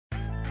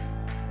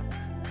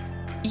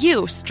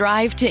You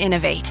strive to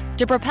innovate,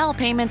 to propel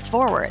payments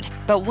forward.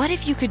 But what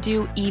if you could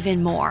do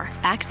even more?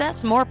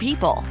 Access more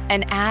people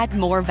and add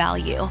more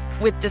value.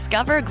 With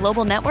Discover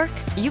Global Network,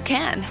 you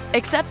can.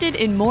 Accepted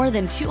in more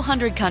than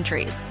 200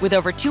 countries, with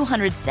over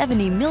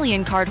 270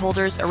 million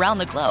cardholders around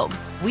the globe,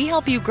 we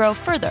help you grow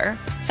further,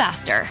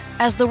 faster.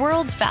 As the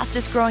world's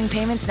fastest growing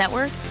payments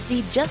network,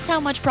 see just how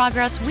much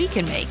progress we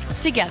can make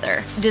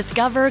together.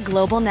 Discover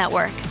Global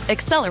Network.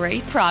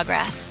 Accelerate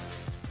progress.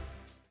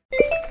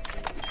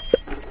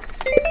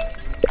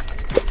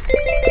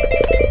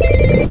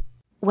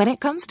 When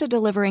it comes to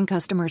delivering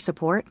customer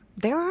support,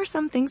 there are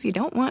some things you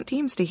don't want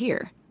teams to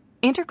hear.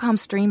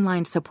 Intercom's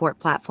streamlined support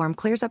platform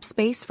clears up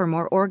space for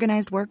more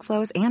organized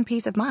workflows and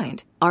peace of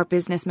mind. Our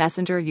business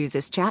messenger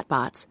uses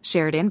chatbots,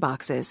 shared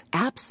inboxes,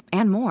 apps,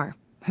 and more.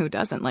 Who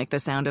doesn't like the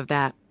sound of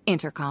that?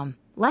 Intercom.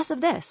 Less of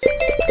this.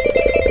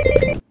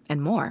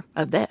 And more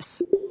of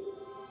this.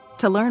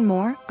 To learn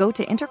more, go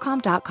to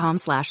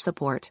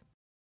intercom.com/support.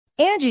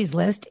 Angie's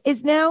List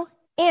is now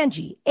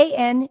Angie,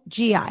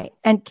 A-N-G-I,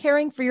 and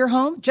caring for your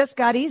home just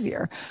got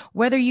easier.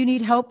 Whether you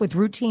need help with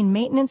routine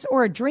maintenance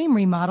or a dream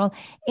remodel,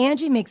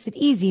 Angie makes it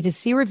easy to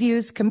see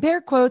reviews,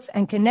 compare quotes,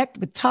 and connect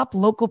with top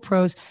local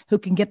pros who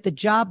can get the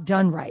job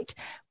done right.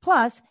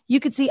 Plus,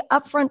 you could see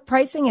upfront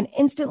pricing and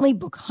instantly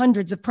book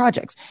hundreds of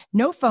projects.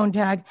 No phone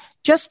tag,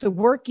 just the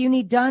work you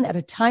need done at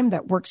a time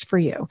that works for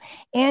you.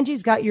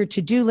 Angie's got your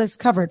to-do list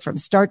covered from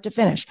start to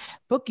finish.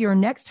 Book your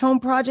next home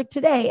project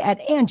today at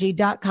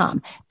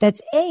Angie.com.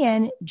 That's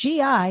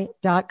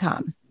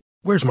ANGI.com.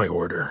 Where's my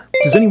order?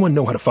 Does anyone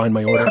know how to find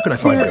my order? How can I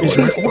find my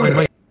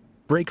order?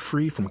 Break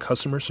free from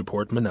customer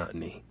support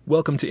monotony.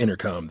 Welcome to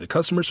Intercom, the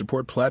customer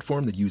support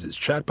platform that uses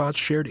chatbots,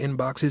 shared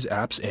inboxes,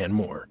 apps, and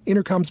more.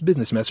 Intercom's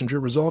business messenger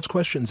resolves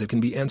questions that can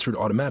be answered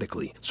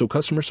automatically, so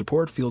customer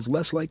support feels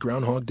less like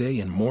Groundhog Day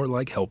and more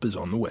like help is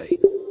on the way.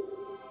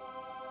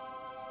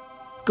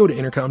 Go to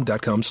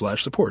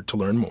intercom.com/support to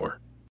learn more.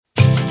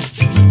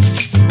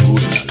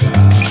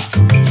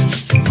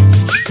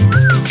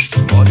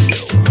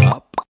 Audio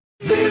up.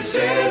 This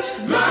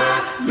is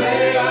my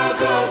mea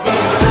culpa.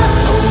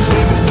 Oh,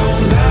 baby,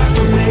 don't lie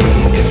for me.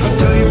 If I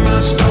tell you my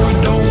story,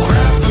 don't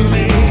cry for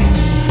me.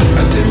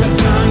 I did my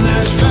time,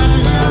 that's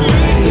fine by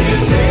me.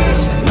 This is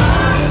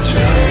my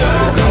mea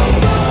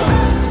culpa.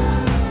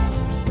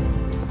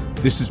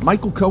 This is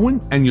Michael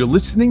Cohen, and you're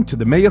listening to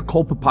the Mea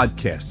Culpa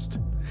podcast.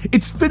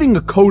 It's fitting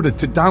a coda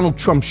to Donald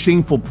Trump's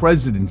shameful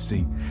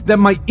presidency that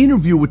my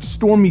interview with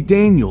Stormy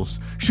Daniels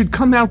should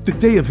come out the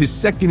day of his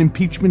second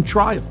impeachment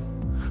trial.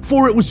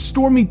 For it was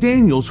Stormy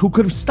Daniels who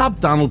could have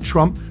stopped Donald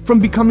Trump from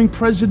becoming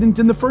president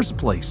in the first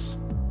place.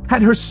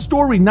 Had her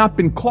story not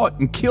been caught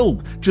and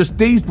killed just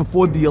days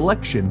before the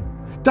election,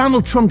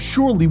 Donald Trump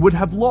surely would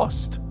have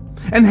lost.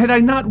 And had I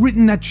not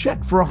written that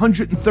check for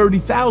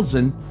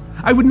 $130,000,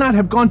 I would not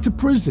have gone to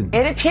prison.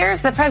 It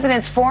appears the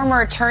president's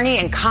former attorney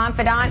and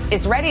confidant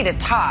is ready to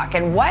talk,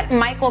 and what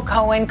Michael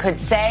Cohen could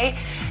say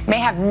may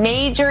have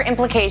major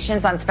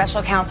implications on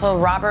special counsel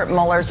Robert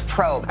Mueller's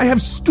probe. I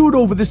have stewed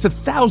over this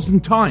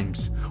 1,000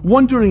 times,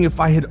 wondering if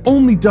I had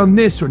only done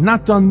this or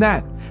not done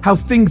that, how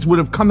things would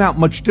have come out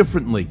much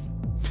differently.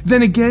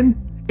 Then again,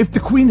 if the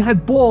queen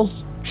had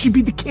balls, she'd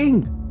be the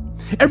king.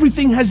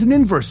 Everything has an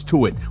inverse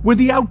to it, where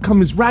the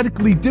outcome is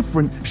radically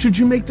different should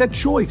you make that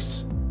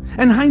choice.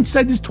 And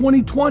hindsight is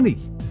 20/20.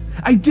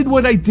 I did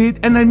what I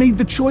did, and I made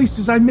the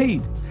choices I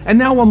made, and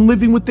now I'm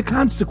living with the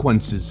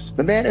consequences.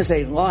 The man is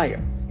a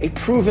liar, a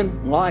proven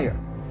liar.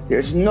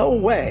 There's no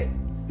way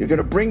you're going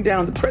to bring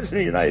down the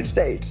President of the United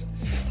States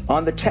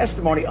on the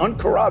testimony,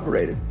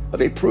 uncorroborated,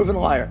 of a proven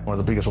liar. One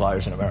of the biggest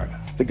liars in America.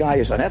 The guy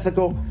is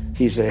unethical,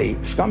 he's a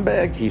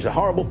scumbag, he's a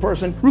horrible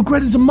person.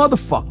 Regret is a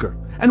motherfucker,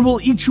 and will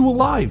eat you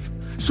alive.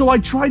 So I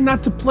try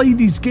not to play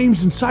these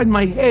games inside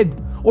my head,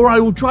 or I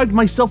will drive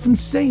myself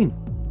insane.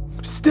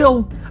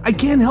 Still, I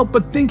can't help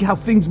but think how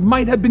things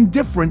might have been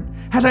different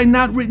had I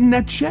not written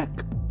that check.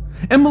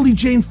 Emily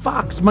Jane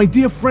Fox, my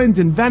dear friend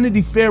and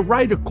Vanity Fair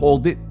writer,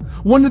 called it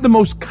one of the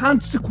most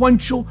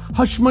consequential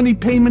hush money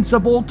payments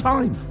of all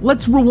time.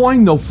 Let's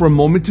rewind, though, for a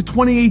moment to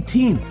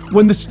 2018,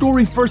 when the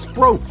story first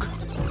broke.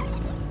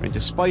 And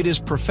despite his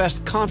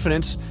professed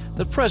confidence,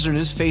 the president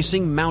is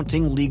facing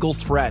mounting legal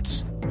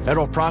threats.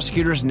 Federal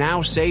prosecutors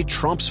now say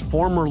Trump's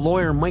former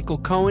lawyer, Michael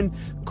Cohen,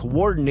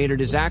 coordinated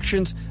his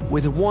actions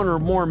with one or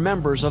more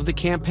members of the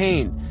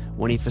campaign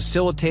when he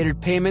facilitated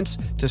payments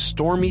to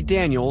Stormy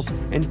Daniels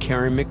and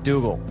Karen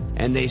McDougal.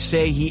 And they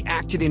say he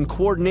acted in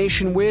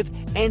coordination with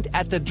and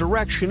at the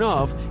direction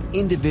of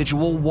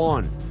Individual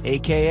One,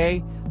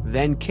 aka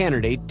then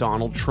candidate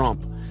Donald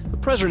Trump. The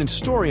president's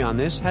story on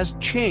this has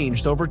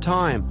changed over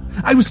time.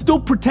 I was still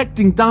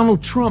protecting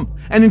Donald Trump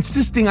and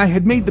insisting I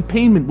had made the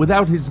payment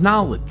without his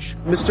knowledge.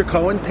 Mr.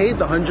 Cohen paid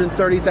the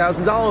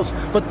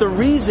 $130,000, but the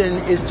reason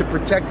is to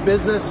protect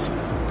business,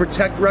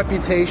 protect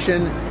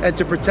reputation, and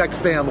to protect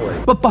family.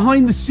 But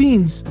behind the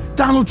scenes,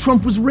 Donald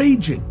Trump was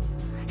raging.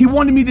 He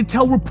wanted me to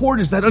tell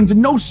reporters that under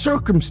no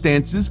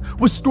circumstances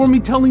was Stormy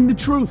telling the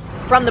truth.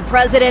 From the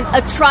president, a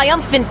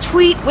triumphant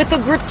tweet with a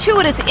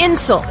gratuitous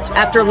insult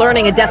after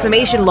learning a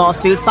defamation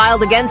lawsuit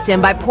filed against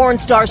him by porn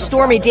star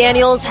Stormy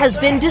Daniels has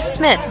been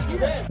dismissed.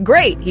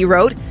 Great, he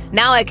wrote.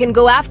 Now I can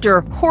go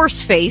after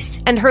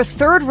Horseface and her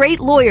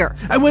third-rate lawyer.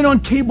 I went on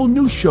cable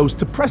news shows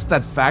to press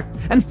that fact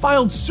and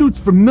filed suits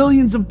for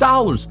millions of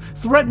dollars,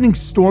 threatening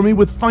Stormy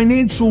with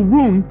financial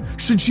ruin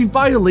should she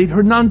violate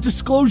her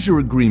non-disclosure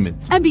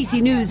agreement.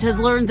 NBC News has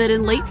learned that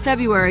in late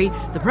February,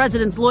 the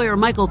president's lawyer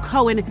Michael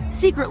Cohen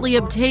secretly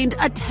obtained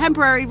a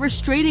temporary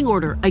restraining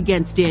order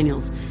against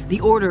Daniels. The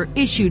order,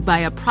 issued by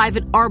a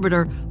private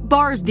arbiter,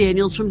 bars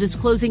Daniels from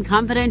disclosing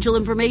confidential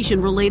information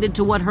related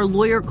to what her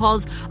lawyer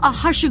calls a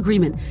hush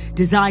agreement,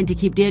 designed to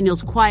keep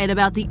Daniels quiet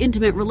about the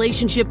intimate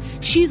relationship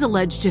she's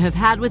alleged to have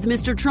had with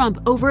Mr. Trump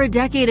over a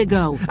decade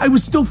ago. I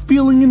was still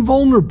feeling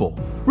invulnerable.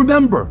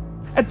 Remember,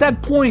 at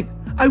that point,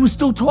 I was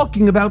still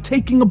talking about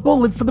taking a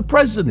bullet for the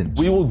president.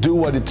 We will do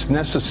what is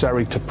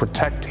necessary to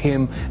protect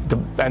him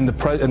and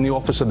the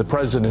office of the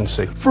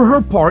presidency. For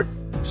her part,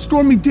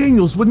 Stormy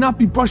Daniels would not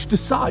be brushed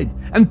aside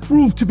and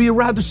proved to be a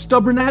rather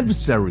stubborn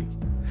adversary.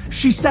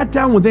 She sat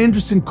down with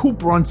Anderson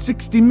Cooper on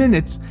 60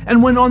 Minutes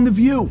and went on The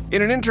View.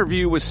 In an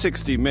interview with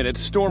 60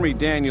 Minutes, Stormy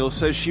Daniels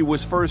says she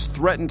was first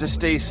threatened to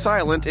stay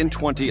silent in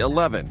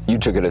 2011. You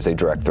took it as a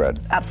direct threat?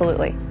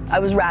 Absolutely. I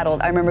was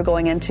rattled. I remember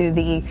going into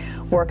the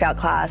workout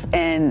class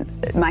and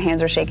my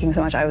hands were shaking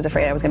so much I was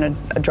afraid I was going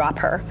to drop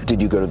her. Did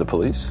you go to the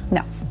police?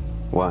 No.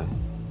 Why?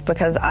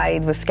 Because I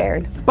was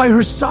scared. By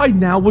her side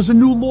now was a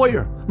new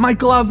lawyer,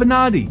 Michael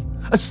Avenatti,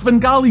 a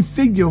Svengali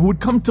figure who would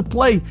come to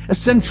play a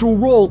central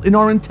role in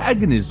our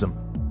antagonism.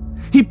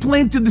 He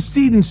planted the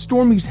seed in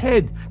Stormy's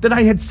head that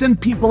I had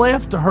sent people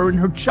after her and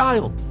her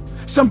child,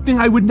 something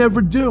I would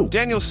never do.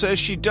 Daniels says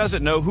she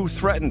doesn't know who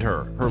threatened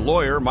her. Her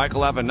lawyer,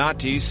 Michael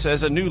Avenatti,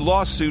 says a new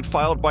lawsuit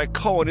filed by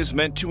Cohen is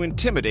meant to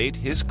intimidate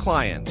his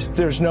client.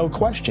 There's no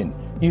question.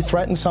 You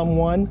threaten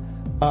someone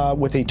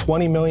with a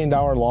 $20 million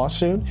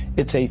lawsuit,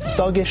 it's a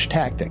thuggish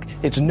tactic.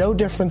 It's no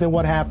different than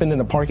what happened in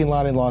the parking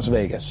lot in Las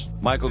Vegas.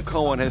 Michael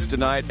Cohen has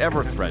denied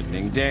ever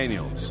threatening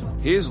Daniels.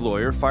 His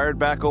lawyer fired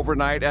back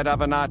overnight at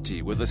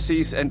Avenatti with a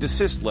cease and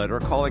desist letter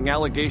calling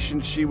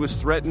allegations she was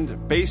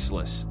threatened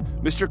baseless.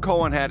 Mr.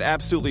 Cohen had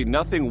absolutely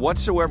nothing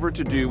whatsoever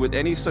to do with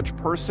any such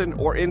person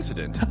or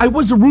incident. I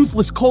was a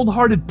ruthless,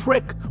 cold-hearted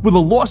prick with a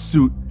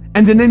lawsuit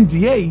and an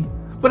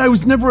NDA, but I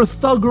was never a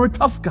thug or a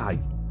tough guy.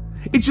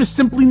 It just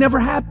simply never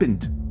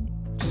happened.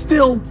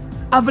 Still,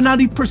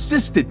 Avenatti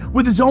persisted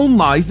with his own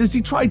lies as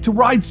he tried to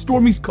ride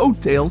Stormy's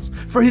coattails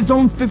for his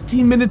own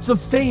 15 minutes of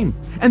fame,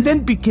 and then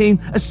became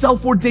a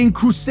self-ordained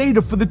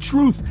crusader for the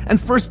truth and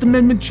First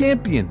Amendment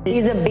champion.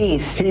 He's a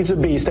beast. He's a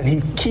beast, and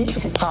he keeps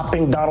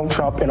popping Donald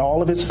Trump and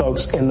all of his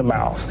folks in the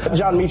mouth.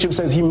 John Meacham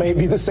says he may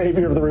be the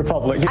savior of the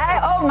republic.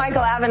 I owe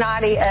Michael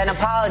Avenatti an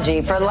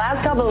apology. For the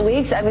last couple of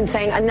weeks, I've been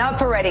saying,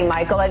 enough already,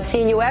 Michael. I've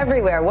seen you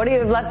everywhere. What do you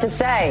have left to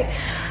say?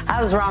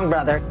 I was wrong,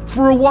 brother.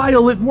 For a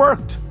while, it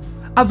worked.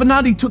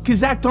 Avenatti took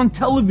his act on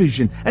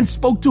television and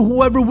spoke to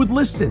whoever would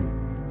listen.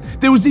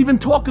 There was even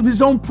talk of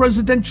his own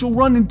presidential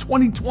run in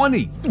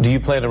 2020. Do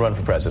you plan to run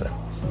for president?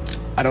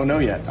 I don't know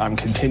yet. I'm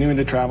continuing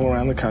to travel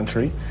around the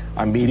country.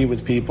 I'm meeting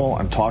with people.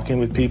 I'm talking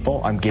with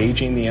people. I'm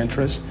gauging the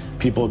interest.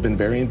 People have been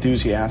very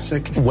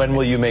enthusiastic. When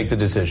will you make the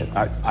decision?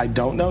 I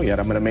don't know yet.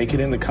 I'm going to make it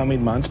in the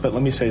coming months, but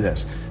let me say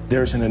this.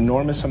 There's an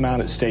enormous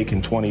amount at stake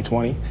in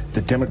 2020.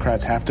 The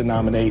Democrats have to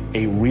nominate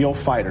a real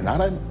fighter,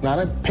 not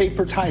a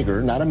paper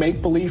tiger, not a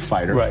make-believe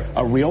fighter, right.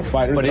 A real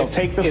fighter that'll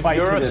take the fight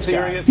to this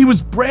guy. He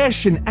was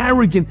brash and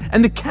arrogant,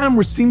 and the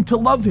camera seemed to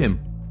love him.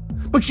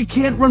 But you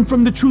can't run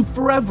from the truth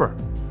forever.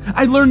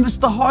 I learned this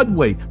the hard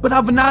way, but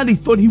Avenatti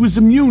thought he was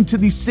immune to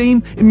these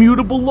same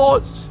immutable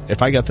laws.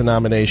 If I got the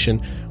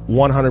nomination,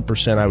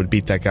 100% I would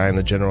beat that guy in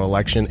the general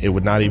election. It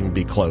would not even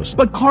be close.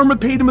 But karma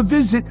paid him a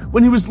visit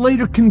when he was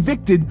later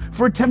convicted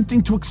for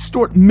attempting to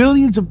extort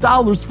millions of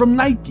dollars from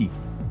Nike.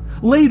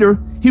 Later,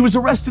 he was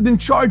arrested and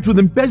charged with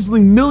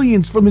embezzling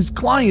millions from his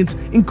clients,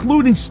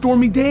 including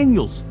Stormy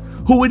Daniels,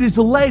 who it is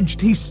alleged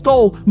he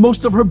stole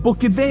most of her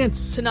book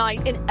advance.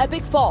 Tonight, an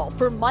epic fall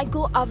for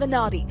Michael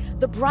Avenatti,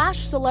 the brash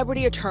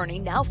celebrity attorney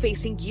now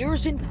facing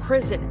years in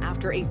prison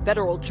after a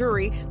federal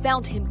jury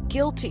found him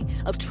guilty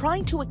of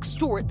trying to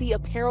extort the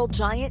apparel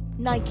giant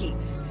Nike.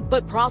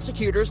 But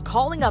prosecutors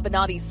calling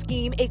Avenatti's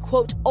scheme a,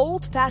 quote,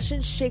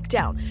 old-fashioned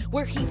shakedown,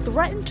 where he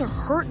threatened to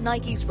hurt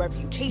Nike's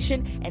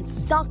reputation and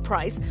stock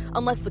price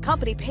unless the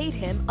company paid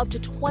him up to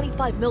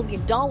 $25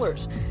 million.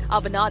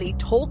 Avenatti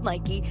told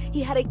Nike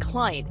he had a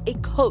client, a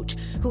coach,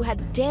 who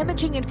had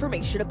damaging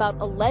information about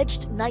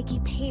alleged Nike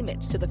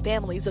payments to the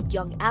families of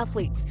young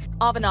athletes.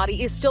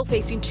 Avenatti is still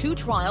facing 2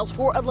 trials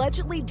for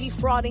allegedly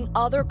defrauding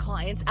other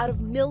clients out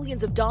of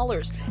millions of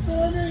dollars,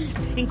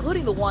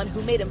 including the one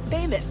who made him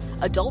famous,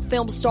 adult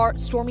film star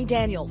Stormy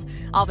Daniels.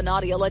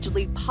 Avenatti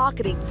allegedly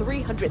pocketing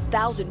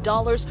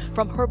 $300,000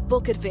 from her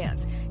book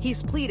advance.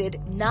 He's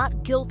pleaded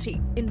not guilty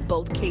in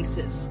both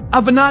cases.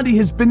 Avenatti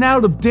has been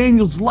out of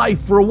Daniels'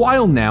 life for a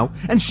while now,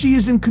 and she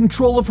is in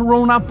control of her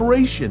own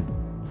operation.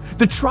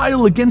 The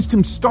trial against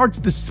him starts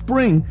this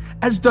spring,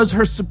 as does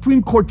her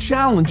Supreme Court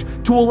challenge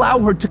to allow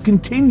her to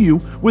continue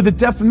with a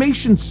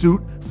defamation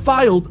suit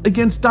filed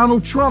against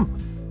Donald Trump.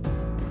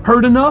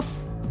 Heard enough?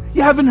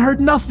 You haven't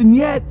heard nothing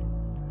yet.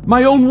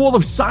 My own wall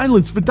of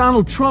silence for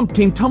Donald Trump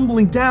came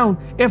tumbling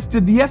down after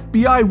the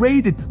FBI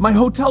raided my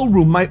hotel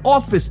room, my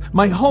office,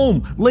 my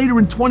home later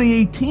in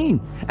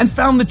 2018 and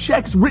found the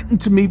checks written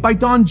to me by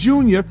Don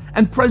Jr.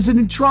 and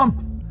President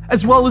Trump,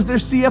 as well as their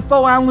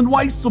CFO, Alan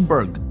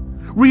Weisselberg,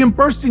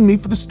 reimbursing me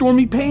for the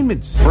Stormy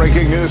payments.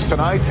 Breaking news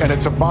tonight, and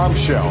it's a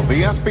bombshell.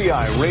 The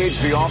FBI raids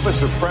the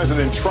office of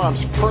President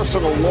Trump's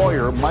personal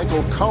lawyer,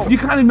 Michael Cohen. You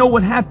kind of know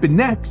what happened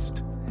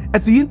next.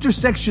 At the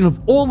intersection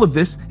of all of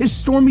this is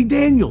Stormy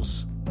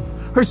Daniels.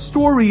 Her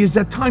story is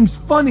at times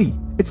funny,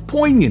 it's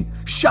poignant,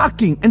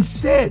 shocking, and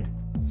sad.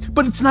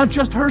 But it's not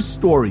just her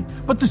story,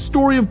 but the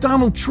story of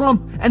Donald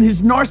Trump and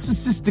his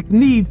narcissistic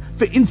need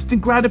for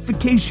instant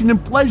gratification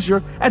and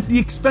pleasure at the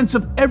expense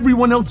of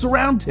everyone else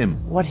around him.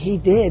 What he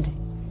did,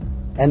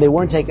 and they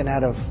weren't taken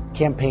out of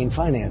campaign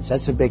finance.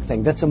 That's a big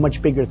thing. That's a much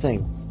bigger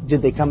thing.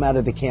 Did they come out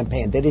of the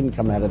campaign? They didn't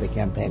come out of the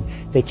campaign.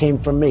 They came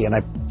from me, and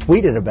I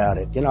tweeted about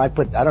it.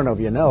 I don't know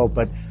if you know,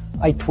 but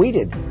I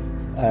tweeted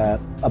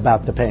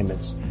about the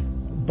payments.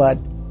 But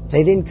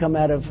they didn't come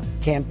out of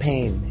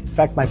campaign. In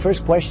fact, my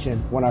first question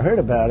when I heard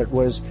about it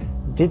was,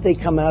 did they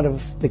come out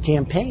of the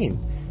campaign?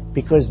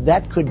 Because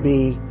that could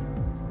be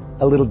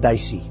a little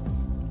dicey.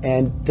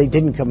 And they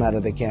didn't come out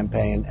of the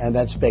campaign, and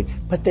that's big.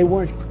 But they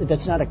weren't,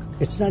 it's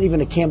not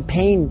even a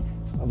campaign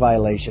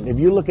violation. If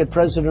you look at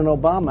President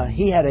Obama,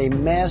 he had a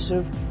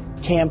massive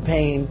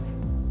campaign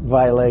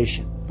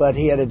violation, but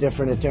he had a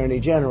different attorney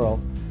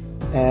general,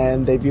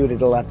 and they viewed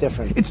it a lot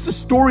different. It's the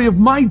story of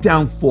my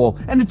downfall,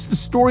 and it's the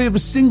story of a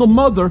single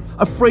mother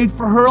afraid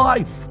for her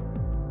life.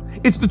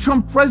 It's the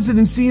Trump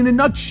presidency in a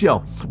nutshell,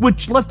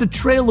 which left a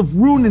trail of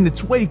ruin in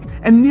its wake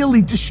and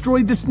nearly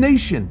destroyed this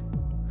nation.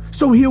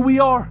 So here we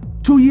are,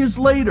 2 years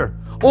later,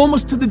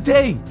 almost to the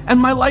day, and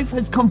my life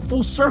has come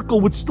full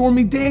circle with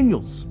Stormy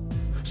Daniels.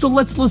 So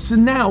let's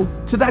listen now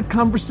to that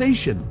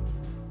conversation.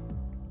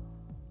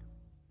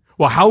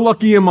 Well, how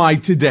lucky am I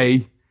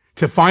today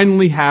to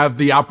finally have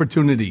the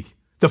opportunity,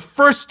 the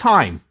first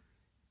time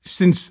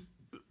since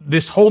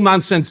this whole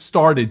nonsense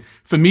started,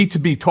 for me to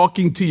be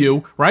talking to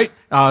you, right?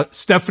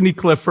 Stephanie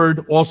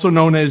Clifford, also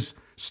known as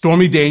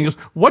Stormy Daniels.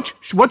 What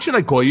should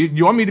I call you?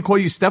 You want me to call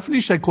you Stephanie?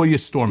 Should I call you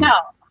Stormy? No.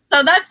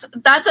 So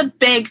that's a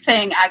big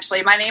thing,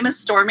 actually. My name is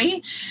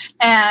Stormy,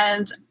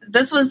 and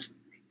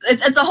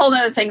it's a whole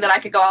other thing that I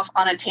could go off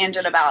on a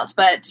tangent about.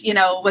 But,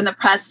 when the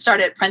press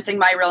started printing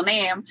my real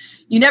name,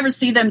 you never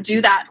see them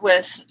do that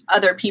with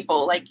other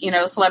people, like,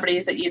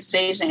 celebrities that use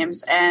stage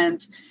names.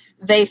 And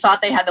they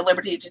thought they had the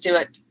liberty to do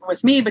it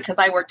with me because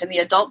I worked in the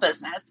adult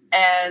business.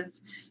 And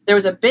there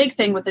was a big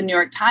thing with the New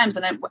York Times,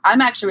 and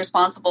I'm actually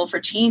responsible for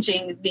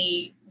changing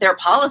their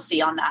policy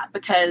on that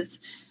because,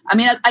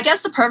 I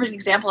guess the perfect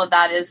example of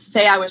that is,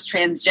 say I was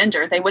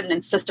transgender, they wouldn't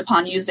insist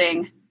upon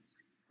using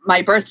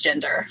my birth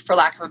gender, for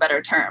lack of a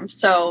better term.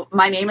 So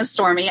my name is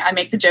Stormy. I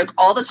make the joke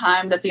all the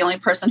time that the only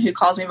person who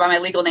calls me by my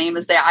legal name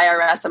is the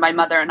IRS and my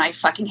mother, and I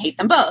fucking hate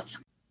them both.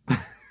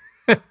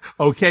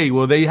 Okay,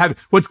 well, there you have it.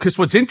 Because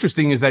what's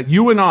interesting is that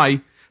you and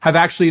I have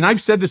actually, and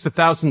I've said this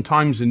 1,000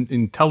 times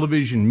in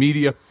television,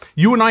 media,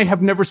 you and I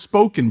have never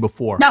spoken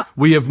before. No.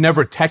 We have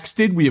never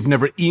texted, we have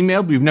never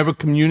emailed, we've never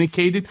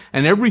communicated,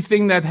 and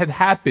everything that had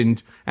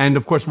happened, and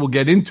of course we'll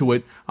get into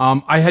it,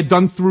 I had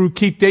done through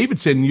Keith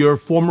Davidson, your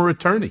former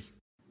attorney.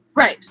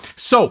 Right.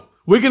 So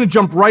we're going to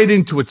jump right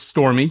into it,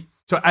 Stormy.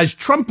 So as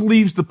Trump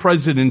leaves the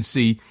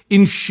presidency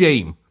in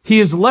shame, he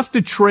has left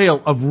a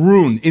trail of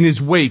ruin in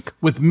his wake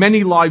with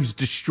many lives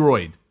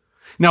destroyed.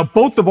 Now,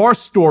 both of our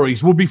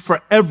stories will be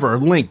forever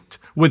linked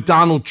with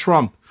Donald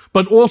Trump,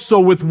 but also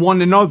with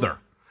one another.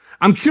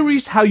 I'm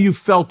curious how you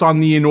felt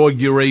on the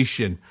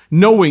inauguration,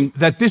 knowing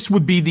that this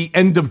would be the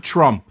end of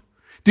Trump.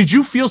 Did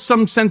you feel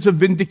some sense of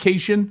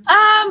vindication?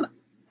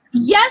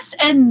 Yes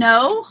and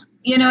no.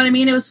 You know what I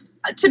mean? It was,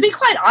 to be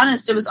quite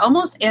honest, it was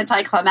almost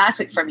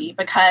anticlimactic for me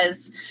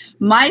because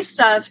my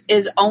stuff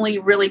is only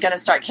really going to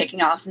start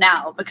kicking off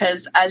now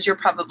because, as you're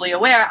probably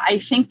aware, I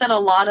think that a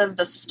lot of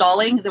the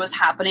stalling that was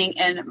happening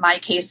in my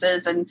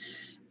cases and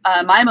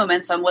my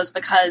momentum was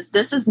because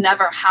this has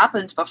never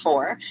happened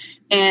before,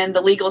 and the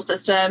legal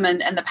system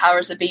and the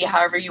powers that be,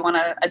 however you want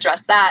to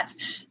address that,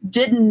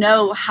 didn't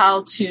know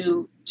how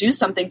to do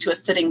something to a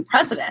sitting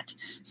president.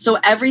 So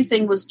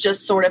everything was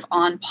just sort of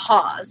on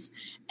pause.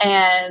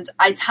 And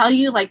I tell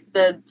you,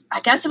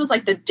 I guess it was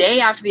like the day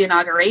after the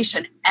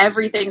inauguration,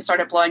 everything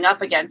started blowing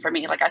up again for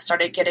me. Like I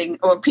started getting,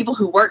 or people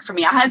who work for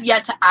me, I have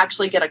yet to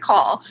actually get a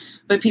call,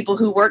 but people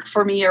who work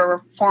for me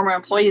or former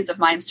employees of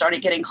mine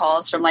started getting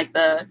calls from like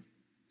the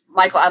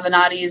Michael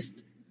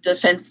Avenatti's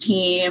defense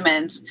team.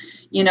 And,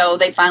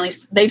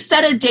 they've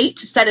set a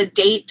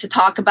date to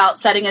talk about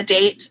setting a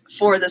date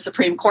for the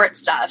Supreme Court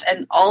stuff.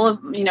 And all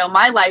of,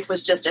 my life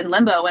was just in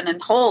limbo and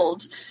in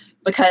hold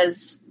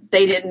because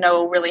they didn't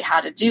know really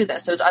how to do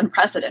this. It was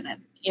unprecedented,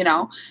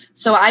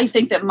 So I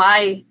think that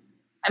my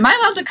Am I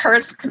allowed to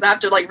curse? Because I have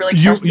to really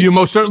You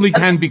most certainly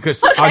can,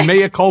 because on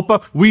Mea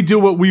Culpa, we do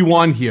what we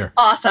want here.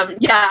 Awesome.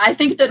 Yeah, I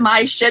think that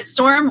my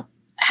shitstorm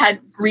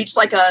had reached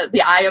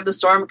the eye of the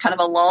storm, kind of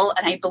a lull,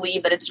 and I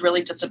believe that it's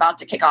really just about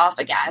to kick off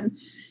again.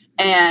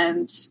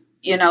 And,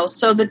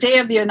 so the day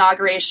of the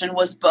inauguration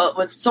was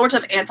sort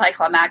of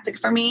anticlimactic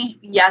for me.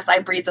 Yes, I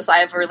breathed a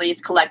sigh of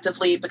relief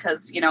collectively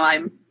because,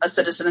 I'm a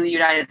citizen of the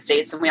United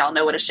States and we all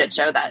know what a shit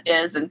show that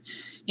is. And,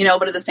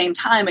 but at the same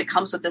time, it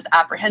comes with this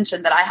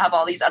apprehension that I have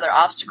all these other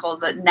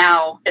obstacles that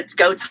now it's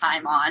go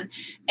time on.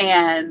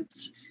 And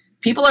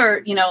people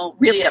are,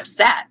 really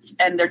upset,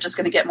 and they're just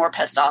going to get more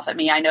pissed off at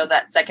me. I know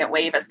that second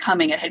wave is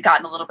coming. It had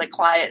gotten a little bit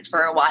quiet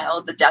for a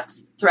while. The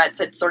death threats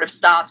had sort of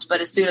stopped,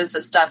 but as soon as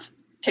this stuff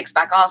kicks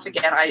back off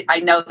again, I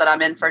know that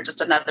I'm in for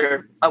just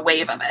a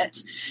wave of it.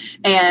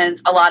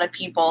 And a lot of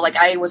people,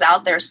 I was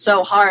out there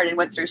so hard and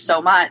went through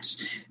so much.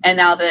 And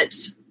now that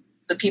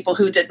the people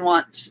who didn't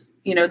want,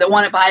 that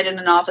wanted Biden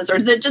in office, or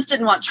that just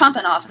didn't want Trump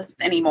in office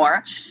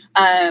anymore,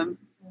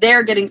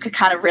 they're getting to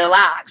kind of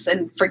relax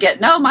and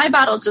forget, no, my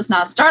battle's just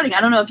not starting.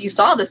 I don't know if you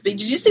saw this, but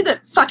did you see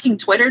that fucking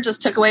Twitter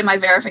just took away my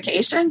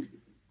verification?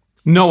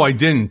 No, I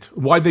didn't.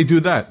 Why'd they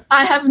do that?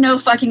 I have no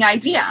fucking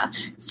idea.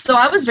 So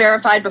I was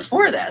verified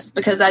before this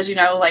because, as you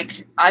know,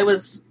 I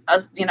was,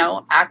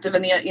 active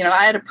in the,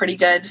 I had a pretty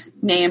good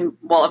name,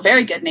 a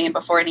very good name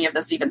before any of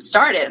this even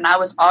started. And I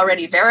was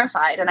already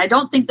verified. And I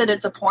don't think that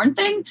it's a porn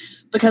thing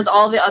because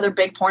all the other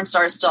big porn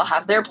stars still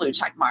have their blue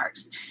check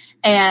marks.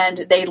 And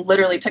they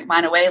literally took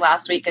mine away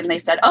last week and they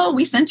said, oh,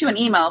 we sent you an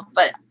email,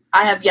 but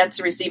I have yet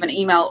to receive an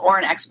email or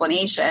an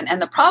explanation.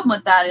 And the problem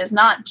with that is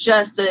not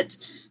just that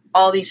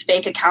all these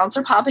fake accounts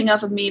are popping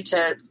up of me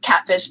to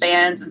catfish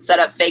fans and set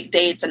up fake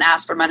dates and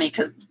ask for money,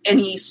 because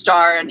any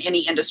star in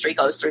any industry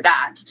goes through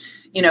that,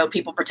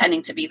 people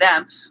pretending to be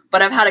them.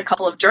 But I've had a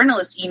couple of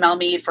journalists email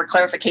me for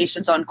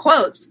clarifications on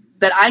quotes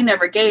that I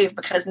never gave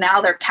because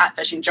now they're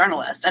catfishing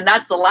journalists. And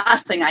that's the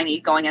last thing I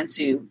need going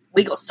into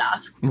legal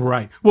stuff.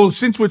 Right. Well,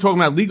 since we're talking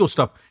about legal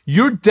stuff,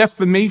 your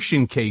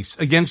defamation case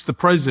against the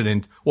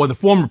president or the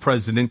former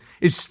president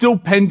is still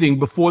pending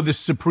before the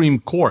Supreme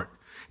Court.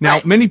 Now,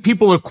 right. Many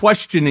people are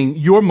questioning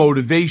your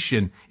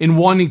motivation in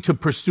wanting to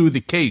pursue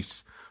the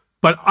case.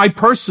 But I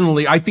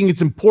think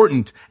it's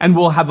important and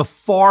will have a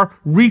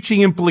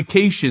far-reaching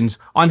implications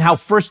on how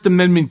First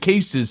Amendment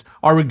cases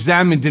are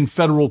examined in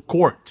federal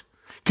court.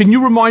 Can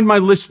you remind my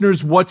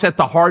listeners what's at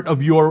the heart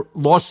of your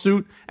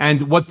lawsuit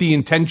and what the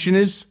intention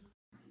is?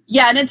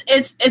 Yeah, and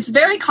it's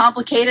very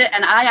complicated,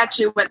 and I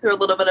actually went through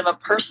a little bit of a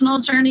personal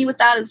journey with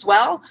that as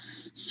well.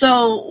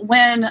 So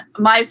when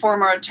my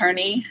former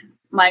attorney,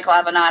 Michael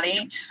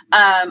Avenatti,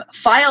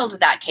 filed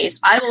that case,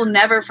 I will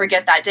never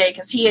forget that day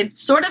because he had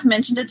sort of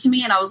mentioned it to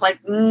me, and I was like,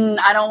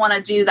 I don't want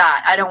to do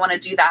that. I don't want to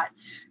do that.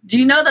 Do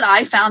you know that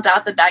I found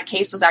out that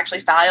case was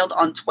actually filed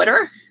on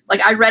Twitter?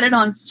 I read it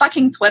on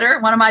fucking Twitter.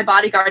 One of my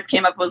bodyguards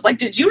came up and was like,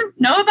 did you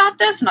know about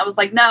this? And I was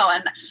like, no.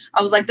 And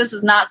I was like, this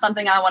is not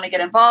something I want to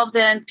get involved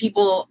in.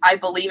 I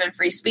believe in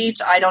free speech.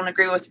 I don't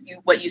agree with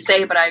what you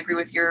say, but I agree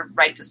with your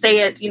right to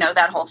say it,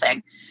 that whole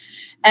thing.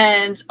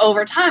 And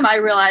over time, I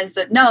realized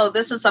that, no,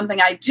 this is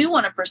something I do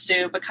want to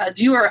pursue because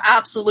you are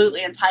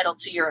absolutely entitled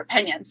to your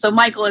opinion. So,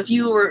 Michael, if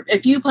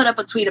you put up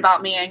a tweet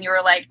about me and you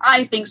were like,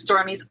 I think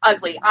Stormy's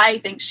ugly, I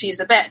think she's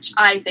a bitch,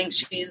 I think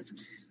she's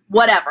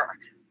whatever,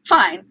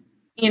 fine.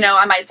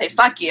 I might say,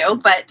 fuck you,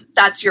 but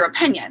that's your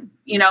opinion.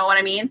 You know what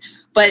I mean?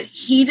 But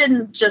he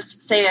didn't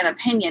just say an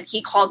opinion.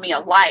 He called me a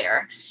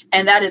liar.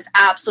 And that is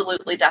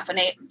absolutely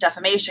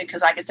defamation,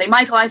 because I could say,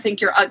 Michael, I think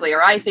you're ugly,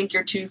 or I think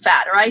you're too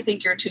fat, or I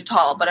think you're too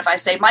tall. But if I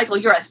say, Michael,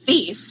 you're a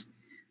thief,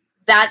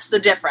 that's the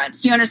difference.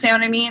 Do you understand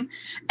what I mean?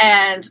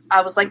 And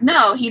I was like,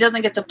 no, he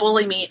doesn't get to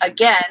bully me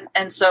again.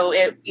 And so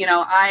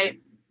I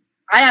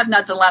have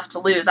nothing left to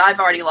lose. I've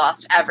already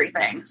lost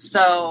everything.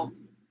 So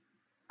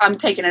I'm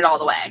taking it all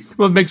the way.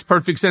 Well, it makes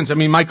perfect sense. I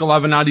mean, Michael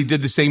Avenatti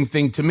did the same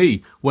thing to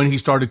me when he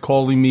started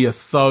calling me a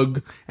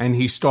thug, and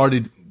he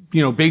started,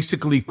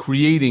 basically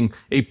creating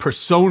a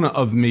persona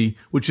of me,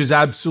 which is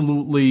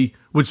absolutely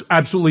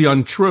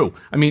untrue.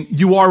 I mean,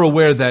 you are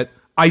aware that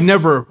I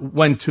never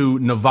went to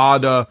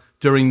Nevada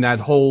during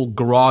that whole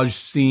garage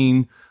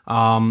scene,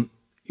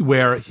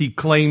 where he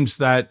claims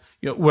that,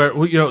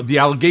 the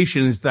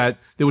allegation is that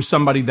there was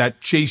somebody that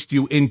chased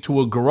you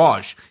into a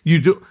garage.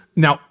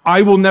 Now,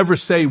 I will never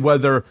say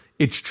whether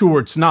it's true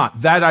or it's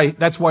not.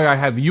 That's why I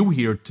have you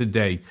here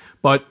today.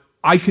 But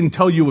I can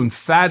tell you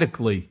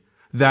emphatically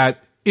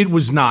that it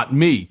was not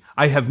me.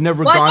 I have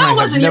never gone. I know it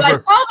wasn't you. I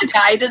saw the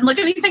guy. It didn't look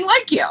anything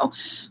like you.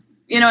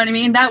 You know what I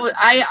mean?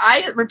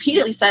 I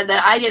repeatedly said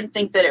that I didn't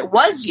think that it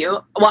was you.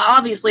 Well,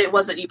 obviously it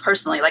wasn't you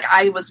personally.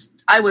 I was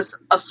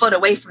a foot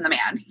away from the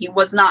man. He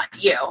was not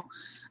you.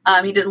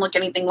 He didn't look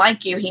anything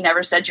like you. He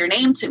never said your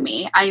name to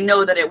me. I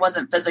know that it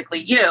wasn't physically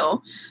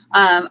you.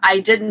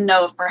 I didn't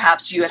know if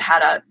perhaps you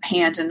had a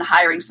hand in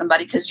hiring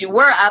somebody, because you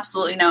were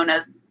absolutely known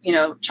as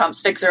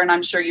Trump's fixer, and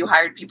I'm sure you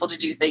hired people to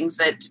do things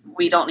that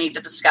we don't need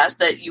to discuss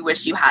that you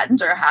wish you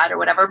hadn't or had or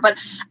whatever. But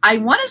I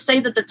want to say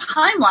that the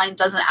timeline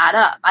doesn't add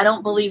up. I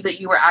don't believe that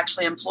you were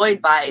actually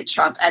employed by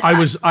Trump.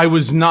 I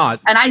was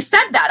not. And I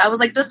said that. I was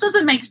like, this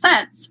doesn't make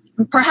sense.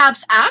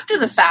 Perhaps after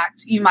the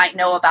fact, you might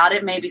know about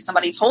it. Maybe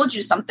somebody told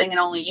you something and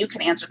only you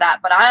can answer that.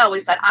 But I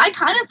always said, I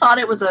kind of thought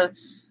it was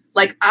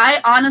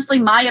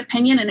my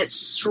opinion, and it's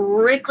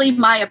strictly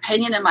my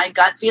opinion and my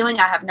gut feeling.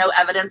 I have no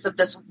evidence of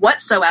this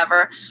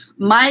whatsoever.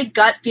 My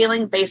gut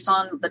feeling based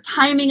on the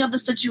timing of the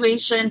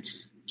situation,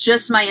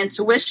 just my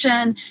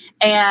intuition,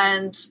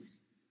 and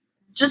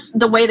just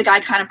the way the guy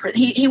kind of,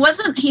 he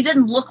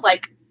didn't look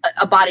like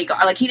a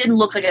bodyguard. Like, he didn't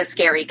look like a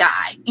scary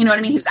guy. You know what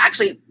I mean? He was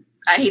actually,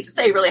 I hate to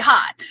say, really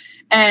hot.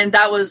 And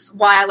that was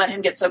why I let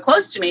him get so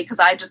close to me, because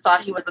I just thought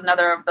he was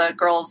another of the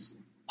girls'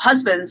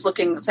 husbands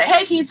looking to say,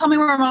 hey, can you tell me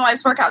where my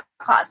wife's workout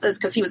class is?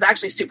 Because he was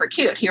actually super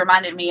cute. He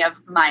reminded me of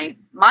my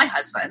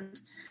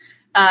husband.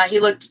 He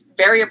looked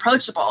very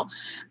approachable.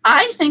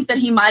 I think that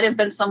he might have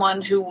been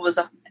someone who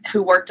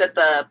worked at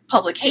the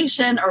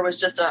publication or was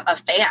just a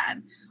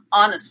fan,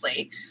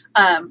 honestly.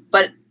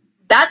 But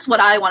that's what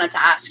I wanted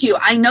to ask you.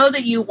 I know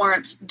that you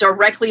weren't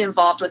directly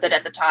involved with it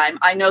at the time.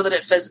 I know that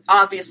it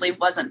obviously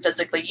wasn't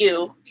physically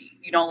you.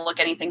 You don't look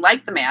anything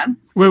like the man.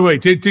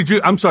 Wait. Did you?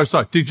 I'm sorry.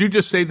 Did you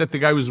just say that the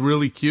guy was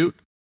really cute?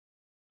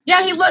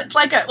 Yeah, he looked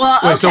like a. Well,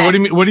 wait, okay. So what do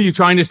you mean? What are you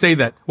trying to say?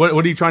 What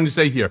are you trying to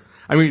say here?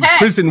 I mean,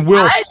 prison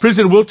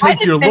will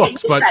take your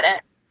looks, but.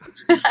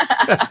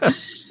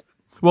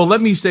 Well,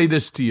 let me say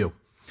this to you.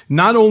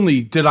 Not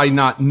only did I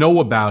not know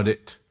about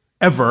it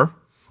ever,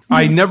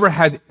 I never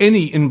had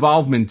any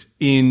involvement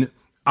in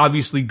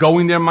obviously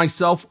going there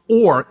myself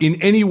or in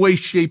any way,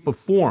 shape, or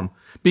form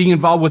being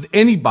involved with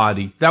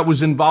anybody that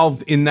was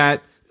involved in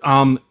that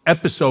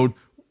episode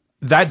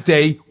that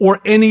day or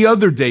any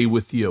other day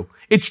with you.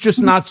 It's just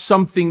not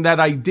something that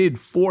I did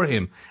for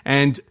him.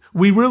 And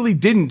we really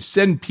didn't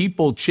send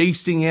people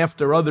chasing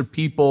after other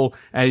people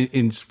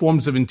in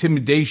forms of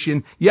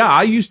intimidation. Yeah,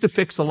 I used to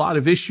fix a lot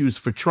of issues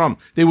for Trump.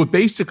 They were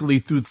basically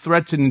through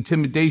threats and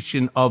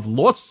intimidation of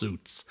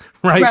lawsuits,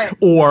 right?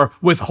 Or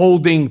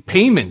withholding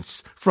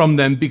payments from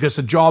them because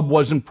a job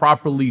wasn't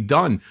properly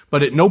done.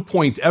 But at no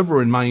point ever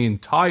in my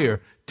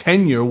entire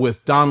tenure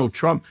with Donald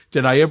Trump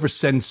did I ever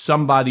send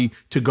somebody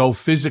to go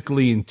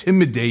physically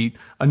intimidate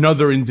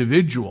another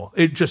individual.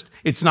 It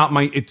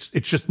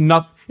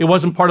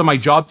wasn't part of my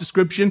job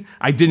description.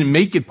 I didn't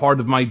make it part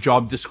of my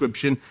job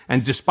description.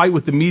 And despite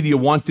what the media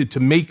wanted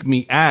to make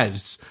me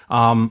as,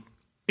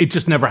 it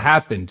just never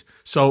happened.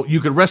 So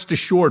you could rest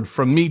assured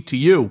from me to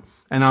you,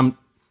 and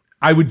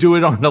I would do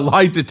it on a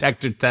lie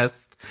detector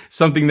test,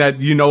 something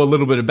that you know a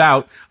little bit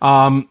about.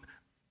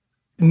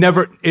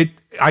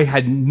 I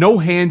had no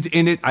hand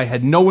in it. I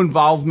had no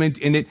involvement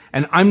in it.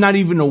 And I'm not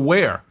even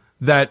aware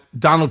that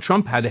Donald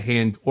Trump had a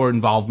hand or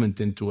involvement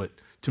into it,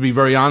 to be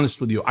very honest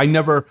with you. I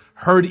never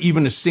heard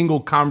even a single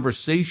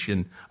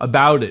conversation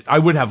about it. I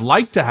would have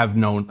liked to have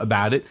known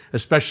about it,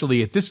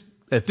 especially at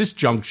this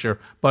juncture,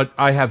 but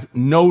I have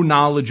no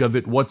knowledge of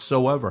it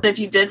whatsoever. If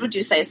you did, would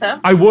you say so?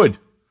 I would.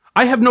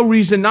 I have no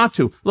reason not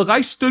to. Look,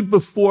 I stood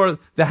before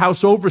the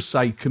House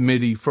Oversight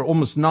Committee for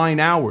almost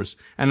 9 hours,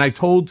 and I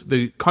told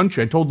the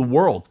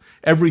world,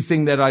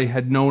 everything that I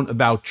had known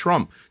about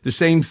Trump. The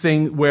same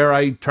thing where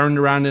I turned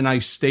around and I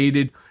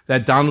stated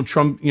that Donald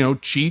Trump,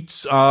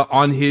 cheats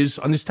on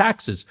his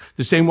taxes.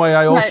 The same way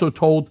I also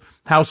told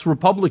House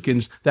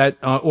Republicans that,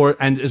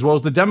 and as well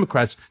as the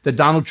Democrats, that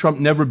Donald Trump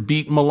never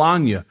beat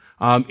Melania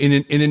in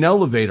an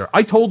elevator.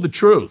 I told the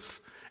truth,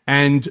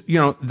 and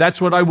that's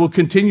what I will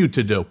continue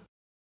to do.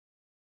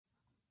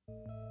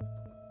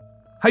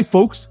 Hi,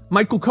 folks.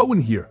 Michael Cohen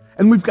here,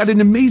 and we've got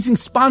an amazing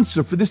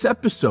sponsor for this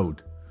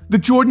episode. The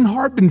Jordan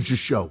Harbinger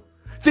Show.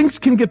 Things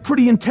can get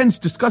pretty intense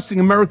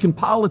discussing American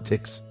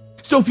politics.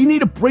 So if you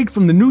need a break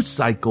from the news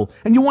cycle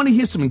and you want to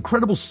hear some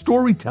incredible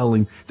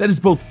storytelling that is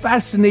both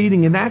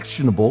fascinating and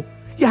actionable,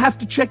 you have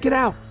to check it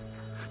out.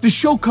 The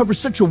show covers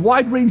such a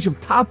wide range of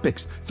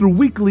topics through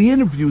weekly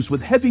interviews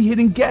with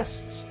heavy-hitting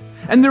guests.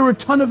 And there are a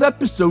ton of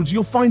episodes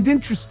you'll find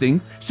interesting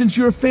since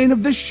you're a fan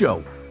of this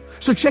show.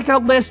 So check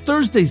out last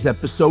Thursday's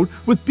episode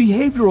with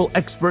behavioral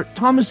expert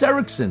Thomas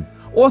Erickson,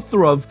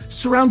 author of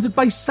Surrounded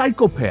by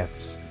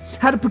Psychopaths,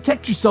 How to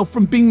Protect Yourself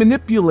from Being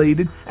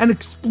Manipulated and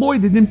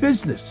Exploited in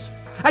Business.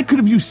 I could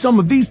have used some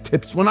of these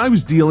tips when I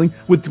was dealing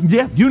with,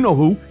 you know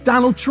who,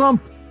 Donald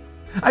Trump.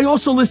 I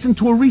also listened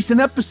to a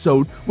recent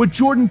episode where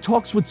Jordan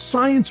talks with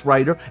science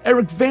writer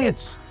Eric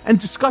Vance and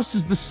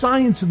discusses the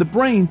science of the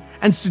brain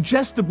and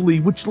suggestively,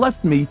 which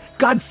left me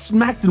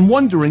godsmacked and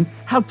wondering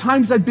how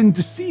times I'd been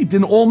deceived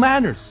in all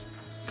manners.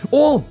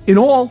 All in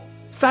all,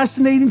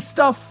 fascinating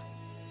stuff.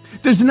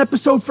 There's an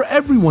episode for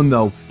everyone,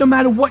 though, no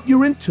matter what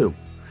you're into.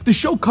 The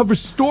show covers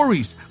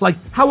stories like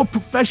how a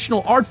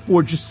professional art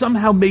forger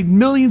somehow made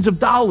millions of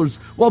dollars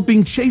while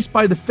being chased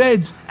by the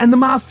feds and the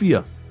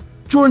mafia.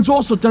 Jordan's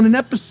also done an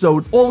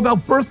episode all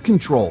about birth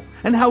control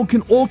and how it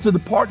can alter the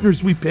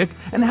partners we pick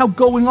and how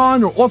going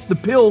on or off the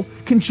pill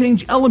can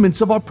change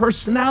elements of our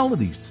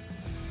personalities.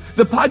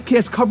 The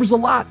podcast covers a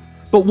lot,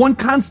 But one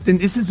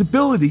constant is his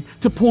ability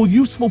to pull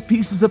useful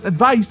pieces of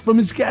advice from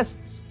his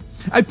guests.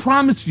 I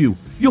promise you,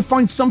 you'll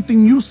find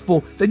something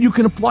useful that you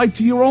can apply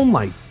to your own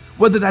life,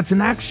 whether that's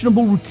an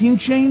actionable routine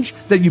change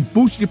that you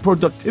boost your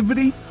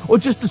productivity or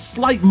just a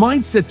slight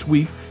mindset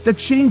tweak that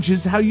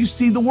changes how you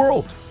see the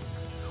world.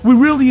 We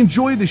really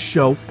enjoy this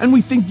show, and we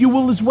think you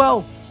will as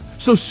well.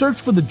 So search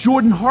for The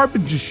Jordan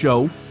Harbinger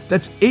Show,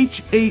 that's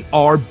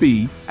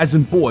HARB as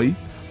in boy,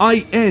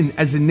 IN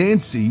as in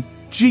Nancy,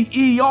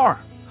 GER,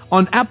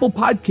 on Apple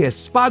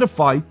Podcasts,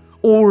 Spotify,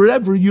 or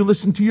wherever you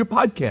listen to your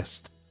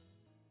podcast.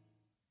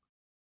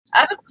 I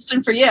have a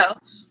question for you.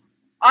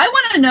 I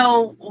want to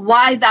know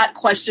why that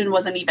question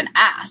wasn't even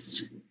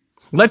asked.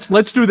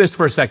 Let's do this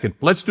for a second.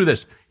 Let's do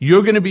this.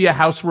 You're going to be a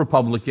House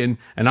Republican,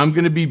 and I'm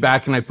going to be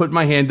back, and I put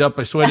my hand up.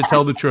 I swear to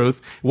tell the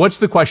truth. What's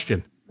the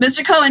question?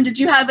 Mr. Cohen, did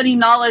you have any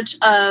knowledge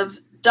of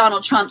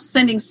Donald Trump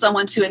sending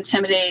someone to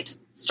intimidate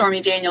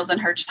Stormy Daniels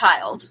and her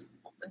child?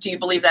 Do you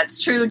believe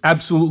that's true?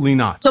 Absolutely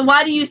not. So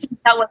why do you think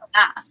that wasn't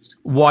asked?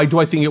 Why do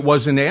I think it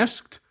wasn't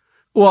asked?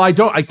 Well,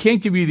 I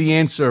can't give you the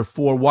answer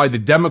for why the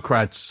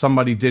Democrats,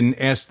 somebody didn't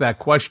ask that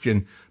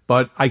question,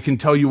 but I can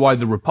tell you why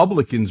the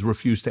Republicans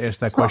refused to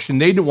ask that question.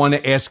 They didn't want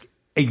to ask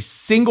a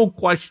single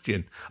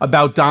question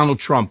about Donald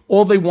Trump.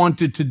 All they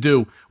wanted to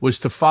do was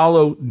to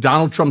follow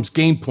Donald Trump's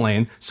game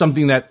plan,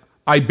 something that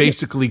I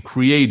basically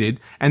created,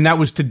 and that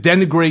was to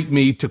denigrate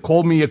me, to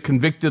call me a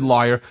convicted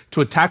liar,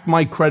 to attack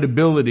my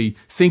credibility,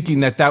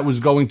 thinking that that was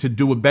going to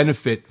do a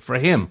benefit for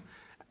him.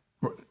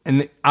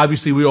 And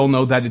obviously, we all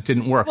know that it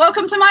didn't work.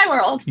 Welcome to my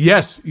world.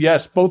 Yes,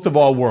 both of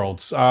our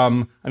worlds.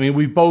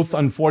 We both,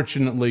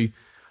 unfortunately,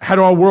 had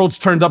our worlds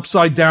turned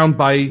upside down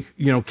by,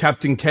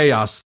 Captain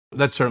Chaos.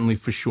 That's certainly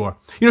for sure.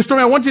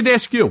 Stormy, I wanted to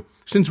ask you,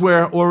 since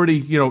we're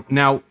already,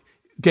 now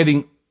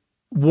getting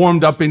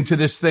warmed up into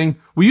this thing,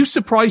 were you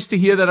surprised to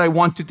hear that I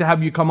wanted to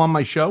have you come on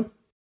my show?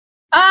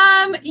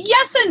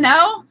 Yes and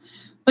no,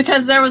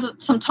 because there was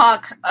some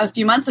talk a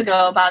few months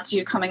ago about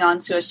you coming on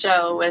to a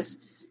show with,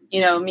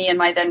 me and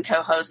my then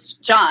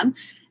co-host, John.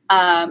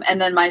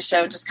 And then my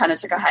show just kind of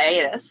took a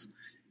hiatus.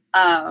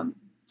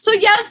 So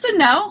yes and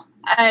no.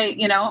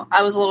 I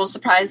was a little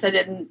surprised. I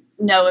didn't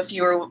know if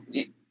you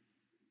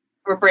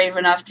were brave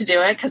enough to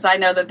do it, because I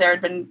know that there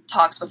had been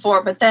talks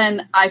before. But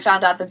then I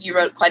found out that you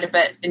wrote quite a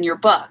bit in your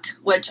book,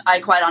 which I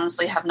quite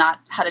honestly have not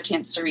had a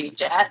chance to read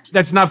yet.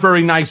 That's not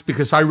very nice,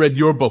 because I read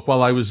your book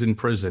while I was in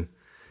prison.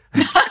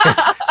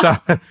 So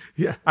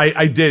yeah,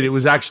 I did. It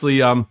was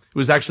actually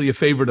a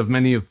favorite of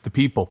many of the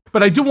people.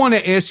 But I do want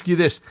to ask you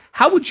this: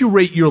 how would you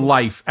rate your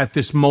life at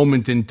this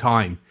moment in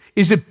time?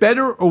 Is it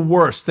better or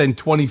worse than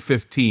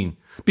 2015?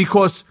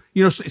 Because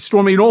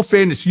Stormy, in all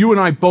fairness, you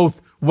and I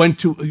both went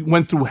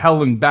through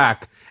hell and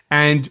back,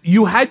 and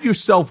you had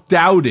yourself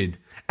doubted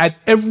at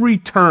every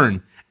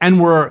turn, and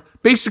were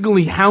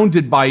basically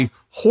hounded by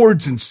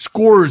hordes and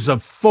scores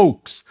of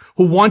folks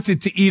who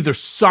wanted to either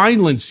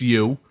silence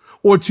you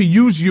or to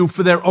use you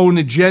for their own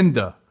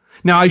agenda.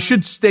 Now, I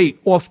should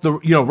state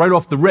right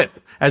off the rip,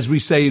 as we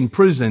say in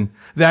prison,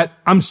 that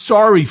I'm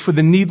sorry for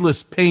the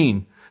needless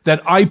pain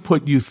that I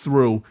put you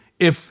through,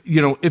 if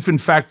in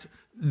fact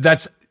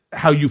that's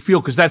how you feel,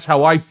 because that's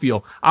how I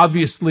feel.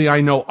 Obviously,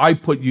 I know I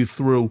put you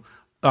through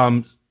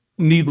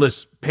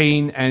needless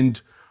pain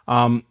and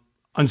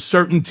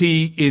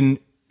uncertainty in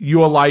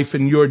your life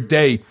and your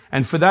day.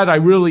 And for that, I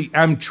really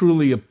am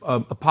truly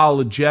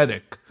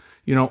apologetic,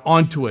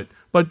 onto it.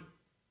 But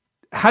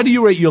how do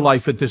you rate your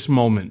life at this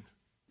moment?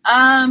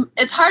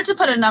 It's hard to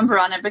put a number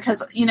on it,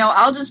 because,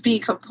 I'll just be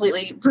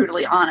completely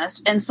brutally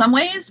honest. In some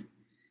ways,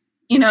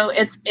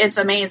 it's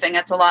amazing.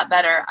 It's a lot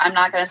better. I'm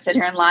not going to sit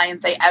here and lie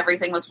and say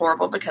everything was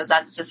horrible, because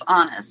that's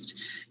dishonest.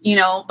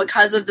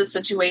 Because of the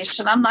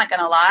situation, I'm not going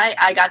to lie.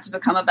 I got to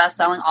become a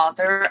best-selling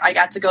author. I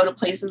got to go to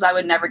places I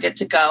would never get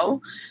to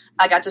go.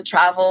 I got to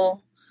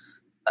travel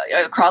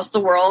across the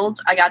world.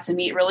 I got to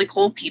meet really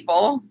cool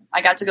people.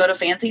 I got to go to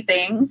fancy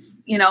things,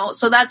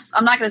 so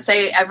I'm not going to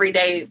say every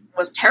day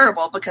was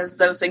terrible, because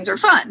those things are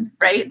fun,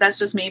 right? That's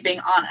just me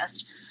being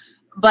honest.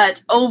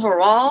 But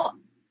overall,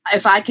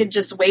 if I could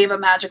just wave a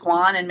magic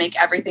wand and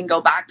make everything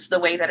go back to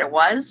the way that it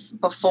was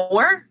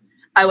before,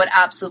 I would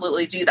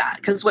absolutely do that.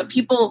 Because what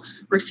people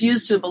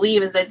refuse to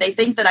believe is that they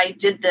think that I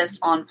did this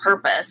on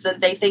purpose,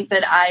 that they think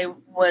that I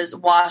was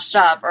washed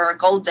up or a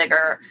gold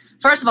digger.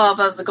 First of all,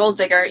 if I was a gold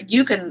digger,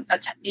 you can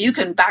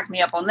back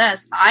me up on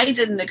this. I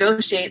didn't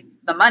negotiate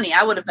the money.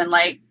 I would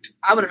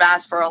have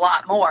asked for a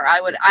lot more.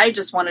 I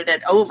just wanted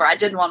it over. I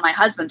didn't want my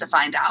husband to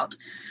find out.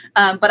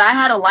 But I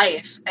had a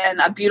life and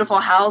a beautiful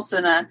house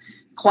and a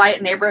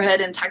quiet neighborhood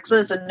in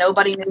Texas, and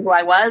nobody knew who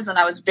I was. And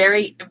I was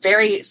very,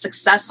 very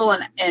successful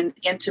and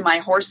into my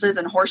horses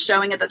and horse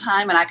showing at the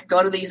time. And I could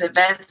go to these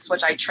events,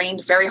 which I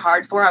trained very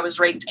hard for. I was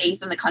ranked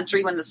 8th in the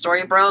country when the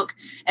story broke,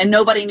 and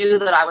nobody knew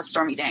that I was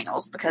Stormy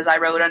Daniels, because I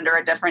wrote under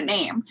a different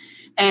name.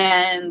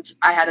 And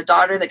I had a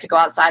daughter that could go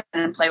outside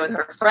and play with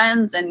her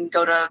friends and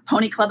go to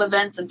pony club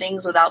events and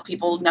things without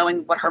people knowing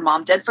what her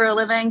mom did for a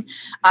living.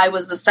 I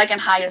was the second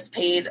highest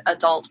paid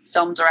adult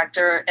film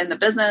director in the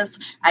business.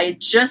 I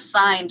had just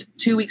signed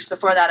 2 weeks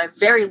before that a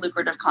very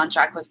lucrative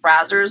contract with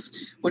Brazzers,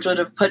 which would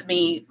have put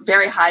me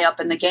very high up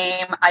in the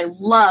game. I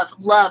love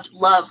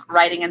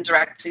writing and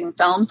directing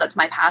films. That's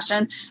my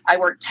passion. I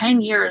worked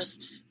 10 years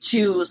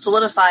to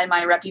solidify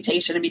my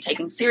reputation and be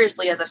taken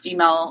seriously as a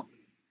female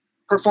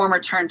performer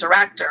turned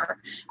director.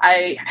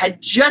 I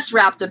had just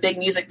wrapped a big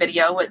music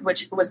video,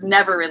 which was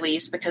never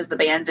released because the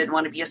band didn't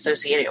want to be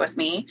associated with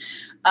me.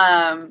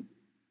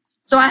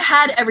 So I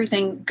had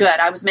everything good.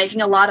 I was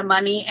making a lot of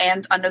money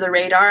and under the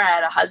radar. I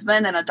had a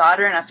husband and a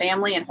daughter and a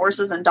family and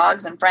horses and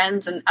dogs and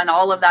friends and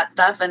all of that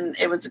stuff. And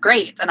it was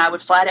great. And I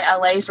would fly to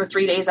LA for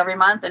 3 days every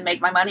month and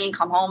make my money and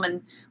come home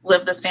and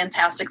live this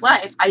fantastic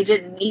life. I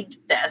didn't need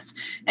this.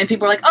 And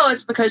people were like, oh,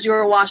 it's because you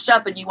were washed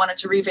up and you wanted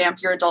to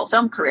revamp your adult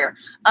film career.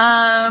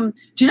 Do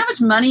you know how much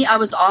money I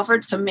was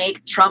offered to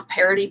make Trump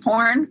parody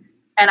porn?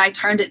 And I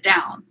turned it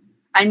down.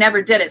 I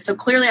never did it. So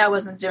clearly I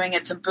wasn't doing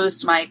it to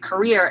boost my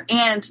career.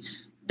 And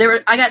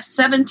I got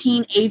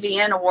 17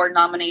 AVN award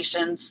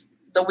nominations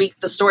the week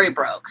the story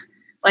broke.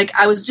 Like,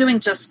 I was doing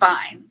just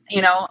fine.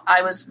 You know,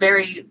 I was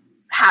very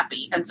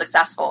happy and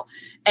successful.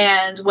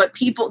 And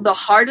the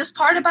hardest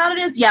part about it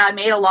is, yeah, I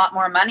made a lot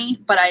more money,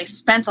 but I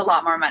spent a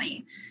lot more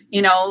money.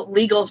 You know,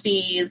 legal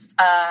fees,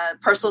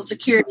 personal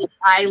security.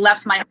 I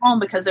left my home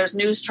because there's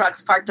news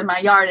trucks parked in my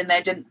yard,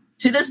 and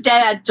to this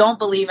day, I don't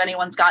believe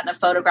anyone's gotten a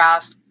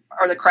photograph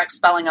or the correct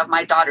spelling of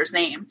my daughter's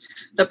name.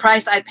 The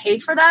price I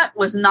paid for that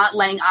was not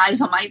laying eyes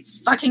on my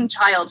fucking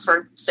child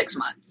for 6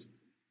 months.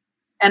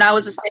 And I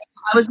was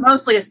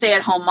mostly a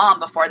stay-at-home mom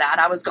before that.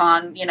 I was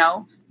gone, you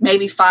know,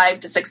 maybe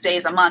 5 to 6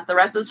 days a month. The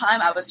rest of the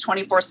time I was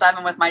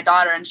 24/7 with my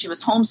daughter, and she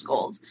was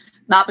homeschooled.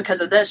 Not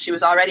because of this. She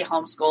was already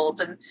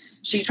homeschooled, and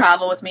she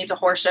traveled with me to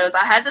horse shows.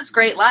 I had this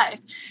great life.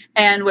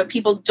 And what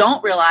people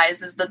don't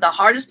realize is that the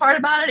hardest part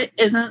about it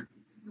isn't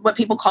what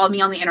people called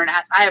me on the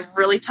internet. I have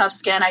really tough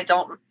skin. I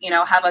don't,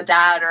 have a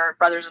dad or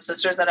brothers or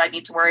sisters that I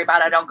need to worry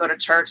about. I don't go to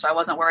church, so I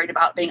wasn't worried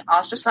about being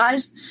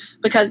ostracized,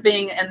 because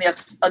being in the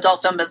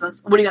adult film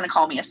business, what are you going to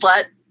call me, a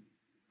slut?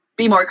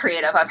 Be more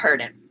creative. I've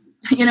heard it.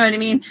 You know what I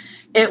mean?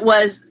 It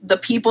was the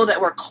people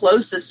that were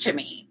closest to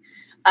me.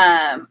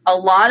 A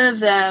lot of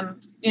them,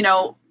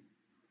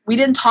 we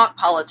didn't talk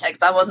politics.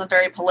 I wasn't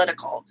very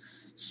political.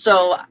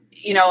 So,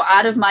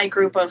 out of my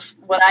group of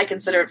what I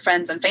considered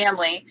friends and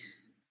family,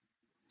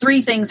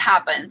 3 things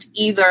happened.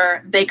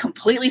 Either they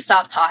completely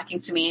stopped talking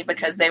to me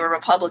because they were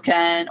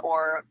Republican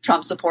or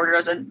Trump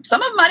supporters, and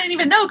some of them I didn't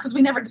even know because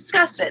we never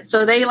discussed it.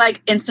 So they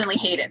instantly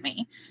hated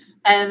me.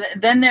 And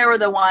then there were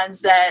the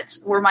ones that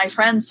were my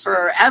friends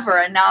forever,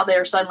 and now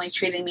they're suddenly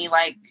treating me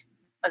like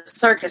a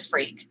circus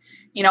freak.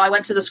 I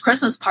went to this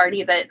Christmas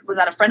party that was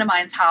at a friend of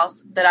mine's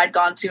house that I'd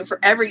gone to for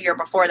every year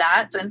before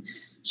that, and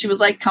she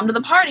was like, come to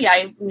the party.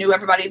 I knew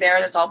everybody there.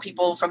 That's all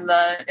people from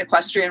the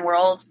equestrian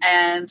world.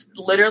 And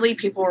literally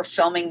people were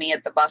filming me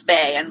at the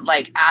buffet and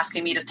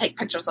asking me to take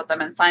pictures with them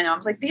and sign them. I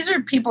was like, these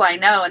are people I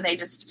know. And they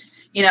just,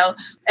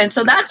 and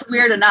so that's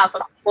weird enough.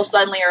 People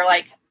suddenly are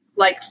like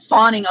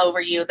fawning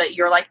over you, that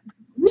you're like,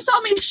 you saw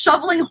me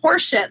shoveling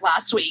horse shit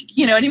last week.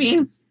 You know what I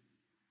mean?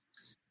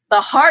 The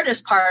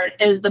hardest part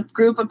is the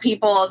group of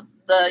people,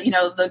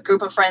 the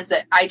group of friends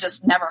that I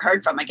just never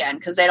heard from again,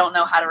 because they don't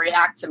know how to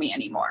react to me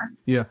anymore.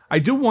 Yeah. I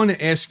do want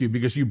to ask you,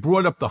 because you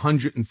brought up the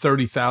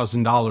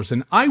 $130,000,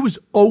 and I was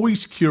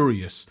always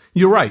curious.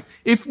 You're right.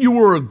 If you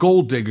were a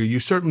gold digger, you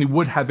certainly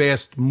would have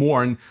asked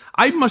more. And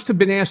I must have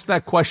been asked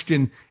that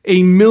question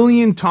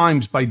 1,000,000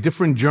 times by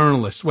different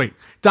journalists. Wait,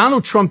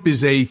 Donald Trump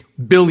is a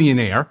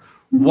billionaire.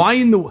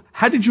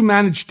 How did you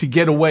manage to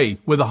get away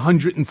with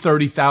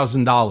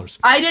 $130,000?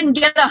 I didn't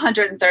get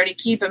 130,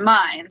 keep in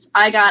mind.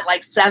 I got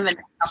 7.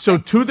 So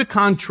to the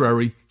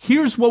contrary,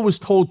 here's what was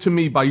told to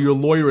me by your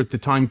lawyer at the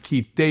time,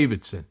 Keith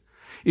Davidson,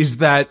 is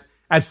that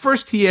at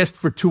first he asked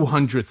for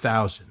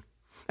 $200,000.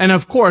 And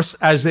of course,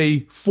 as a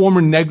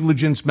former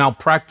negligence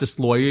malpractice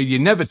lawyer, you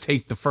never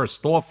take the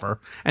first offer.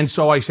 And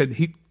so I said,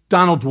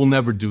 Donald will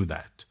never do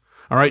that.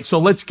 All right. So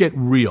let's get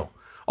real.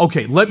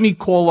 Okay, let me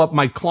call up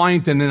my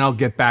client and then I'll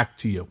get back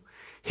to you.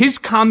 His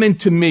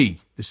comment to me,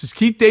 this is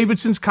Keith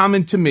Davidson's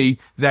comment to me,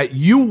 that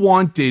you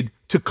wanted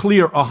to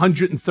clear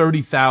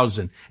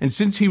 $130,000. And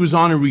since he was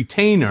on a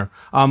retainer,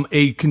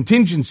 a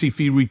contingency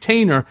fee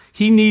retainer,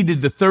 he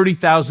needed the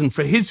 $30,000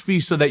 for his fee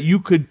so that you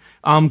could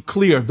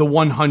clear the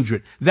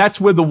 $100,000. That's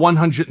where the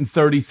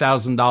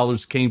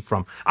 $130,000 came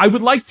from. I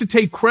would like to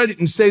take credit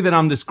and say that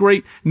I'm this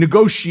great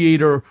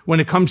negotiator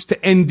when it comes to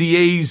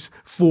NDAs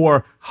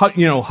for,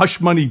 hush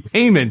money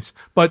payments,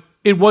 but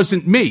it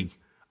wasn't me.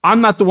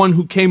 I'm not the one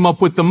who came up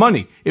with the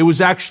money. It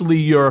was actually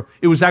your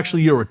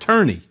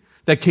attorney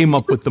that came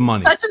up with the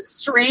money. Such a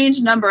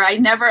strange number. I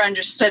never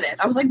understood it.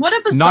 I was like, what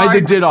a bizarre Neither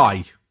did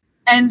I.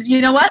 And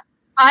you know what?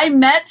 I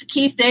met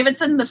Keith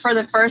Davidson for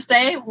the first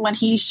day when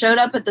he showed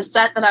up at the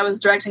set that I was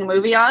directing a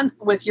movie on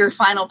with your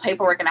final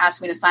paperwork and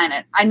asked me to sign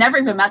it. I never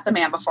even met the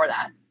man before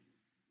that.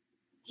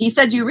 He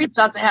said you reached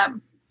out to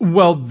him.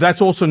 Well,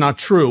 that's also not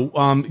true.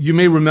 You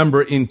may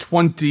remember in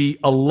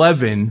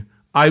 2011,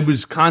 I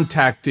was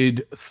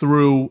contacted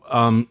through,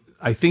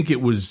 I think it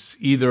was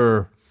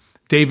either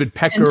David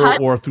Pecker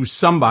or through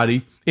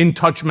somebody, In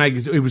Touch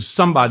magazine. It was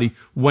somebody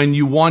when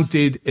you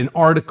wanted an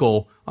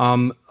article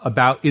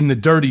about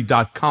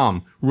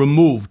inthedirty.com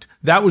removed.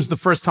 That was the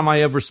first time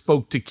I ever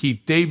spoke to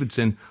Keith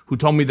Davidson, who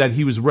told me that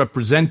he was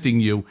representing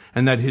you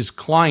and that his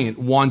client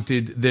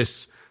wanted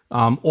this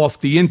off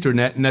the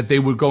internet and that they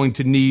were going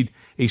to need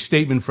a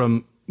statement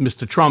from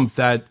Mr. Trump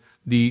that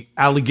the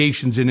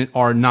allegations in it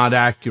are not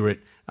accurate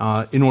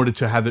in order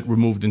to have it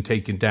removed and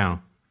taken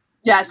down.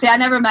 Yeah, see, I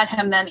never met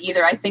him then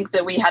either. I think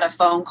that we had a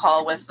phone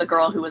call with the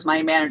girl who was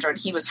my manager, and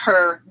he was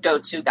her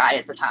go-to guy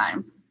at the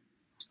time.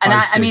 And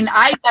I mean,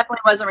 I definitely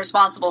wasn't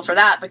responsible for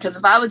that, because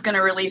if I was going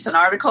to release an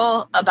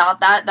article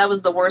about that, that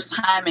was the worst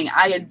timing.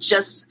 I had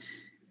just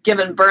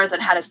given birth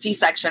and had a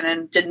C-section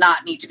and did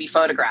not need to be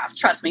photographed.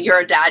 Trust me, you're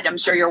a dad. I'm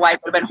sure your wife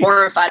would have been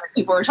horrified if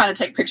people were trying to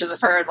take pictures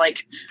of her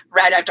like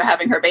right after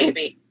having her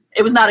baby.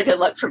 It was not a good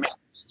look for me.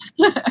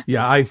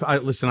 Yeah, I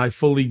listen, I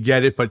fully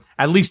get it, but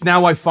at least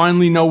now I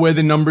finally know where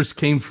the numbers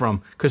came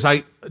from, because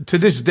to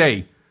this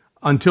day,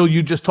 until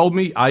you just told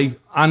me, I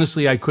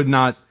honestly could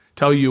not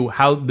tell you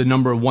how the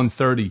number of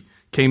 130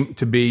 came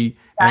to be.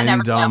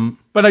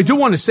 But I do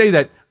want to say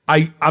that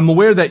I'm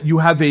aware that you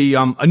have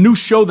a new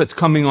show that's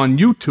coming on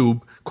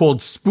YouTube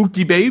called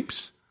Spooky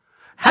Babes.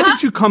 How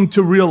did you come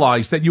to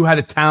realize that you had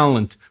a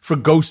talent for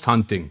ghost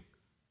hunting?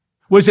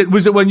 Was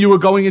it when you were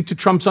going into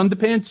Trump's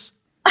underpants?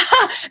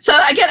 So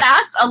I get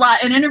asked a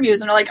lot in interviews,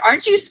 and they're like,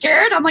 aren't you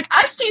scared? I'm like,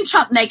 I've seen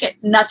Trump naked.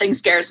 Nothing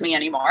scares me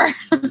anymore.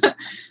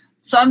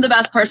 So I'm the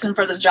best person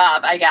for the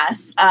job, I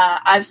guess.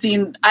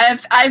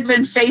 I've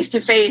been face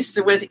to face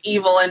with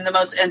evil in the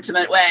most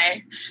intimate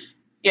way.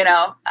 You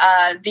know,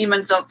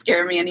 demons don't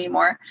scare me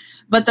anymore.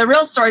 But the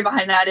real story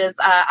behind that is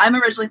I'm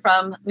originally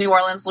from New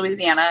Orleans,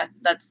 Louisiana.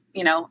 That's,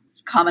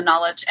 common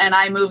knowledge. And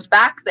I moved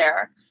back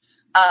there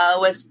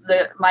with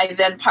my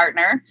then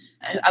partner.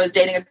 I was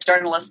dating a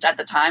journalist at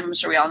the time. I'm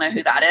sure we all know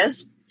who that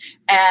is.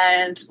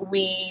 And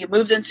we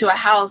moved into a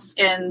house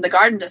in the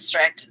Garden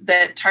District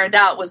that turned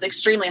out was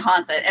extremely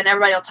haunted. And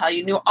everybody will tell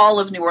you, all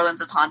of New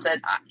Orleans is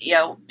haunted.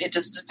 It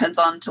just depends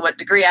on to what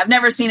degree. I've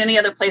never seen any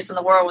other place in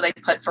the world where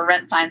they put for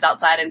rent signs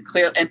outside and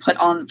put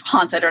on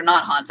haunted or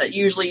not haunted.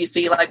 Usually you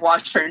see like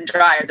washer and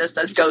dryer. This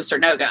says ghost or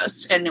no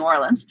ghost in New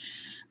Orleans.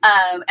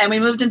 And we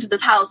moved into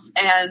this house,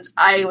 and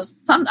I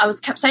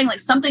kept saying like,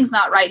 something's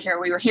not right here.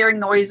 We were hearing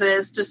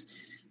noises, just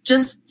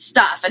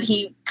stuff. And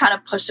he kind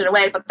of pushed it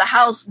away, but the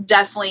house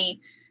definitely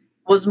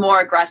was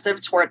more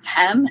aggressive towards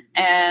him,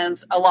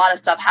 and a lot of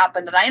stuff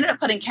happened. And I ended up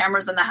putting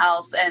cameras in the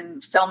house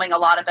and filming a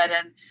lot of it.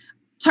 And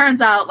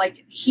turns out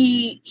like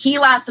he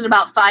lasted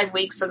about 5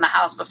 weeks in the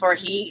house before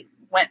he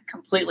went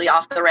completely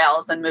off the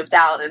rails and moved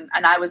out. And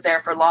I was there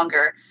for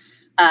longer.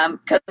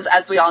 Because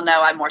as we all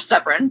know, I'm more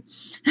stubborn.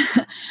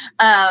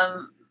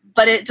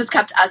 But it just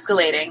kept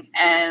escalating.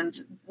 And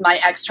my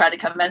ex tried to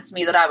convince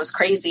me that I was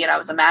crazy and I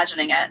was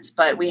imagining it.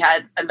 But we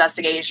had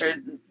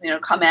investigation,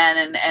 come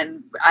in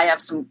and I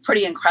have some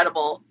pretty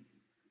incredible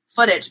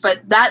footage.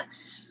 But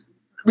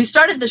we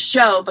started the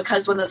show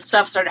because when the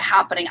stuff started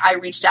happening, I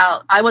reached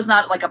out. I was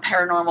not like a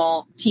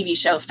paranormal TV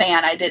show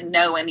fan. I didn't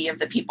know any of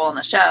the people in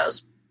the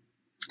shows.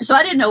 So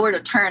I didn't know where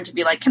to turn to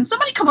be like, can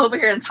somebody come over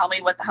here and tell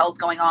me what the hell's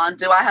going on?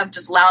 Do I have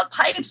just loud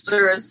pipes,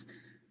 or is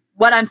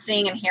what I'm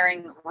seeing and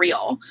hearing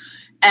real?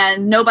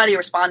 And nobody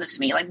responded to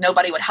me. Like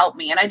nobody would help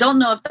me. And I don't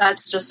know if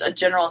that's just a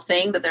general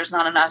thing, that there's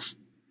not enough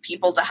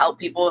people to help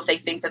people if they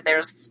think that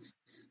there's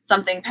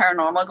something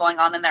paranormal going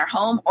on in their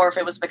home, or if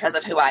it was because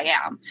of who I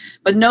am.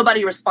 But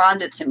nobody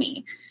responded to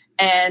me.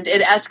 And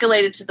it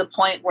escalated to the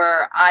point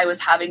where I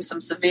was having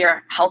some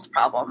severe health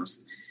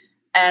problems.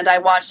 And I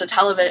watched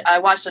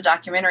a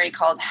documentary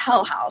called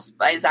Hell House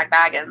by Zach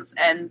Baggins.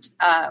 And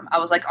I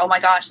was like, oh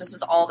my gosh, this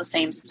is all the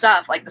same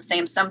stuff, like the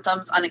same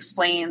symptoms,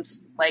 unexplained,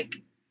 like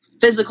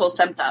physical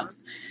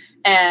symptoms.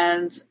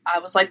 And I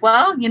was like,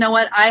 well, you know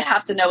what? I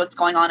have to know what's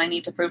going on. I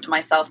need to prove to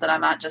myself that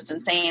I'm not just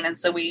insane. And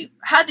so we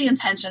had the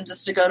intention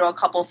just to go to a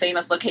couple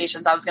famous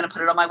locations. I was going to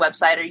put it on my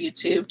website or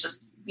YouTube,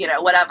 just,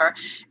 whatever.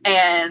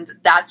 And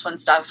that's when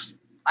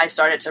I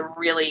started to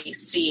really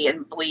see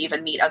and believe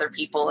and meet other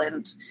people.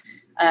 And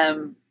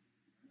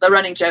the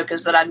running joke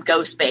is that I'm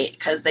ghost bait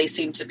because they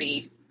seem to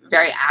be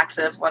very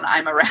active when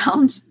I'm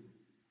around.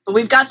 But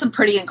we've got some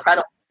pretty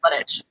incredible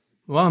footage.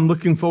 Well, I'm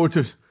looking forward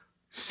to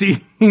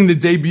seeing the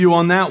debut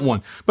on that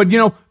one. But,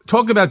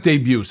 talk about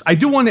debuts. I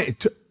do want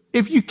to,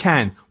 if you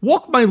can,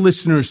 walk my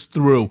listeners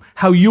through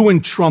how you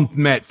and Trump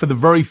met for the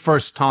very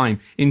first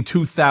time in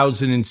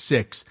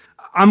 2006.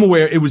 I'm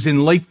aware it was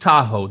in Lake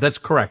Tahoe. That's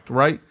correct,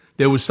 right?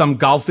 There was some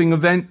golfing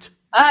event.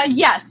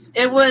 Yes,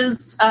 it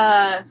was.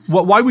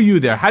 Why were you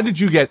there? How did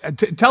you get?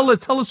 Tell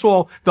us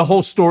all the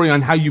whole story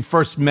on how you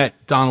first met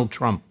Donald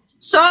Trump.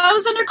 So I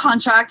was under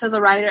contract as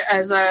a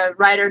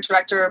writer,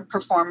 director,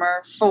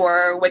 performer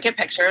for Wicked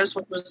Pictures,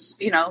 which was,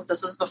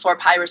 this was before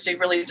piracy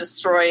really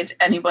destroyed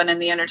anyone in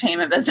the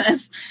entertainment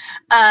business.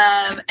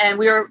 And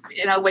we were,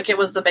 Wicked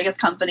was the biggest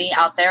company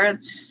out there. And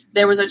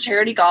there was a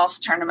charity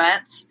golf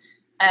tournament.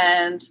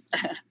 And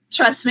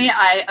trust me,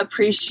 I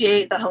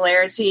appreciate the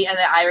hilarity and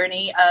the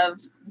irony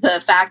of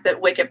the fact that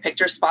Wicked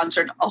Pictures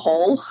sponsored a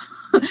hole.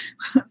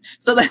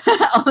 So that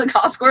on the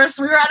golf course,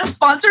 we were at a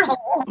sponsored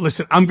hole.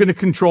 Listen, I'm going to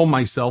control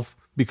myself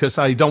because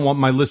I don't want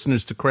my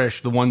listeners to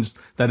crash, the ones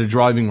that are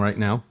driving right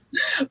now.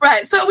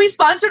 Right. So we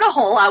sponsored a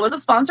hole. I was a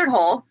sponsored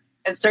hole.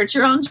 Insert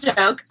your own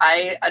joke.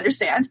 I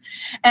understand.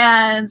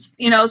 And,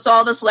 so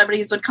all the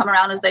celebrities would come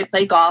around as they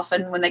played golf.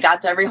 And when they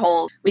got to every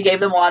hole, we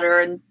gave them water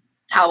and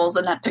towels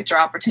and that picture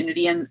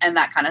opportunity and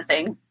that kind of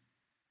thing.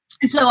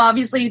 And so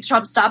obviously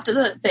Trump stopped at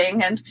the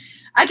thing, and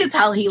I could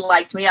tell he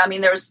liked me. I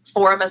mean, there was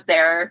 4 of us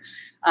there,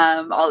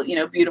 all,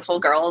 beautiful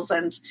girls,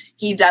 and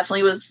he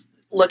definitely was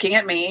looking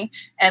at me.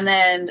 And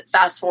then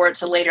fast forward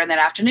to later in that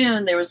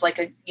afternoon, there was like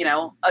a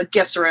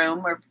gift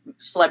room where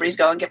celebrities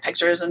go and get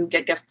pictures and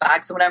get gift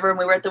bags and whatever. And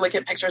we were at the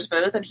Wicked Pictures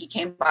booth, and he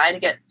came by to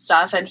get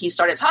stuff, and he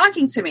started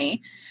talking to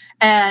me.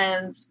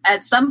 And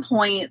at some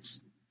point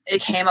it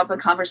came up in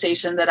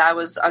conversation that I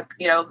was,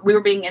 we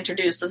were being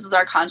introduced. This is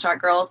our contract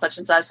girl, such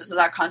and such. This is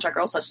our contract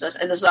girl, such and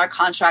such. And this is our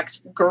contract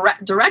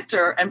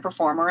director and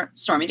performer,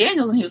 Stormy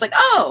Daniels. And he was like,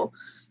 "Oh,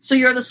 so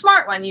you're the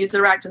smart one. You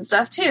direct and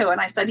stuff too."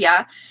 And I said,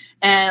 "Yeah."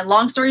 And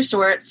long story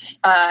short,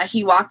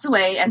 he walked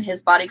away, and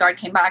his bodyguard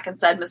came back and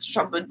said, "Mr.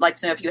 Trump would like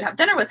to know if you would have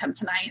dinner with him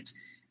tonight."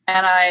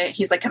 And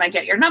he's like, "Can I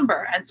get your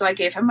number?" And so I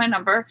gave him my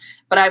number,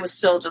 but I was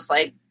still just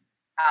like,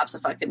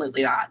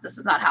 absolutely not. This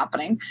is not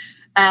happening.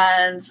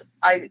 And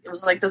I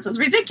was like, this is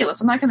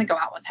ridiculous. I'm not going to go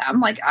out with him.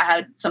 Like, I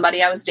had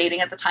somebody I was dating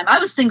at the time. I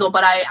was single,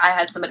 but I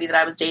had somebody that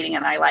I was dating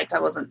and I liked.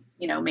 I wasn't,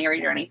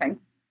 married or anything.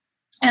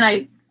 And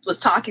I was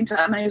talking to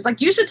him, and he was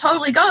like, "You should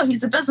totally go.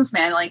 He's a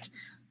businessman. Like,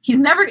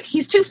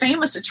 he's too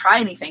famous to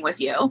try anything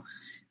with you."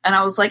 And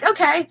I was like,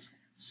 okay.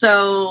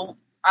 So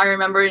I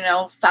remember,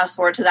 fast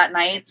forward to that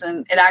night,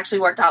 and it actually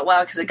worked out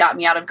well because it got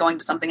me out of going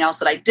to something else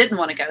that I didn't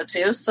want to go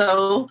to.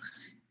 So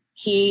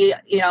he,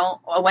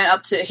 went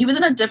up to, he was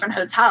in a different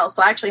hotel.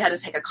 So I actually had to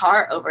take a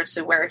car over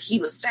to where he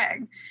was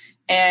staying.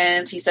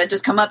 And he said,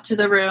 "Just come up to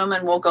the room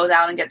and we'll go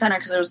down and get dinner."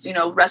 Because there was,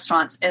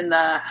 restaurants in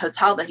the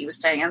hotel that he was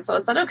staying in. So I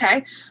said,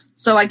 okay.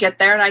 So I get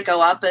there and I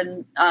go up,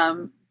 and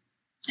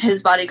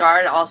his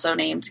bodyguard, also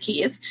named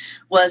Keith,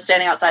 was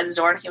standing outside the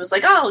door, and he was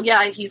like, "Oh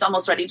yeah, he's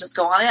almost ready. Just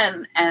go on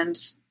in." And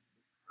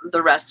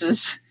the rest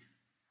is,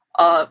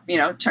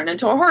 turned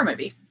into a horror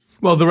movie.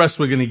 Well, the rest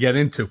we're going to get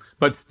into.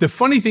 But the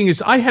funny thing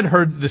is, I had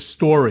heard the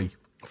story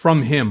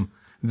from him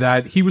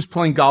that he was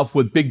playing golf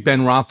with Big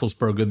Ben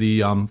Roethlisberger,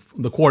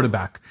 the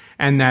quarterback,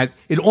 and that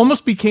it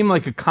almost became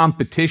like a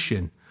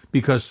competition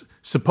because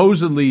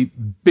supposedly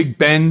Big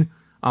Ben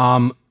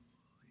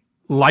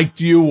liked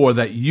you, or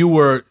that you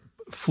were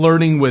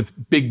flirting with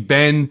Big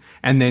Ben,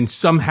 and then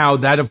somehow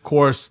that, of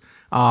course,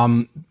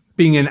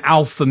 being an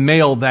alpha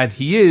male that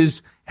he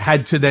is,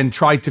 had to then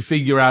try to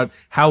figure out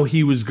how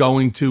he was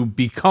going to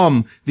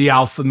become the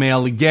alpha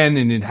male again.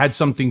 And it had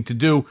something to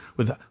do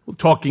with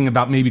talking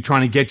about maybe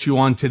trying to get you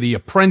onto The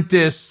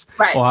Apprentice,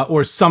 right,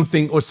 or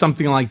something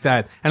like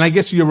that. And I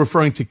guess you're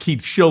referring to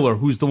Keith Schiller,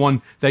 who's the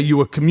one that you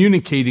were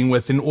communicating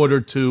with in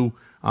order to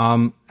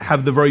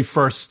have the very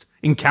first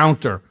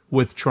encounter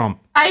with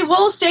Trump. I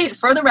will state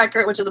for the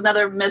record, which is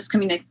another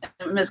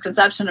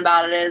misconception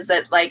about it, is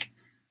that like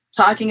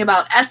talking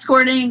about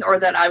escorting, or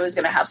that I was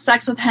going to have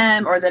sex with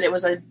him, or that it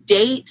was a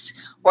date,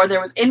 or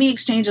there was any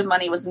exchange of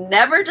money, was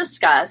never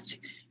discussed.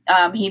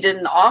 He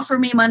didn't offer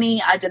me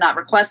money. I did not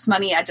request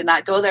money. I did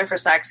not go there for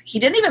sex. He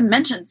didn't even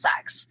mention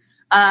sex.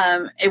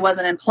 It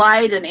wasn't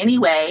implied in any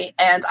way,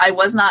 and I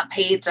was not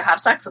paid to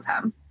have sex with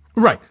him.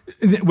 Right,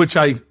 which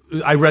I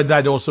read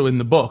that also in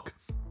the book.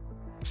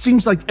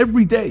 Seems like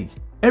every day,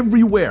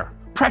 everywhere,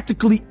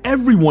 practically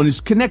everyone is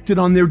connected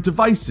on their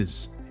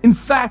devices. In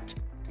fact,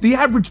 the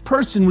average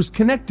person was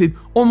connected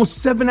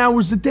almost 7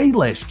 hours a day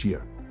last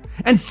year.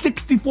 And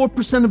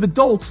 64% of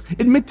adults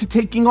admit to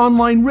taking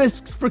online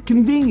risks for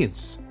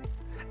convenience.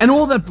 And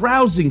all that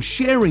browsing,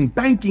 sharing,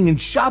 banking,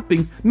 and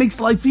shopping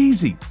makes life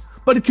easy.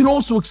 But it can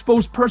also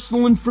expose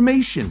personal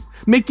information,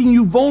 making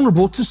you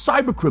vulnerable to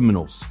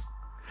cybercriminals.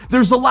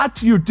 There's a lot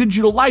to your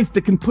digital life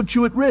that can put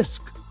you at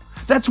risk.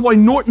 That's why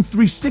Norton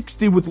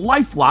 360 with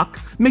LifeLock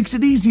makes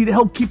it easy to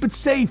help keep it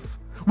safe.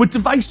 With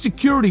device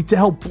security to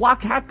help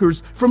block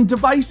hackers from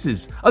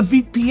devices, a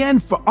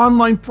VPN for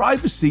online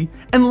privacy,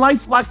 and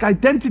LifeLock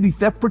identity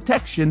theft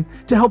protection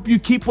to help you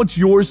keep what's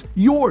yours,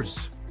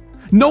 yours.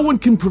 No one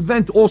can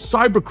prevent all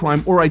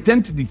cybercrime or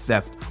identity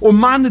theft or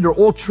monitor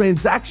all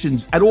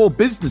transactions at all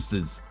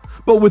businesses.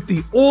 But with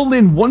the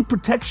all-in-one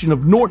protection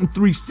of Norton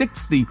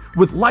 360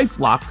 with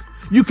LifeLock,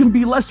 you can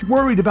be less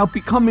worried about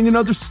becoming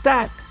another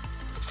stat.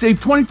 Save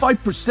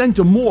 25%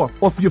 or more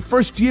off your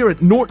first year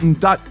at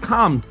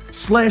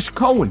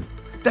norton.com/Cohen.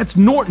 That's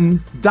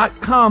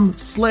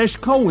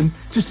norton.com/Cohen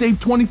to save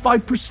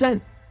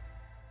 25%.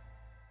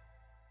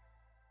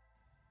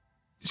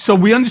 So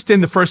we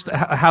understand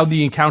how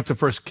the encounter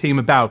first came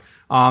about,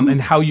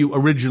 and how you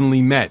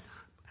originally met.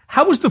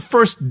 How was the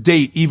first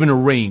date even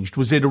arranged?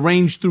 Was it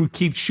arranged through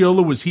Keith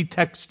Schiller? Was he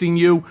texting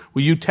you?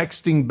 Were you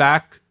texting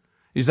back?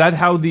 Is that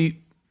how the...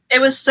 It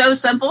was so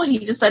simple. He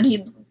just said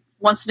he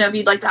wants to know if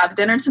you'd like to have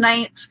dinner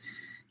tonight.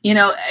 You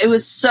know, it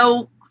was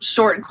so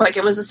short and quick.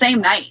 It was the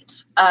same night,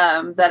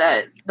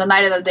 the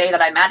night of the day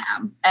that I met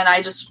him. And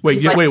I just...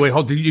 Wait,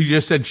 hold on. You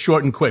just said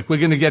short and quick. We're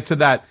going to get to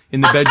that in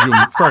the bedroom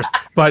first.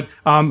 But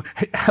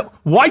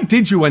why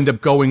did you end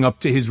up going up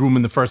to his room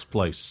in the first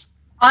place?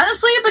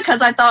 Honestly,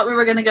 because I thought we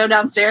were going to go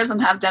downstairs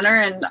and have dinner,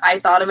 and I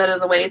thought of it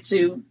as a way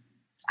to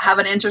have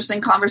an interesting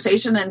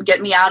conversation and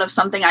get me out of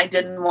something I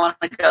didn't want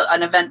to go,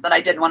 an event that I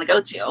didn't want to go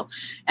to.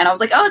 And I was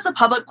like, oh, it's a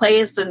public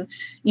place. And,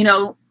 you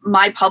know,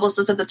 my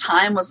publicist at the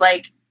time was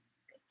like,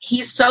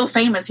 he's so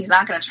famous, he's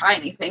not going to try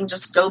anything.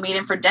 Just go meet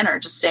him for dinner.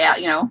 Just stay out,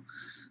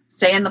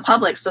 stay in the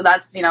public. So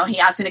that's, he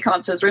asked me to come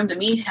up to his room to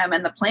meet him.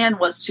 And the plan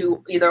was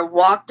to either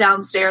walk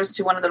downstairs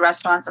to one of the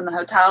restaurants in the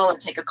hotel or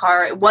take a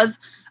car.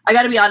 I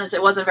got to be honest,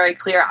 it wasn't very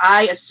clear.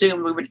 I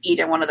assumed we would eat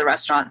in one of the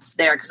restaurants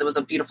there because it was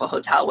a beautiful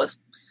hotel with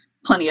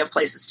plenty of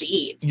places to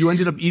eat. You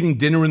ended up eating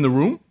dinner in the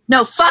room?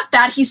 No, fuck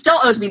that. He still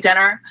owes me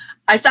dinner.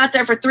 I sat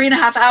there for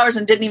 3.5 hours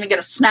and didn't even get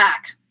a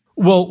snack.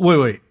 Well,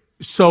 wait.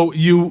 So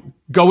you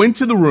go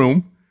into the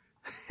room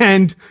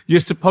and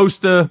you're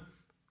supposed to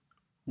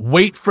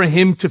wait for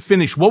him to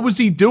finish. What was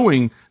he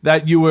doing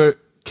that you were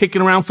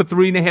kicking around for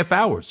 3.5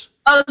 hours?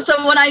 Oh,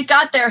 so when I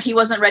got there, he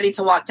wasn't ready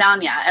to walk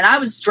down yet. And I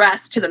was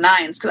dressed to the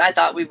nines because I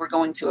thought we were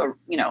going to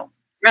a,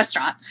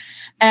 restaurant.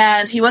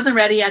 And he wasn't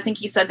ready. I think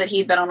he said that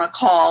he'd been on a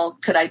call.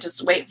 Could I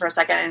just wait for a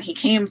second? And he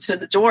came to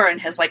the door in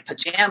his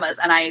pajamas,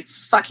 and I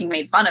fucking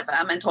made fun of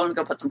him and told him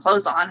to go put some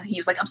clothes on. And he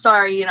was like, I'm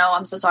sorry,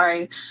 I'm so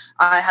sorry.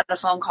 I had a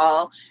phone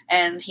call.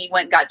 And he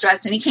went and got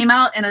dressed, and he came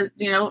out in a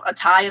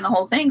tie and the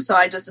whole thing. So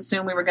I just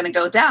assumed we were going to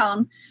go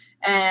down.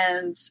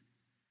 And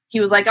he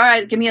was like, all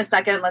right, give me a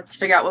second. Let's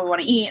figure out what we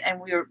want to eat. And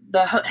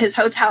his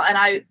hotel,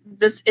 and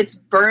it's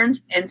burned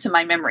into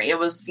my memory. It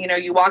was,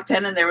 you walked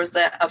in and there was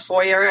a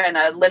foyer and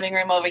a living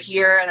room over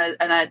here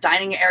and a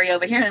dining area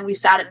over here. And we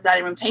sat at the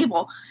dining room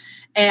table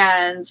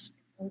and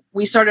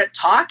we started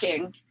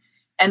talking.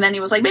 And then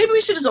he was like, maybe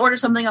we should just order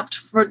something up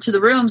to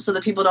the room so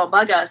that people don't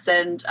bug us.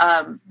 And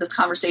the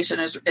conversation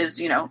is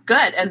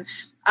good. And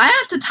I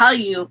have to tell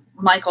you,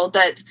 Michael,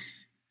 that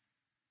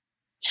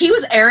he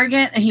was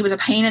arrogant and he was a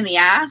pain in the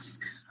ass.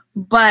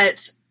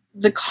 But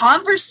the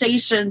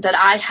conversation that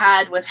I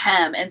had with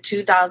him in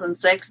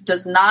 2006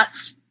 does not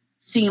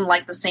seem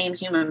like the same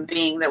human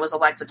being that was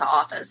elected to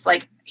office.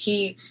 Like,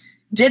 he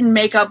didn't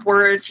make up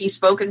words. He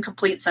spoke in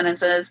complete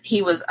sentences.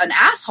 He was an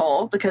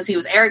asshole because he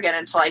was arrogant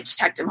until I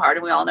checked him hard.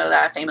 And we all know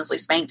that I famously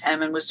spanked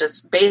him and was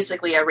just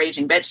basically a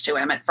raging bitch to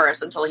him at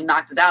first until he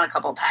knocked it down a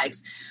couple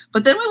pegs.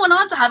 But then we went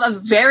on to have a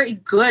very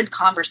good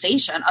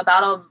conversation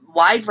about a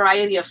wide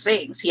variety of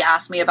things. He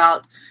asked me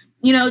about,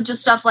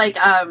 just stuff like,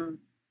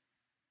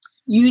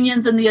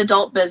 unions in the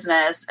adult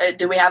business.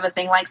 Do we have a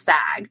thing like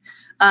SAG?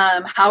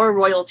 How are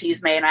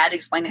royalties made? And I had to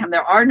explain to him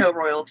there are no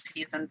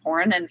royalties in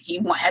porn. And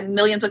he had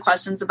millions of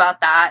questions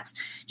about that.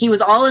 He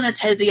was all in a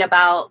tizzy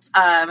about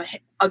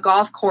a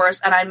golf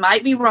course. And I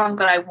might be wrong,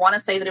 but I want to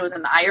say that it was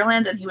in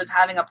Ireland. And he was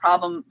having a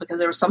problem because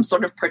there was some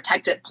sort of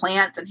protected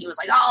plant. And he was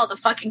like, oh, the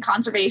fucking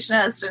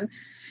conservationist. And,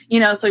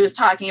 so he was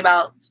talking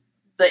about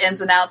the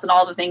ins and outs and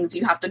all the things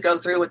you have to go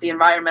through with the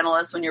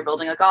environmentalists when you're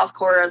building a golf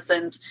course.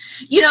 And,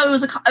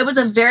 it was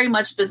a very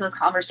much business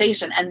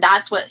conversation. And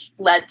that's what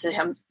led to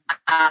him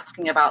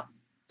asking about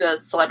the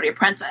Celebrity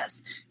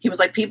Apprentice. He was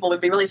like, people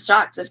would be really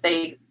shocked if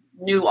they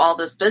knew all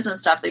this business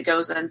stuff that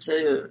goes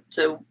into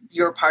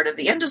your part of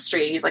the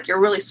industry. He's like,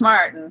 you're really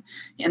smart. And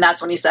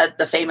that's when he said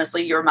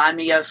famously, you remind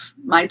me of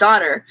my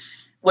daughter,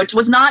 which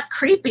was not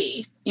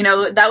creepy.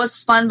 That was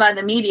spun by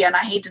the media. And I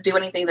hate to do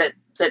anything that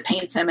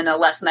paints him in a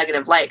less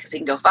negative light because he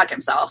can go fuck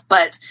himself.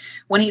 But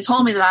when he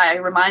told me that I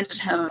reminded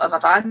him of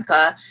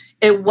Ivanka,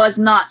 it was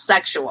not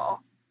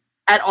sexual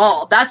at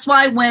all. That's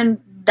why when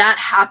that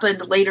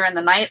happened later in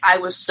the night, I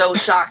was so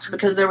shocked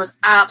because there was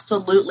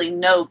absolutely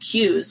no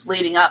cues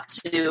leading up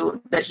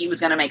to that he was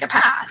going to make a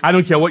pass. I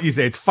don't care what you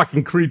say. It's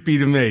fucking creepy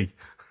to me.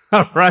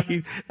 All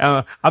right.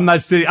 I'm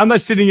not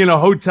sitting in a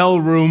hotel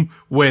room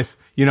with,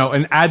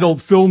 an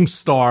adult film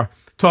star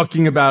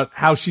talking about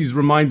how she's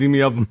reminding me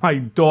of my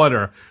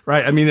daughter,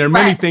 right? I mean, there are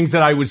many things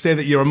that I would say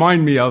that you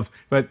remind me of,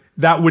 but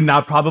that would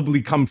not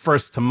probably come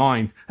first to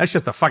mind. That's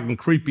just a fucking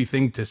creepy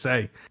thing to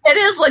say. It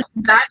is like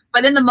that,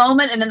 but in the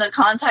moment and in the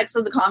context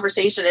of the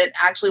conversation, it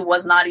actually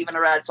was not even a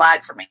red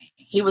flag for me.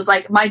 He was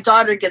like, my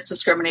daughter gets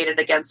discriminated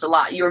against a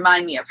lot. You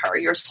remind me of her.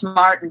 You're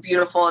smart and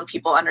beautiful and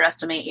people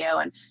underestimate you.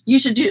 And you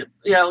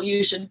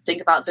should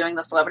think about doing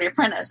the Celebrity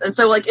Apprentice. And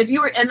so if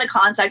you were in the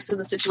context of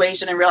the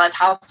situation and realize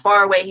how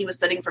far away he was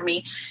sitting from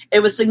me,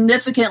 it was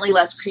significantly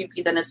less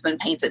creepy than it's been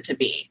painted to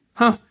be.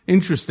 Huh.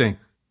 Interesting.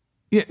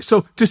 Yeah.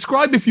 So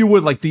describe, if you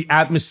would, like the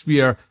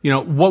atmosphere.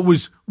 What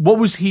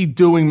was he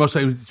doing?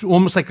 Mostly,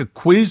 almost like a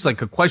quiz,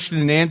 like a question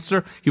and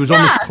answer. He was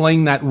almost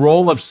playing that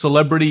role of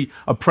celebrity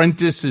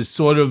apprentice, as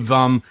sort of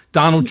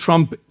Donald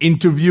Trump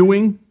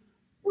interviewing.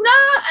 No,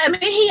 I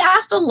mean, he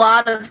asked a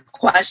lot of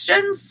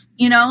questions,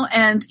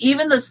 and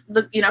even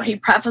he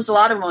prefaced a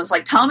lot of them was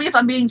like, tell me if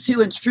I'm being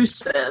too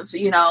intrusive,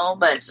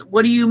 but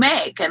what do you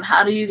make and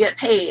how do you get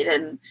paid,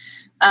 and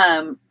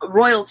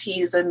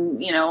royalties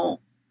and,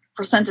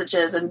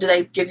 percentages, and do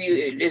they give you,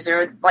 is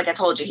there, like I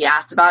told you, he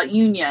asked about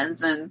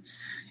unions, and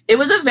it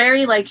was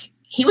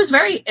he was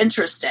very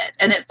interested,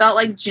 and it felt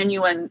like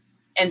genuine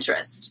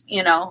interest,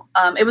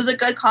 it was a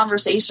good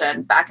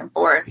conversation back and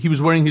forth. He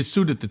was wearing his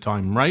suit at the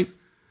time, right?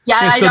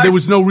 Yeah. So there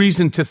was no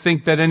reason to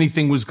think that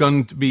anything was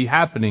going to be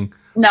happening.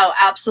 No,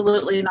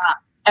 absolutely not.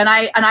 And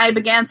I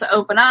began to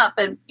open up,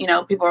 and,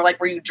 people were like,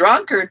 were you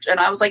drunk? And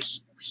I was like,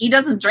 he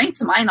doesn't drink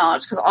to my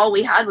knowledge, because all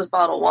we had was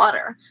bottled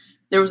water.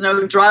 There was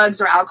no drugs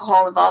or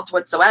alcohol involved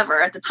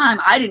whatsoever. At the time,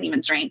 I didn't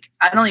even drink.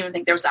 I don't even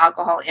think there was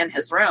alcohol in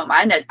his room.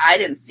 I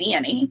didn't see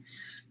any.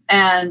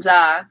 And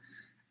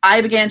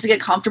I began to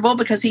get comfortable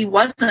because he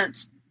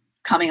wasn't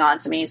coming on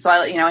to me. So,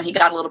 and he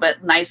got a little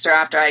bit nicer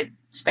after I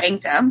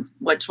spanked him,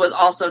 which was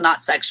also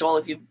not sexual,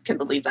 if you can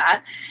believe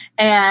that.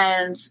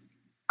 And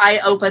I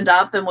opened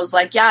up and was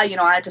like, I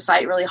had to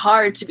fight really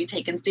hard to be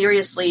taken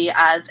seriously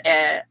as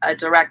a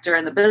director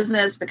in the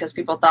business, because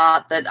people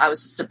thought that I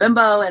was just a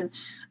bimbo, and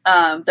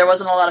there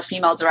wasn't a lot of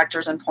female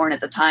directors in porn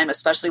at the time,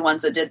 especially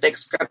ones that did big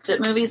scripted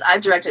movies.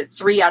 I've directed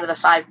 3 out of the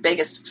 5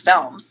 biggest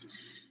films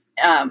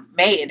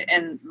made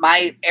in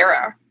my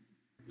era.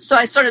 So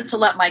I started to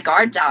let my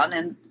guard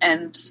down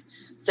and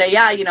say,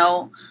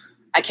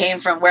 I came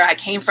from where I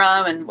came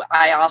from,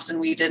 and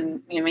we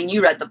didn't,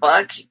 you read the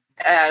book,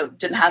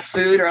 didn't have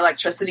food or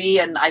electricity,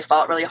 and I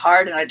fought really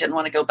hard, and I didn't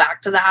want to go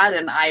back to that.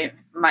 And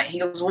he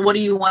goes, well, what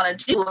do you want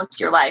to do with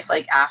your life,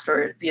 like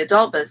after the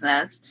adult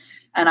business?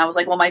 And I was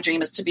like, well, my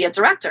dream is to be a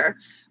director.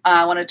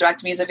 I want to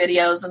direct music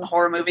videos and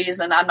horror movies,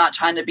 and I'm not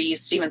trying to be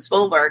Steven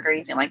Spielberg or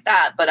anything like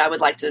that, but I would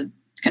like to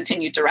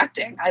continue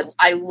directing.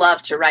 I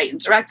love to write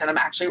and direct, and I'm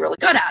actually really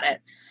good at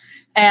it.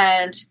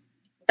 And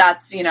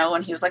that's,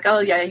 when he was like, oh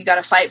yeah, you got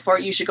to fight for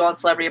it. You should go on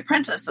Celebrity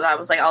Apprentice. And I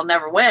was like, I'll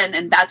never win.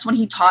 And that's when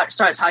he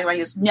started talking about, he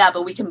goes, yeah,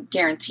 but we can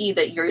guarantee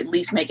that you at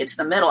least make it to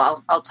the middle.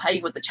 I'll tell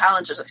you what the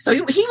challenge is. So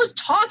he was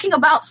talking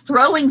about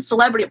throwing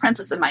Celebrity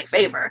Apprentice in my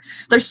favor.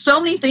 There's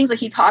so many things that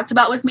he talked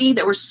about with me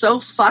that were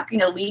so fucking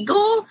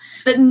illegal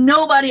that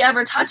nobody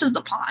ever touches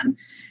upon.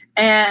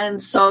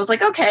 And so I was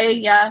like, okay,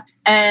 yeah.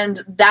 And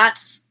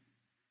that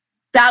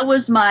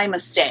was my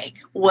mistake,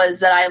 was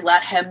that I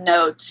let him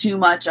know too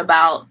much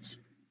about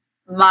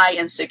my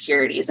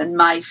insecurities and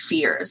my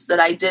fears, that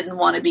I didn't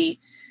want to be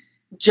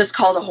just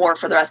called a whore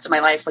for the rest of my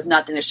life with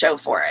nothing to show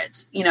for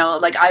it.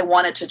 I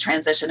wanted to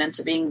transition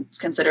into being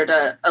considered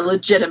a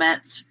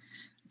legitimate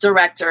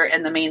director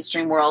in the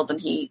mainstream world. And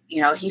he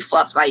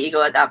fluffed my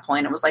ego at that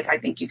point and was like, I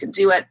think you can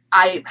do it.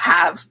 I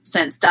have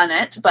since done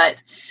it,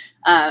 but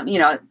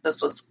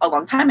this was a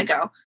long time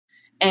ago.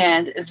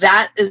 And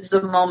that is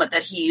the moment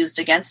that he used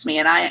against me.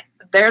 And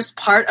there's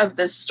part of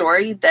this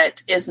story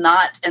that is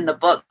not in the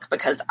book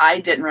because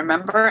I didn't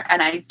remember,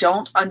 and I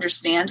don't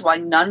understand why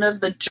none of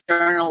the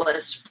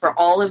journalists for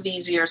all of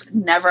these years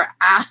never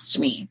asked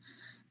me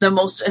the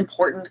most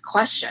important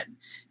question.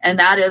 And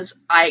that is,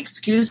 I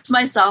excused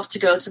myself to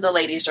go to the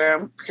ladies'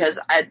 room because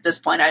at this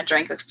point I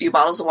drank a few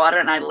bottles of water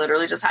and I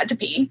literally just had to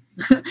pee.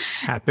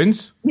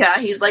 Happens. Yeah,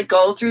 he's like,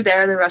 go through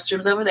there, the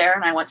restroom's over there.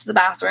 And I went to the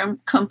bathroom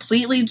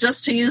completely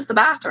just to use the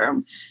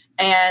bathroom.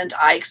 And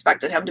I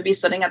expected him to be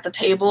sitting at the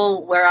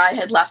table where I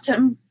had left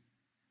him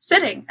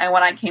sitting. And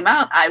when I came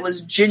out, I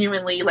was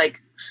genuinely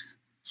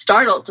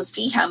startled to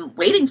see him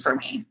waiting for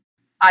me.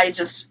 I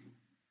just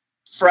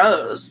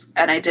froze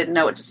and I didn't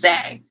know what to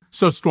say.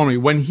 So, Stormy,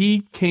 when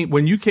you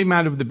came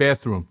out of the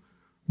bathroom,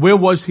 where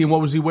was he and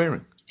what was he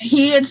wearing?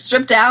 He had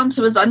stripped down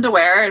to his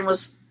underwear and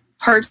was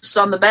perched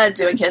on the bed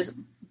doing his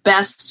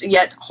best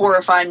yet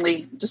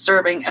horrifyingly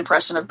disturbing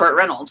impression of Burt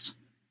Reynolds.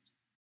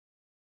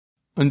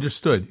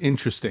 Understood.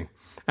 Interesting.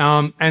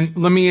 And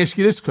let me ask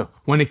you this.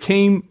 When it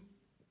came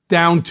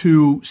down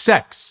to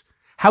sex,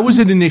 how was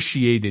it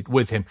initiated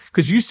with him?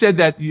 Because you said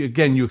that,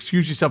 again, you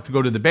excused yourself to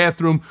go to the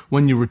bathroom.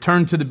 When you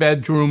returned to the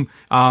bedroom,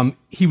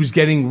 he was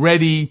getting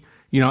ready,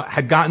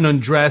 had gotten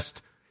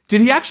undressed.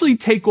 Did he actually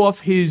take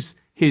off his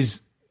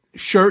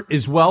shirt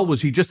as well?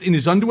 Was he just in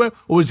his underwear,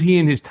 or was he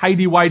in his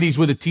tighty-whities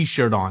with a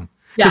T-shirt on?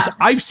 Because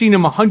I've seen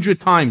him 100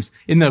 times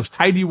in those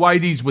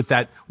tighty-whities with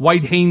that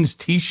white Hanes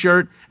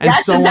T-shirt and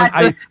that's so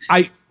exactly.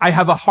 on. I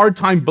have a hard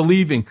time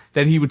believing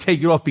that he would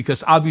take it off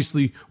because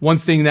obviously one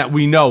thing that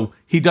we know,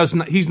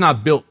 he's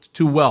not built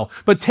too well.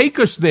 But take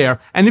us there,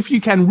 and if you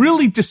can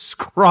really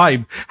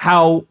describe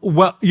how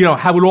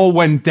it all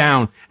went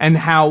down and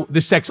how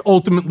the sex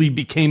ultimately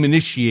became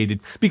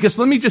initiated. Because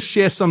let me just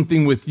share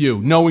something with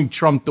you, knowing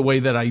Trump the way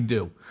that I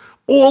do.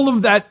 All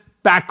of that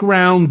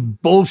background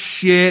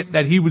bullshit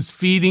that he was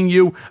feeding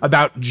you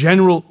about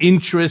general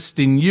interest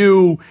in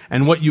you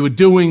and what you were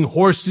doing,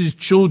 horses,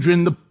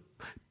 children, the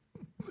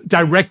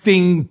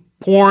directing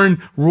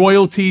porn,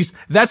 royalties.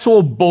 That's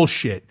all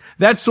bullshit.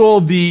 That's all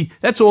the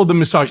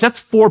massage. That's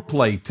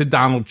foreplay to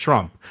Donald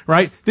Trump,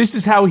 right? This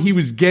is how he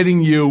was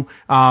getting you,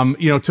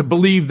 to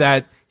believe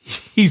that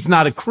he's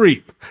not a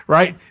creep,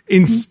 right?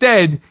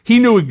 Instead, he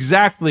knew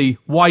exactly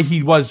why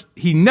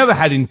he never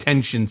had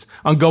intentions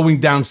on going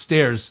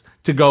downstairs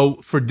to go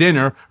for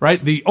dinner,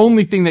 right? The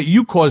only thing that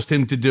you caused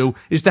him to do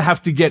is to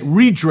have to get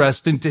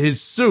redressed into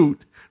his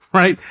suit,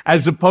 right?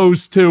 As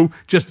opposed to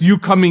just you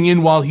coming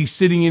in while he's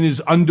sitting in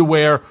his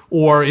underwear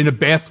or in a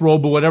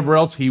bathrobe or whatever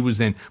else he was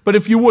in. But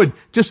if you would,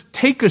 just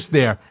take us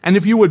there. And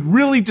if you would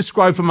really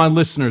describe for my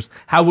listeners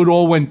how it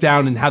all went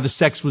down and how the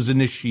sex was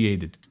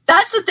initiated.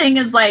 That's the thing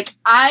is, like,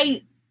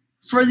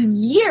 for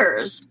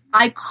years,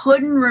 I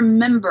couldn't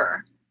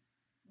remember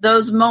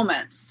those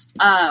moments.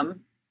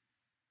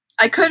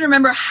 I couldn't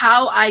remember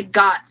how I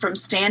got from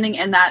standing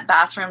in that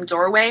bathroom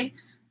doorway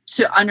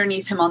to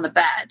underneath him on the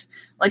bed.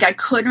 Like, I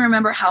couldn't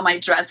remember how my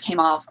dress came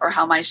off or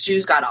how my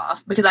shoes got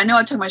off, because I know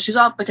I took my shoes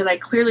off because I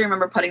clearly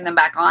remember putting them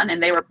back on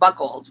and they were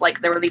buckled.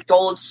 Like, they were these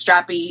gold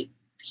strappy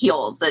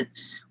heels that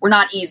were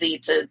not easy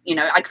to,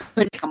 I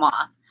couldn't take them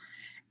off.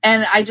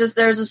 And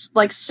there's this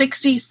like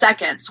 60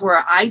 seconds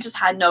where I just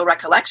had no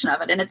recollection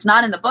of it. And it's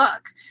not in the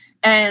book.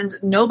 And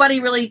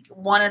nobody really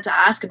wanted to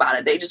ask about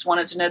it. They just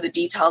wanted to know the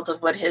details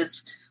of what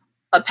his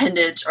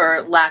appendage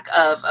or lack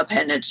of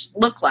appendage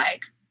looked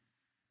like.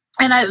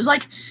 And I was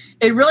like,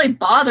 it really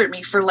bothered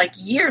me for like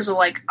years. Of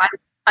like,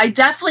 I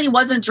definitely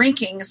wasn't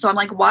drinking. So I'm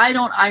like, why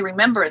don't I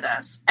remember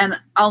this? And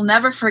I'll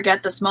never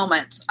forget this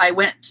moment. I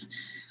went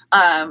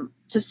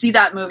to see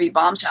that movie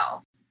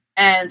Bombshell.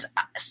 And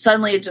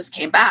suddenly it just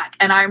came back.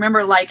 And I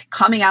remember like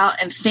coming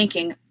out and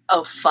thinking,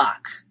 oh,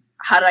 fuck,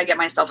 how did I get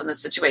myself in this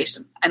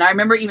situation? And I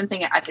remember even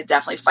thinking I could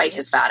definitely fight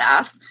his fat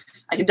ass.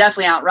 I could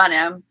definitely outrun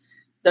him.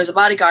 There's a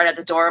bodyguard at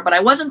the door, but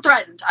I wasn't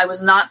threatened. I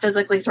was not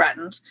physically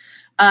threatened.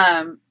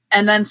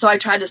 And then so I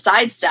tried to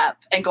sidestep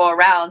and go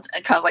around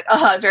and kind of like,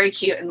 very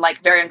cute and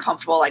like very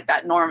uncomfortable, like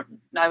that norm.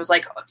 And I was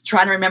like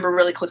trying to remember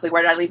really quickly,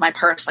 where did I leave my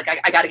purse? Like,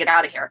 I got to get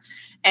out of here.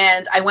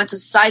 And I went to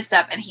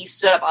sidestep and he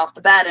stood up off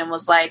the bed and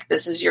was like,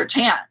 this is your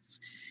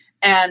chance.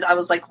 And I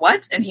was like,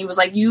 what? And he was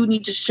like, you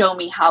need to show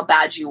me how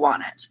bad you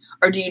want it.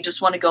 Or do you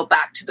just want to go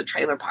back to the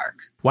trailer park?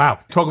 Wow.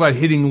 Talk about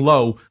hitting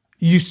low.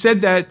 You said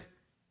that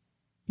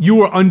you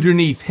were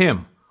underneath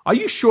him. Are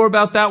you sure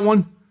about that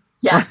one?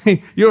 Yes.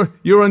 Right?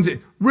 You're under,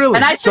 really?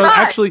 And I survived.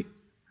 So actually,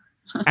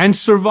 and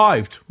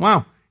survived.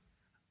 Wow.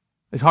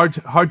 It's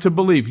hard to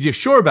believe. You're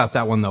sure about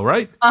that one though,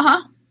 right?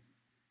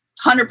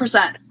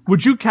 100%.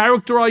 Would you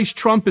characterize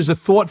Trump as a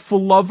thoughtful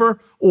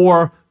lover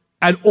or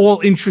at all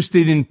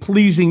interested in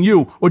pleasing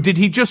you? Or did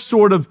he just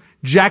sort of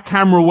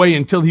jackhammer away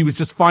until he was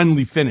just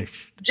finally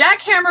finished?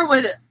 Jackhammer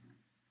would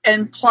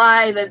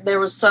imply that there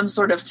was some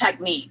sort of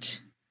technique.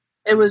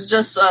 It was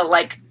just a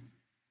like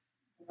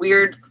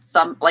weird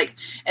thumb, like,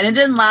 and it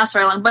didn't last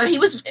very long, but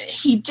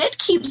he did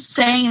keep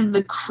saying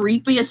the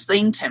creepiest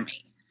thing to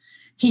me.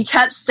 He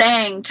kept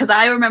saying, because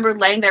I remember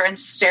laying there and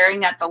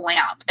staring at the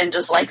lamp and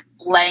just like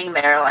laying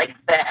there like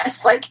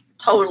this, like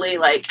totally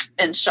like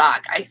in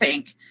shock, I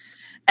think.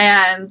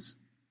 And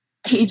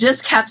he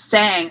just kept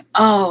saying,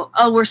 oh,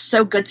 we're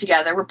so good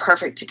together. We're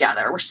perfect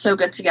together. We're so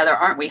good together.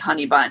 Aren't we,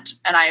 honey bunch?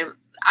 And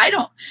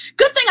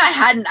good thing I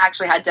hadn't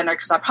actually had dinner,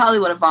 because I probably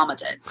would have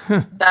vomited.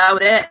 That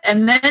was it.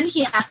 And then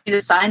he asked me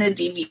to sign a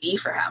DVD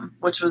for him,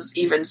 which was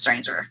even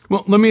stranger.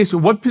 Well, let me ask you,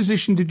 what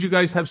position did you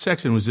guys have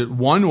sex in? Was it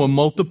one or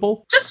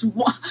multiple? Just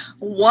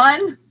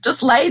one.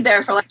 Just laid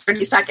there for like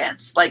 30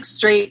 seconds, like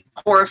straight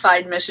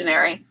horrified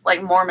missionary,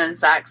 like Mormon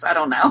sex. I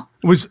don't know.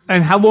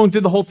 And how long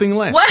did the whole thing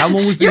last? What? How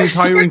long was the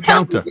entire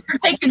encounter?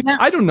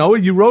 I don't know.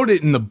 You wrote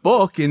it in the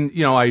book, and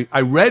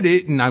I read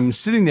it, and I'm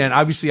sitting there, and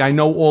obviously I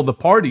know all the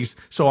parties,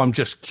 so I'm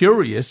just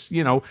curious.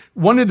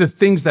 One of the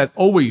things that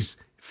always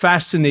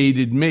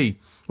fascinated me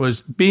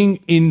was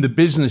being in the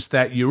business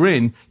that you're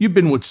in. You've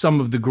been with some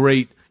of the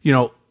great,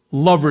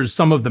 lovers,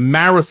 some of the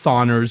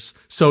marathoners,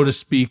 so to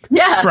speak,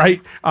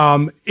 right?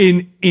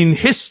 In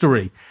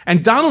history.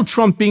 And Donald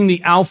Trump being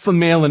the alpha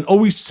male and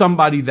always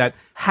somebody that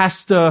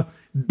has to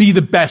be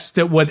the best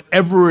at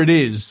whatever it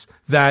is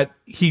that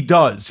he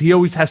does. He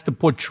always has to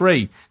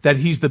portray that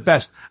he's the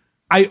best.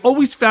 I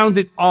always found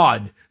it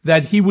odd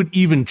that he would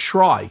even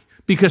try,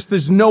 because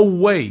there's no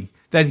way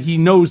that he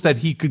knows that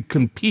he could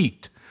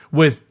compete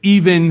with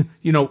even,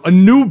 a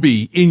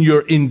newbie in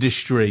your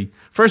industry.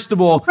 First of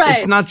all,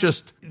 It's not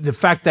just the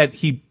fact that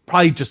he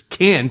probably just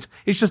can't.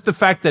 It's just the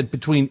fact that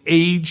between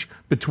age,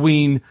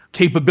 between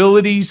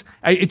capabilities,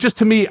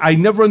 to me, I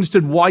never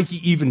understood why he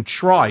even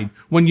tried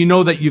when you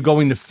know that you're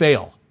going to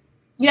fail.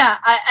 Yeah.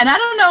 And I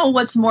don't know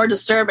what's more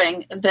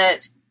disturbing,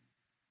 that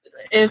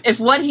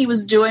if what he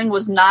was doing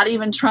was not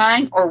even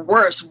trying, or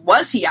worse,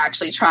 was he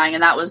actually trying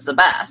and that was the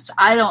best?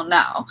 I don't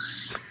know.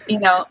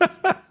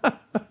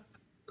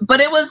 But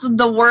it was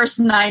the worst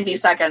 90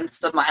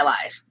 seconds of my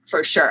life,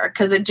 for sure,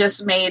 because it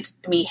just made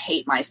me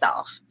hate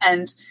myself.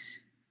 And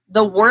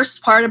the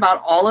worst part about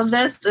all of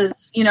this is,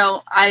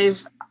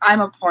 I'm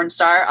a porn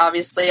star.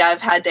 Obviously,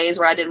 I've had days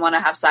where I didn't want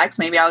to have sex.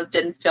 Maybe I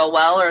didn't feel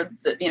well, or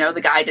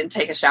the guy didn't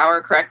take a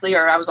shower correctly,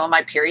 or I was on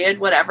my period.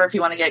 Whatever. If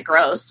you want to get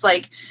gross,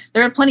 like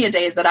there are plenty of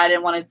days that I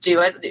didn't want to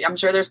do it. I'm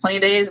sure there's plenty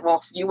of days.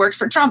 Well, if you worked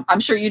for Trump, I'm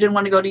sure you didn't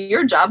want to go to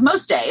your job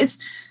most days.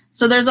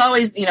 So there's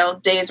always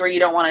days where you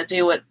don't want to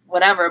do it,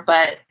 whatever.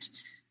 But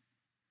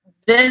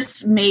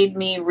this made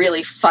me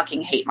really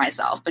fucking hate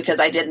myself because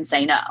I didn't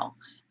say no,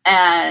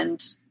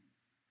 and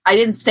I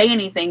didn't say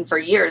anything for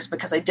years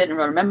because I didn't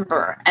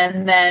remember.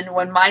 And then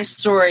when my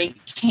story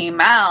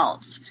came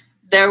out,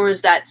 there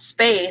was that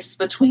space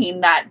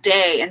between that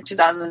day in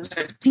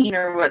 2015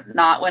 or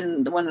whatnot,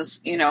 when this,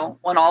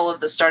 when all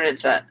of this started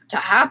to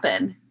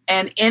happen.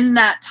 And in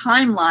that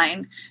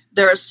timeline,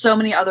 there are so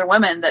many other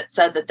women that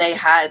said that they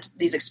had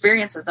these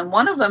experiences. And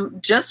one of them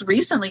just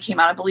recently came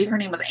out. I believe her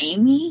name was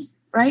Amy,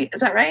 right? Is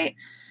that right?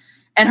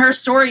 And her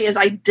story is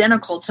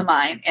identical to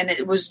mine. And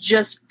it was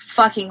just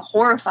fucking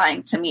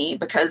horrifying to me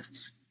because,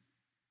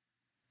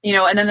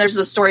 and then there's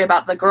the story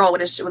about the girl,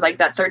 with like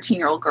that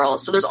 13-year-old girl.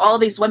 So there's all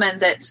these women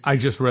that... I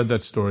just read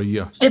that story,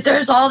 yeah. If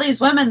there's all these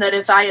women that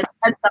if I had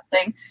said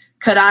something,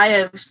 could I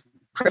have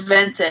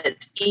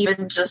prevented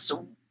even just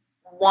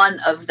one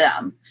of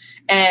them?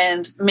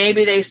 And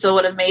maybe they still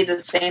would have made the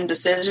same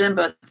decision.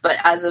 But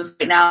as of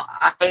right now,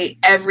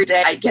 every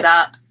day I get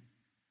up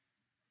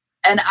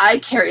and I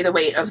carry the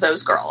weight of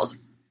those girls.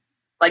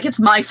 Like, it's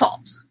my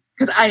fault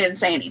because I didn't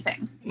say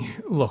anything.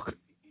 Look,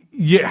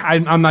 yeah,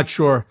 I'm not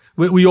sure.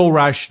 We all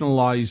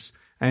rationalize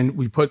and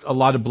we put a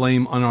lot of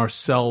blame on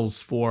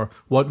ourselves for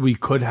what we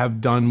could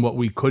have done, what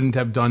we couldn't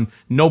have done.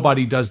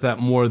 Nobody does that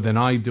more than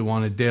I do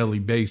on a daily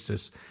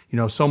basis.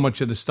 So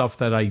much of the stuff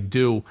that I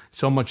do,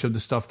 so much of the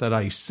stuff that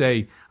I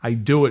say, I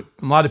do it.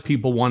 A lot of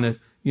people want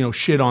to,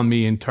 shit on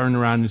me and turn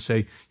around and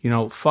say,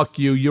 fuck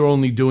you. You're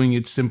only doing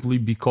it simply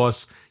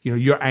because,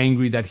 you're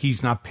angry that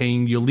he's not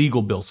paying your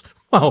legal bills.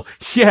 Well,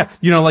 yeah,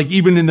 like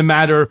even in the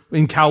matter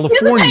in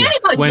California,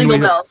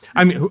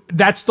 I mean,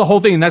 that's the whole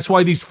thing. And that's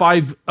why these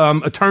 5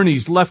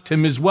 attorneys left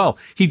him as well.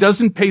 He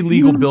doesn't pay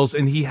legal bills,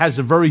 and he has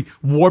a very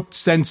warped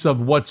sense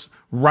of what's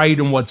right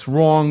and what's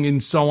wrong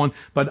and so on.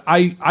 But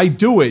I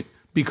do it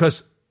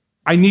because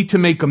I need to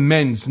make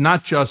amends,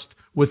 not just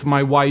with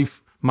my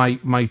wife,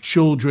 my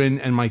children,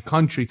 and my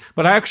country,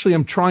 but I actually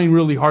am trying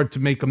really hard to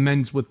make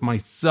amends with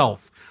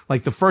myself.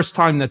 Like the first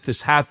time that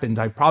this happened,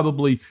 I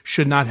probably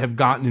should not have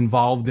gotten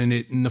involved in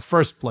it in the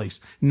first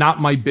place.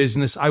 Not my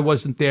business. I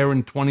wasn't there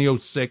in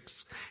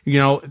 2006.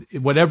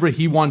 Whatever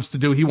he wants to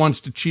do, he wants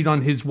to cheat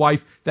on his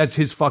wife. That's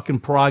his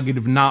fucking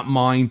prerogative, not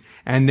mine.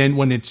 And then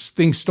when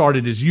things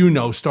started, as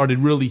started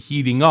really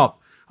heating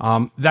up,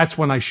 that's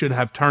when I should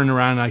have turned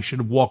around and I should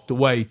have walked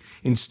away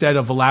instead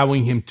of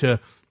allowing him to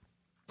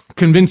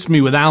convinced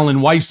me with Alan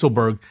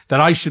Weisselberg that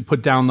I should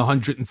put down the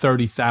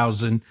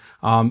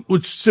 $130,000,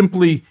 which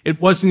simply, it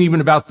wasn't even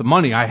about the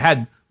money. I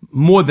had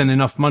more than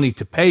enough money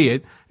to pay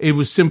it. It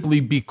was simply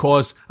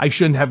because I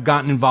shouldn't have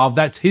gotten involved.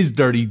 That's his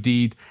dirty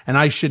deed, and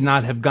I should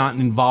not have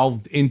gotten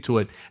involved into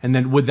it. And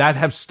then would that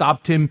have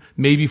stopped him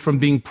maybe from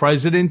being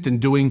president and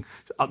doing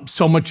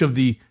so much of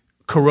the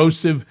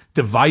corrosive,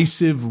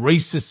 divisive,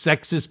 racist,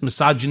 sexist,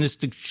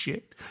 misogynistic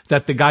shit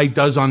that the guy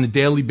does on a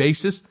daily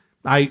basis?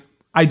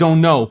 I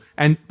don't know.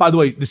 And by the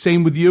way, the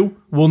same with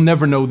you. We'll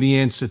never know the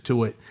answer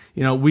to it.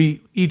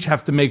 We each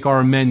have to make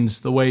our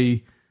amends the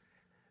way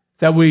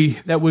that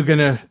we're going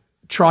to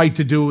try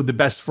to do the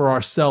best for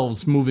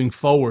ourselves moving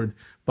forward.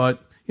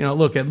 But,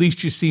 look, at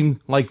least you seem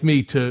like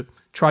me to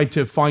try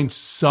to find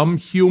some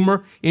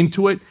humor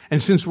into it.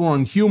 And since we're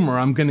on humor,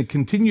 I'm going to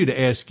continue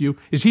to ask you,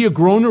 is he a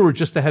groaner or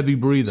just a heavy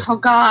breather? Oh,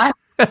 God.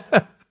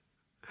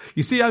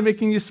 You see, I'm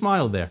making you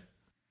smile there.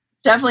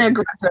 Definitely a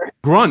grunter.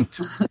 Grunt.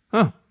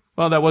 Huh.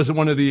 Well, that wasn't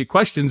one of the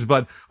questions,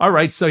 but all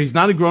right. So he's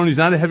not a groaner. He's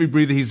not a heavy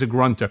breather. He's a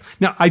grunter.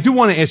 Now, I do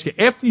want to ask you,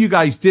 after you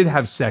guys did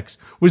have sex,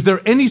 was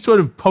there any sort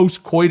of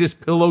post-coitus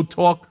pillow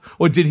talk,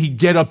 or did he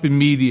get up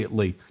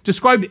immediately?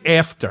 Describe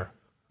after.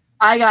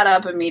 I got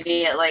up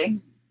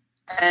immediately,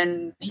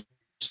 and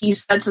he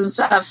said some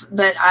stuff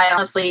that I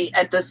honestly,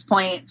 at this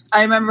point,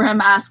 I remember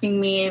him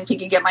asking me if he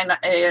could get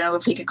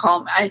if he could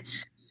call me.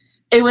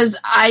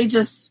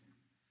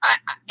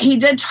 He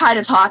did try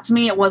to talk to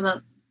me. It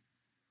wasn't,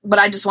 but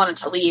I just wanted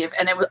to leave.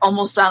 And it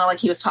almost sounded like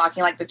he was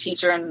talking like the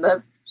teacher in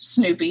the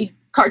Snoopy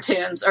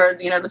cartoons, or,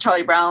 the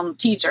Charlie Brown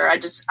teacher.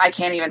 I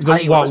can't even tell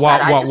you what was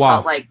said. I just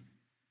felt like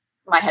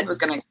my head was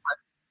going to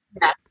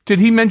explode. Yeah. Did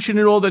he mention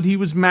at all that he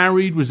was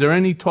married? Was there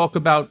any talk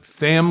about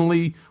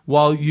family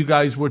while you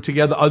guys were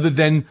together, other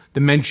than the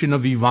mention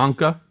of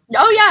Ivanka?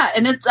 Oh yeah.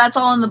 And that's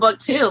all in the book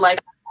too. Like,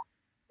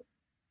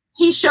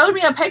 he showed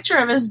me a picture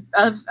of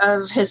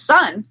his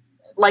son,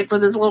 like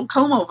with his little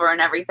comb over and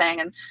everything.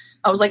 And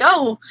I was like,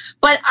 oh,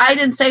 but I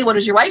didn't say, what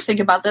does your wife think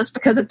about this?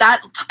 Because at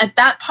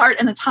that part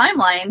in the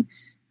timeline,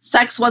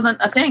 sex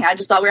wasn't a thing. I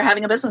just thought we were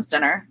having a business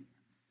dinner.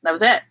 That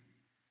was it.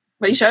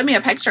 But he showed me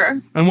a picture.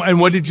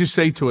 And what did you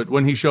say to it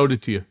when he showed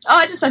it to you? Oh,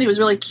 I just said he was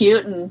really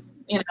cute. And,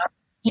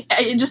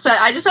 I just said,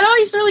 oh,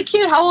 he's really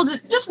cute. How old is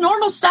it? Just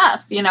normal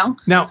stuff,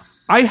 Now,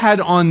 I had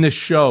on this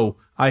show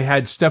I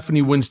had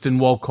Stephanie Winston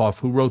Wolkoff,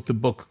 who wrote the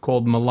book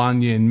called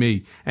Melania and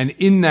Me. And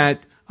in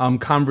that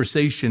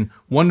conversation,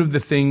 one of the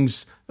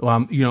things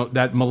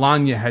that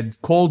Melania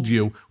had called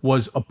you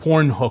was a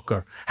porn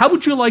hooker. How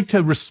would you like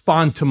to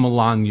respond to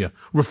Melania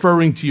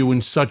referring to you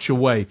in such a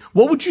way?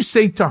 What would you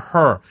say to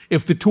her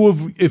if the two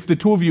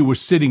of you were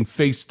sitting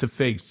face to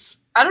face?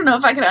 I don't know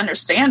if I could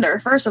understand her,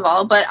 first of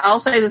all, but I'll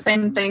say the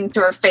same thing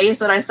to her face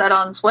that I said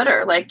on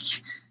Twitter. Like,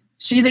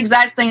 she's the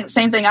exact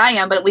same thing I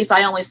am, but at least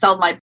I only sold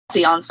my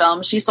pussy on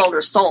film. She sold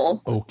her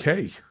soul.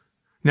 Okay.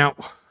 Now,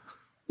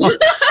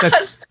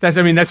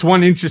 that's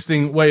one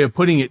interesting way of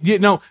putting it.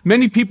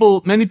 Many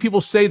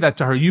people say that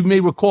to her. You may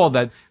recall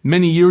that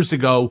many years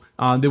ago,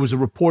 there was a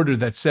reporter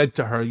that said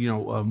to her,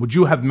 would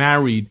you have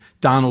married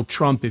Donald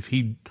Trump if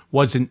he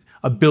wasn't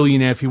a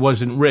billionaire, if he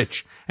wasn't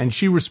rich? And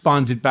she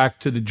responded back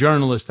to the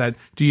journalist that,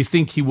 do you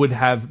think he would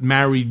have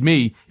married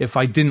me if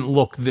I didn't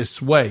look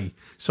this way?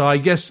 So I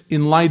guess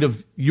in light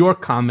of your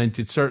comment,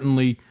 it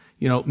certainly,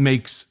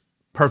 makes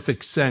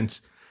perfect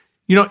sense.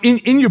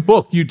 In your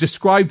book, you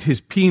described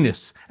his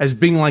penis as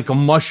being like a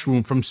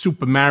mushroom from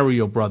Super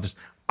Mario Brothers.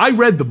 I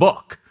read the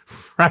book,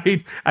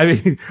 right? I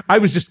mean, I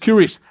was just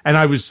curious, and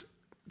I was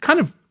kind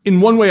of, in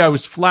one way I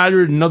was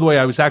flattered, another way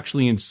I was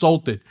actually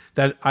insulted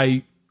that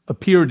I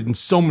appeared in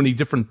so many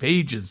different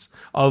pages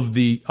of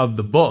the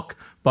book.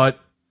 But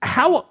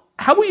how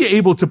were you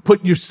able to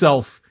put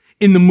yourself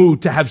in the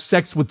mood to have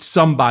sex with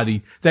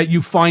somebody that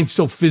you find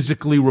so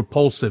physically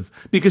repulsive?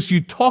 Because you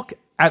talk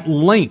at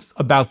length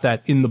about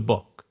that in the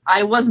book.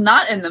 I was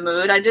not in the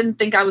mood. I didn't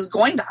think I was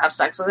going to have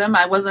sex with him.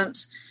 I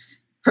wasn't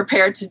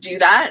prepared to do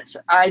that.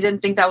 I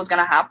didn't think that was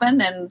going to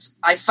happen, and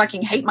I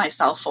fucking hate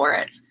myself for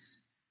it.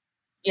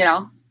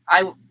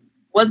 I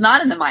was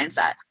not in the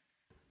mindset.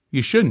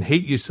 You shouldn't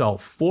hate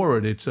yourself for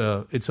it. It's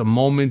a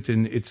moment,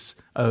 and it's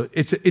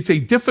a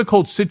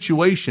difficult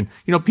situation.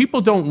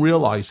 People don't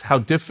realize how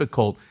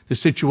difficult the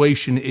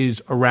situation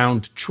is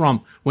around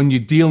Trump when you're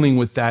dealing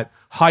with that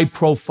high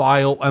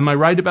profile. Am I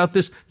right about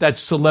this? That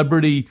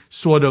celebrity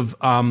sort of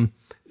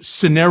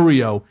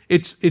scenario.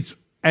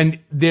 And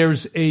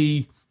there's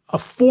a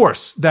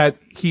force that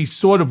he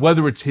sort of,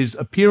 whether it's his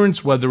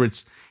appearance, whether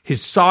it's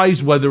his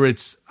size, whether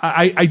it's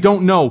I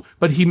don't know,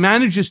 but he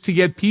manages to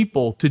get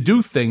people to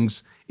do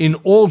things in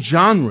all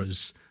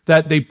genres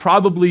that they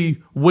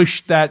probably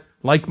wish that,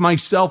 like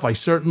myself, I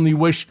certainly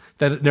wish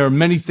that there are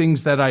many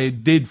things that I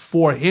did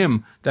for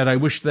him that I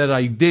wish that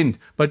I didn't.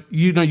 But,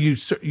 you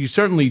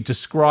certainly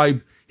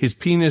describe his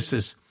penis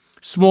as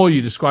small.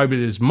 You describe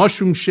it as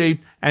mushroom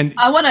shaped. And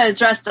I want to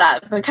address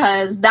that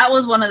because that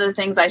was one of the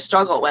things I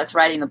struggled with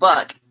writing the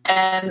book.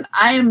 And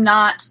I am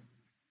not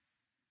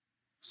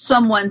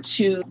someone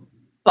to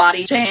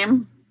body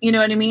shame, you know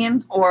what I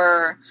mean?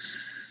 Or,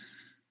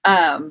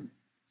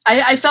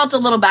 I felt a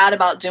little bad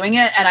about doing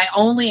it, and I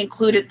only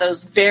included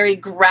those very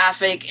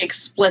graphic,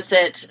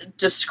 explicit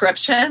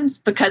descriptions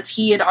because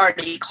he had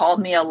already called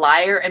me a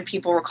liar and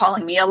people were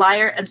calling me a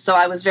liar. And so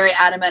I was very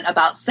adamant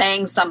about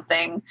saying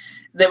something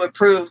that would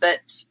prove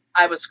that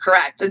I was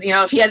correct. And,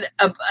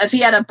 if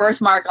he had a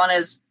birthmark on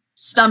his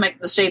stomach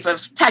the shape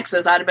of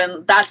Texas,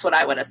 that's what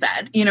I would have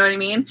said. You know what I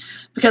mean?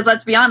 Because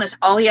let's be honest,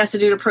 all he has to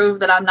do to prove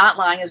that I'm not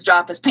lying is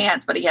drop his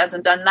pants, but he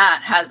hasn't done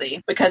that, has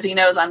he? Because he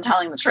knows I'm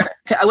telling the truth.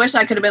 I wish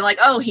I could have been like,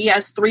 oh, he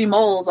has 3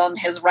 moles on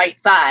his right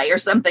thigh or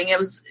something. It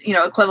was,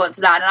 equivalent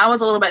to that. And I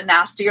was a little bit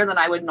nastier than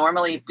I would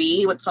normally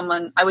be with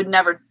someone. I would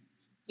never,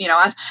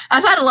 I've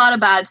had a lot of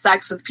bad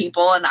sex with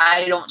people and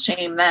I don't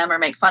shame them or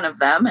make fun of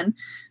them. And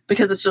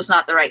because it's just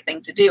not the right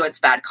thing to do. It's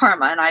bad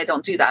karma, and I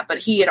don't do that. But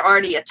he had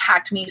already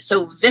attacked me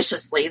so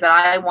viciously that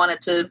I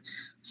wanted to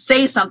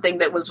say something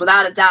that was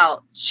without a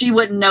doubt, she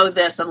wouldn't know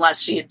this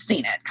unless she had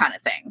seen it, kind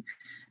of thing.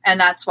 And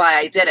that's why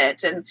I did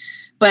it.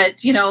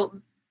 But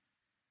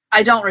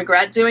I don't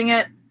regret doing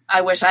it.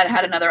 I wish I'd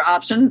had another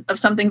option of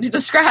something to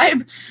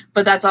describe,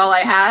 but that's all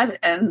I had,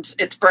 and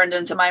it's burned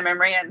into my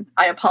memory. And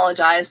I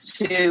apologize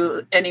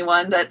to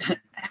anyone that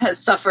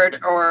has suffered,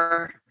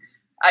 or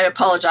I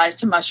apologize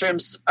to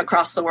mushrooms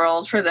across the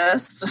world for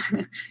this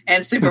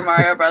and Super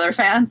Mario Brother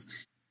fans.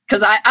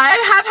 Because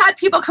I have had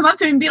people come up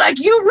to me and be like,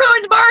 you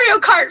ruined Mario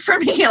Kart for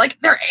me. Like,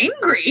 they're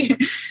angry.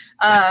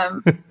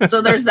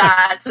 So there's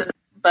that.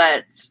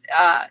 But,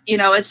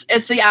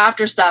 it's the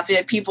after stuff.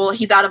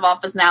 He's out of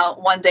office now.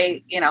 One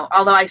day,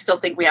 although I still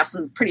think we have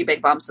some pretty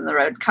big bumps in the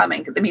road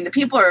coming. I mean, the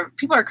people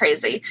are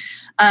crazy.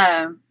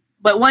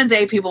 But one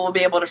day people will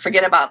be able to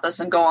forget about this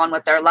and go on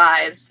with their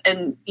lives.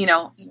 And,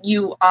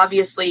 you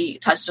obviously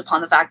touched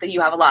upon the fact that you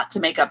have a lot to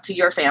make up to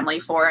your family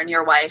for and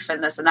your wife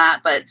and this and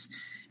that. But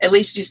at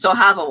least you still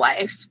have a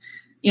wife.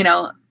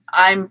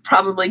 I'm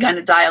probably going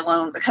to die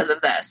alone because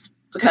of this.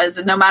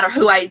 Because no matter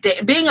who I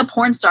date, being a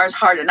porn star is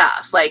hard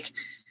enough.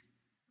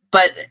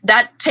 But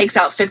that takes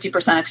out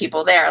 50% of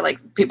people there.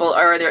 Like, people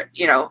are,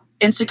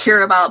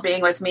 insecure about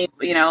being with me,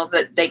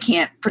 that they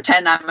can't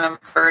pretend I'm a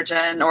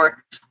virgin,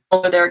 or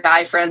their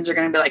guy friends are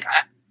going to be like,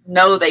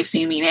 no, they've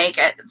seen me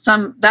naked.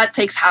 That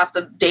takes half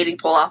the dating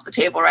pool off the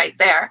table right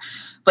there.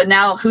 But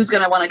now who's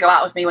going to want to go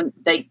out with me when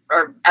they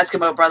are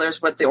Eskimo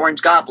brothers with the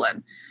Orange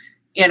Goblin,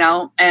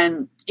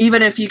 and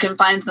even if you can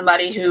find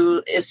somebody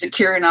who is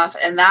secure enough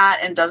in that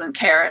and doesn't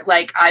care,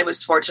 like I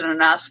was fortunate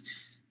enough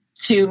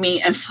to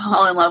meet and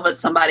fall in love with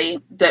somebody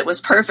that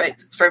was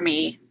perfect for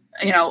me,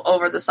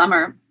 over the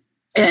summer,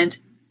 and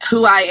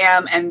who I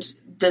am. And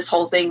this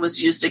whole thing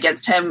was used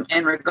against him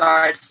in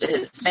regards to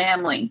his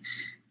family.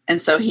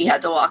 And so he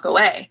had to walk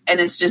away, and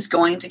it's just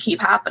going to keep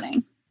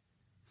happening.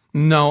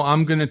 No,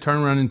 I'm going to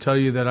turn around and tell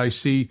you that I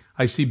see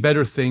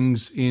better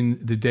things in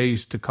the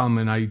days to come,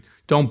 and I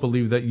don't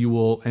believe that you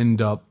will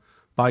end up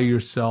by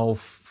yourself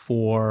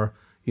for,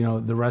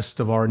 the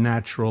rest of our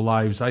natural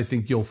lives. I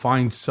think you'll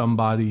find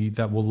somebody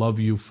that will love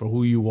you for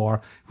who you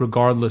are,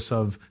 regardless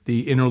of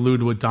the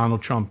interlude with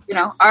Donald Trump.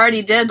 I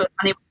already did, but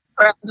when he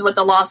threatened with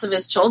the loss of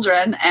his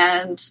children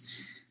and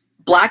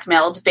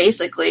blackmailed,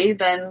 basically,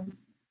 then,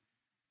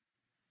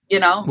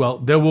 Well,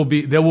 there will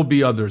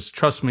be others.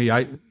 Trust me.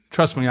 I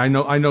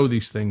know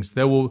these things.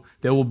 There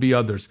will be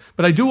others.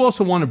 But I do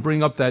also want to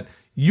bring up that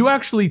you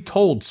actually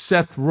told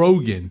Seth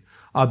Rogen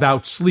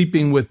about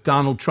sleeping with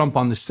Donald Trump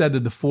on the set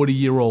of The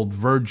 40-Year-Old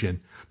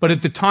Virgin. But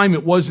at the time,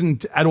 it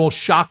wasn't at all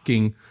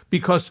shocking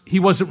because he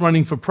wasn't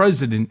running for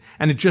president,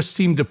 and it just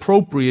seemed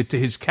appropriate to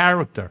his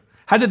character.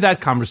 How did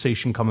that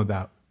conversation come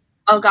about?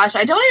 Oh, gosh,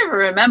 I don't even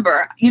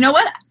remember. You know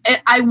what?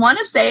 I want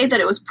to say that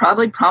it was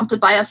probably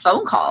prompted by a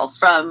phone call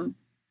from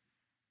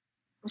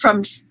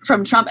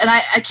Trump. And I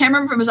can't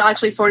remember if it was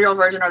actually 40-Year-Old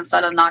Virgin or the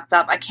set of Knocked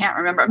Up. I can't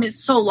remember. I mean,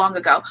 it's so long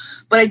ago.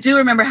 But I do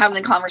remember having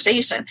the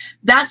conversation.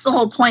 That's the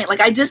whole point.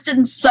 Like, I just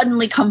didn't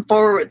suddenly come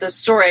forward with this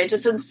story. I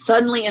just didn't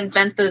suddenly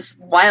invent this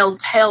wild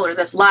tale or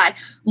this lie.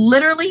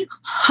 Literally,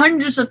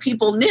 hundreds of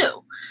people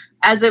knew.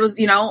 As it was,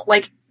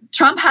 like,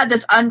 Trump had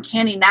this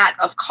uncanny knack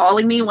of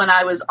calling me when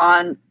I was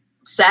on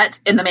set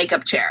in the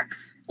makeup chair.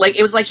 Like,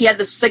 it was like he had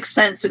this sixth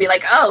sense to be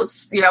like, oh,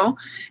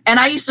 and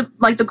I used to,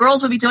 like, the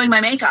girls would be doing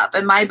my makeup,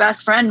 and my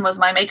best friend was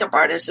my makeup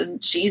artist,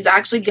 and she's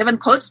actually given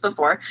quotes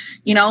before.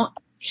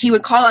 He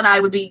would call, and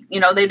I would be,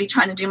 they'd be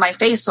trying to do my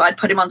face, so I'd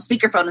put him on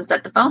speakerphone and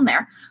set the phone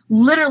there.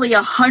 Literally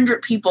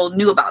 100 people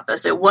knew about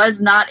this. It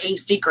was not a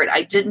secret.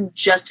 I didn't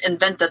just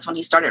invent this when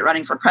he started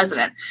running for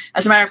president.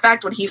 As a matter of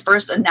fact, when he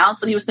first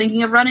announced that he was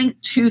thinking of running,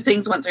 2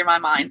 things went through my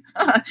mind.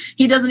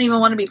 He doesn't even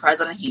want to be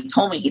president. He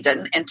told me he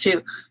didn't. And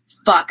 2,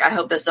 fuck, I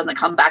hope this doesn't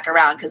come back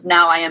around, because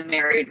now I am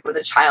married with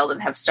a child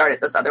and have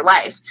started this other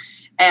life.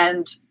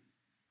 And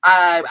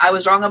I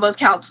was wrong on both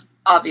counts,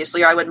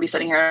 obviously, or I wouldn't be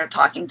sitting here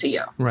talking to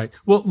you. Right.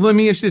 Well, let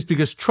me ask you this,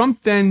 because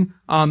Trump then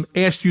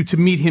asked you to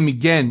meet him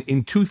again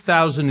in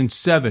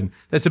 2007.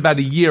 That's about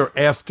a year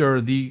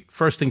after the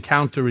first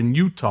encounter in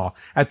Utah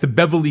at the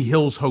Beverly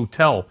Hills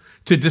Hotel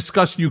to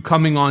discuss you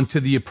coming on to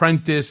The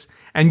Apprentice.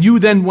 And you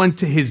then went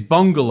to his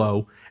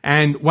bungalow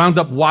and wound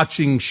up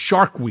watching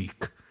Shark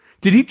Week.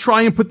 Did he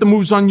try and put the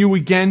moves on you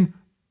again?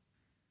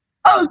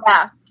 Oh,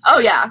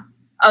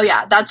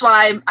 yeah. That's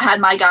why I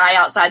had my guy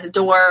outside the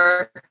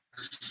door.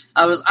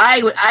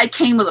 I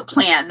came with a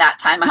plan that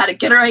time. I had a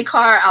getaway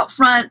car out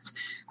front.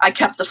 I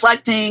kept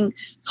deflecting,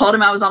 told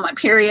him I was on my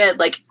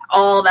period, like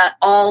all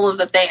of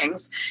the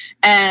things.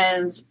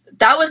 And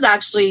that was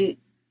actually,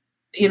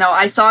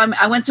 I saw him.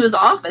 I went to his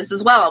office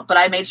as well, but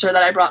I made sure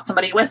that I brought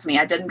somebody with me.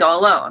 I didn't go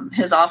alone.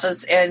 His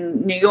office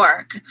in New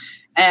York.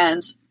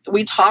 And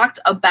we talked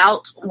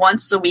about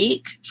once a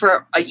week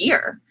for a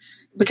year,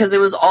 because it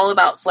was all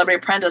about Celebrity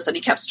Apprentice, and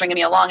he kept stringing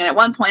me along. And at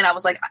one point I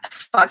was like, I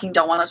fucking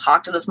don't want to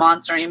talk to this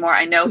monster anymore.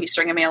 I know he's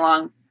stringing me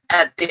along.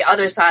 At the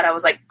other side, I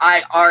was like,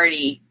 I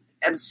already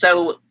am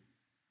so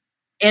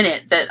in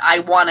it that I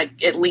want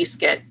to at least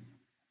get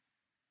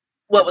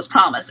what was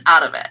promised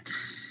out of it,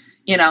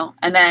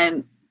 and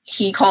then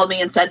he called me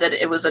and said that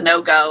it was a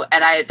no-go.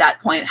 And I, at that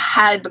point,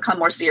 had become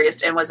more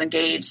serious and was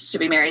engaged to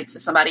be married to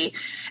somebody.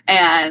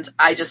 And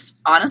I just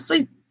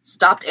honestly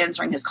stopped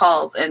answering his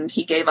calls, and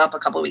he gave up a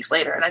couple of weeks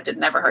later, and I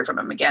never heard from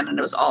him again. And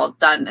it was all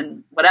done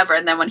and whatever.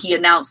 And then when he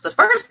announced the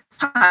first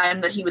time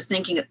that he was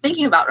thinking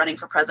about running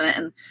for president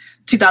in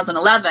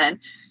 2011,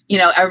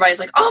 everybody's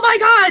like, oh my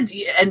God.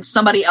 And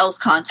somebody else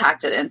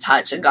contacted In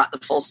Touch and got the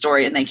full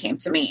story, and they came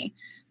to me.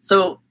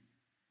 So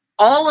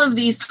all of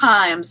these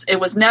times,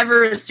 it was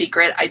never a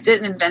secret. I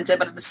didn't invent it,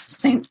 but at the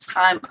same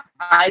time,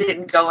 I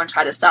didn't go and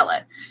try to sell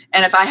it.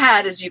 And if I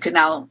had, as you can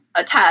now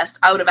attest,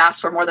 I would have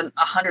asked for more than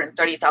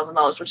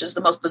 $130,000, which is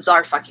the most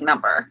bizarre fucking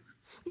number.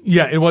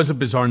 Yeah, it was a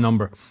bizarre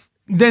number.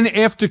 Then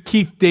after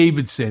Keith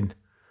Davidson,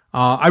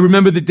 I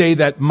remember the day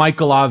that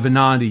Michael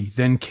Avenatti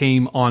then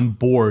came on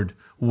board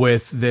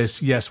with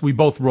this. Yes, we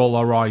both roll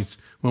our eyes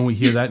when we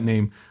hear that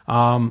name.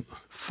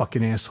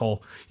 Fucking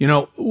asshole.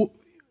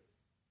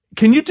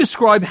 Can you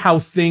describe how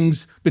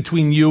things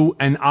between you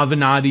and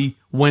Avenatti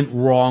went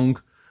wrong?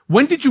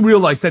 When did you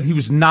realize that he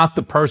was not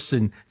the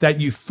person that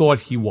you thought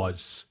he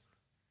was?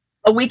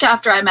 A week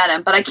after I met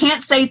him, but I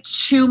can't say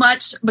too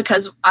much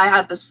because I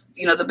have this,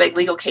 the big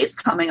legal case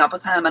coming up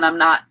with him, and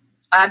I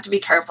have to be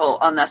careful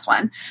on this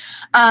one.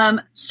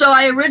 So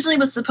I originally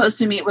was supposed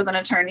to meet with an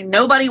attorney.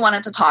 Nobody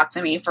wanted to talk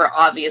to me for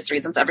obvious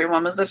reasons.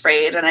 Everyone was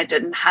afraid, and I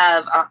didn't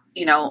have,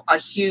 a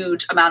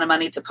huge amount of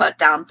money to put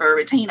down for a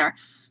retainer.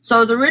 So I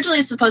was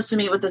originally supposed to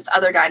meet with this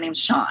other guy named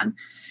Sean.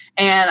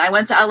 And I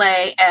went to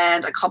LA,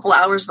 and a couple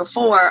hours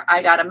before,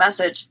 I got a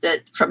message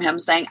from him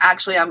saying,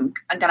 actually, I'm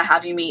going to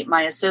have you meet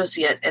my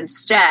associate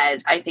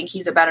instead. I think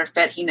he's a better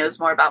fit. He knows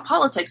more about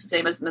politics. His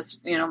name is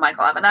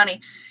Michael Avenatti.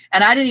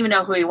 And I didn't even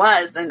know who he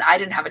was, and I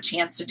didn't have a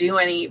chance to do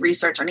any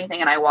research or anything,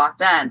 and I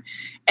walked in.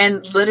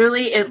 And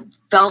literally, it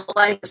felt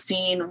like a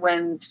scene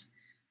when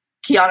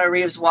Keanu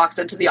Reeves walks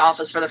into the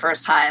office for the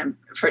first time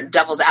for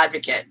Devil's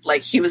Advocate.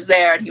 Like, he was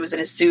there, and he was in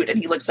his suit, and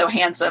he looked so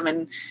handsome,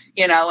 and,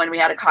 and we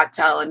had a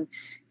cocktail, and,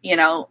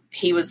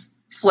 he was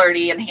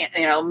flirty, and,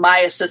 my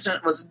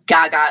assistant was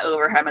gaga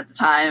over him at the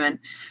time.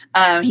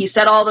 And he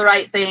said all the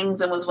right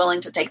things and was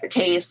willing to take the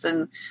case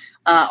and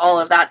all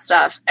of that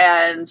stuff.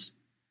 And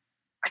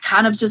I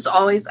kind of just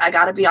always, I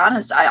got to be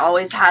honest, I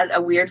always had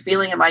a weird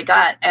feeling in my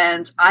gut.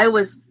 And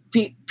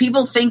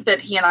people think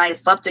that he and I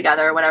slept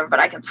together or whatever, but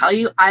I can tell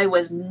you, I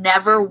was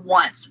never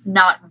once,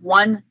 not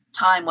one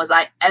time was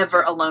I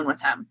ever alone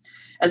with him.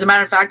 As a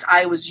matter of fact,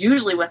 I was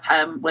usually with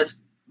him with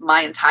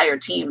my entire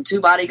team,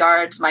 2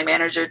 bodyguards, my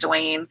manager,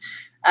 Dwayne,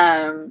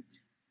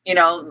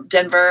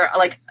 Denver,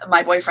 like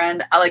my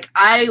boyfriend. Like,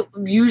 I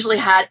usually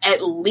had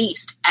at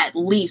least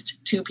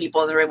 2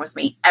 people in the room with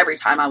me every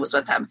time I was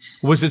with him.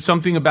 Was it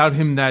something about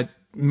him that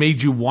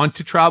made you want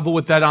to travel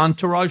with that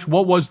entourage?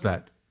 What was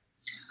that?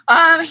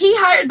 He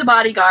hired the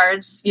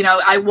bodyguards.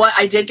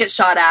 I did get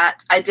shot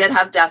at. I did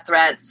have death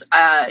threats.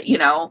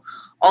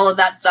 All of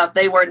that stuff.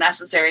 They were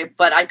necessary,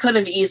 but I could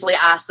have easily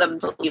asked them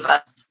to leave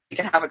us. We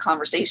could have a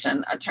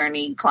conversation,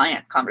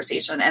 attorney-client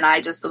conversation, and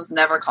I just was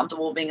never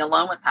comfortable being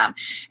alone with him.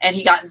 And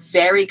he got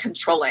very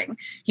controlling.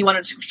 He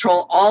wanted to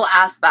control all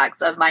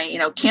aspects of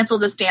my, cancel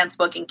this dance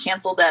booking,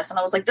 cancel this. And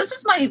I was like, this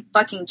is my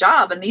fucking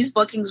job, and these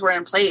bookings were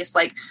in place.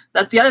 Like,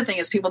 that's the other thing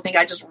is people think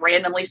I just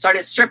randomly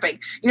started stripping.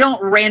 You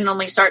don't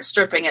randomly start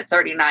stripping at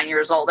 39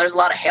 years old. There's a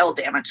lot of hail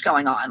damage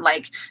going on.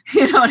 Like,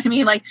 you know what I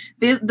mean? Like,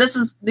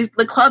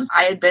 the clubs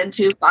I had been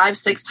to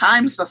 5-6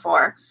 times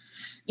before.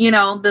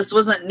 This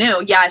wasn't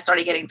new. Yeah, I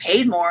started getting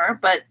paid more,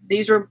 but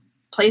these were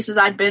places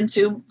I'd been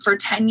to for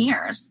 10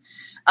 years.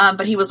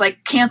 But he was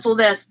like, cancel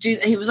this.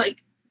 He was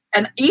like,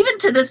 and even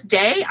to this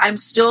day, I'm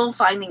still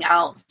finding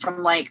out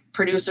from like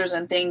producers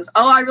and things.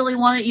 Oh, I really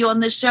wanted you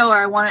on this show, or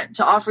I wanted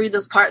to offer you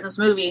this part in this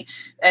movie.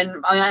 And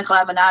Michael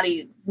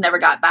Avenatti never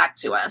got back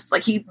to us.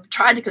 Like, he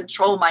tried to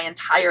control my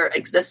entire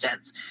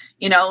existence.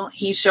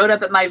 He showed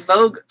up at my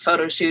Vogue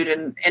photo shoot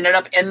and ended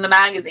up in the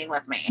magazine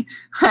with me.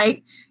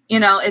 Like,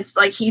 it's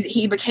like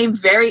he became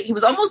he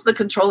was almost the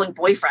controlling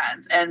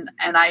boyfriend. And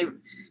I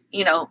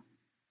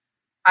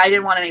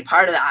didn't want any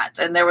part of that.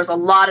 And there was a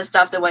lot of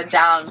stuff that went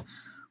down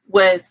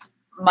with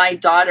my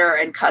daughter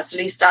and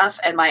custody stuff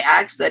and my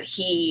ex that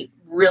he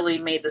really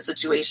made the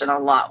situation a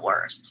lot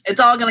worse. It's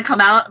all going to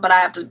come out, but I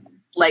have to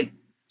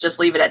just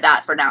leave it at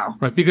that for now.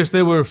 Right, because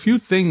there were a few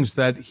things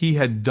that he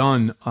had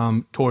done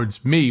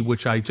towards me,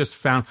 which I just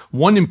found.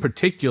 One in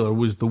particular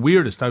was the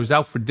weirdest. I was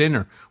out for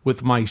dinner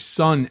with my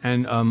son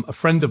and a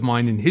friend of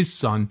mine and his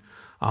son,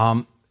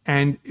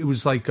 and it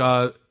was like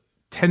 10:30,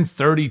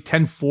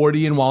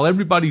 10:40, and while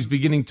everybody's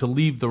beginning to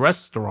leave the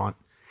restaurant,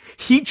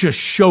 he just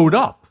showed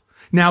up.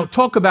 Now,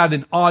 talk about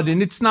an odd,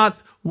 and it's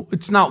not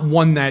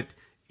one that,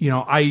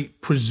 I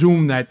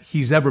presume that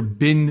he's ever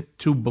been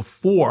to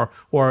before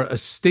or a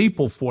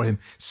staple for him.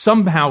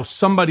 Somehow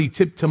somebody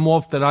tipped him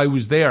off that I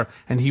was there,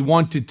 and he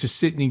wanted to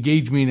sit and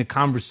engage me in a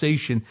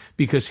conversation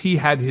because he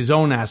had his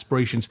own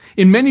aspirations.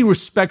 In many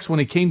respects,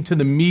 when it came to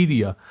the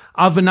media,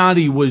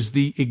 Avenatti was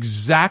the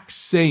exact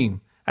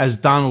same as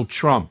Donald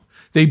Trump.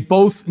 They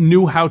both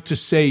knew how to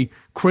say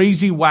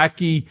crazy,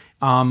 wacky,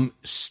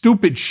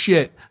 stupid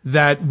shit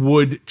that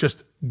would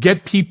just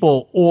get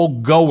people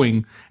all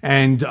going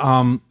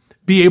and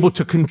be able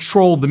to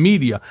control the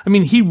media. I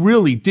mean, he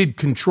really did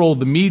control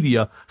the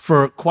media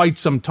for quite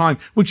some time,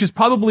 which is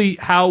probably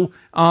how,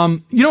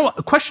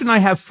 a question I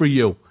have for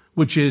you,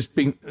 which is,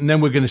 and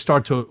then we're going to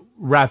start to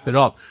wrap it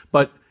up,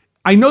 but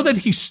I know that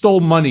he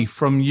stole money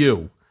from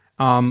you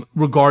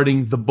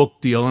regarding the book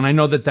deal. And I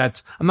know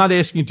that I'm not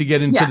asking you to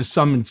get into the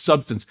sum and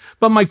substance,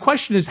 but my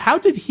question is, how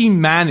did he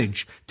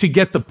manage to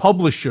get the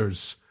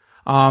publishers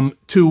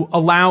to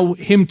allow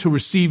him to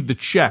receive the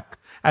check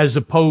as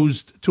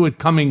opposed to it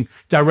coming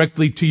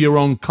directly to your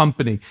own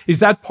company? Is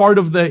that part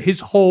of his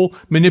whole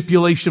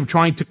manipulation of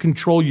trying to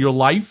control your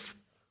life?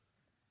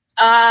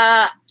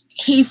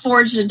 He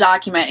forged a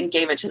document and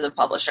gave it to the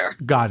publisher.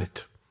 Got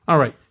it. All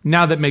right.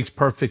 Now that makes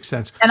perfect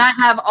sense. And I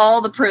have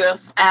all the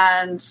proof.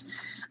 And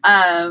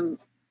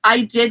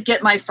I did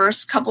get my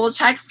first couple of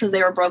checks because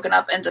they were broken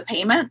up into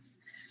payments.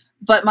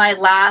 But my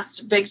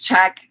last big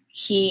check,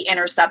 he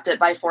intercepted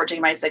by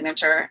forging my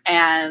signature,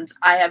 and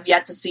I have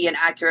yet to see an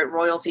accurate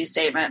royalty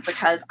statement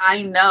because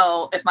I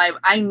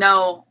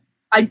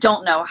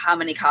don't know how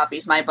many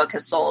copies my book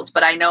has sold,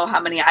 but I know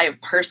how many I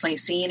have personally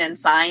seen and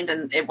signed,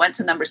 and it went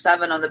to number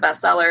 7 on the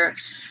bestseller.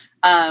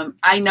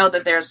 I know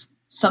that there's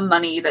some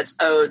money that's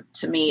owed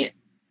to me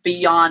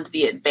beyond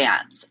the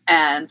advance,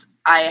 and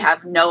I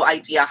have no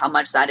idea how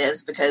much that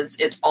is because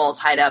it's all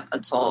tied up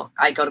until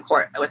I go to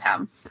court with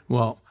him.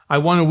 Well, I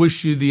want to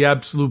wish you the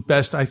absolute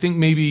best. I think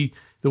maybe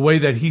the way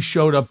that he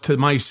showed up to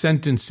my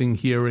sentencing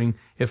hearing,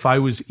 if I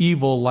was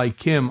evil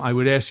like him, I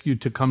would ask you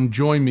to come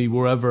join me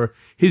wherever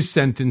his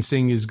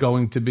sentencing is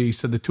going to be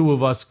so the two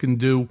of us can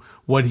do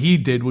what he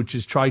did, which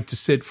is try to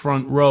sit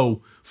front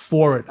row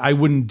for it. I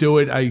wouldn't do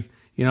it. I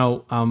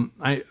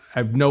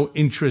have no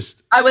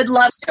interest. I would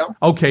love to.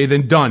 Okay,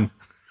 then done.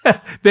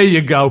 There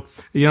you go.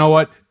 You know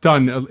what?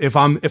 Done. If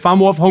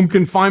I'm off home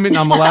confinement and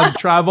I'm allowed to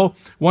travel,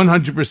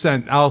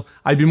 100%.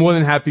 I'd be more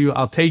than happy.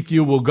 I'll take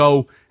you. We'll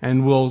go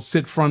and we'll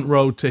sit front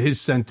row to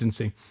his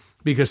sentencing,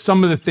 because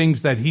some of the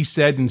things that he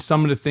said and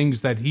some of the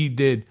things that he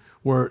did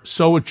were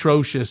so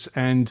atrocious,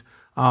 and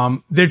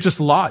they're just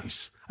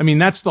lies. I mean,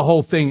 that's the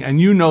whole thing. And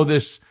you know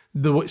this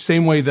the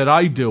same way that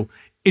I do.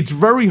 It's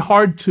very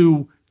hard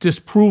to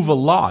disprove a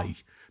lie,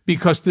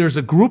 because there's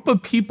a group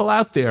of people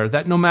out there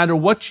that no matter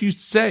what you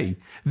say,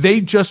 they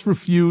just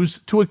refuse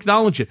to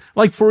acknowledge it.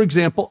 Like, for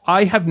example,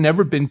 I have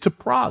never been to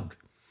Prague,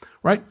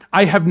 right?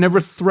 I have never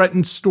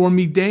threatened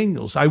Stormy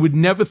Daniels. I would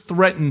never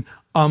threaten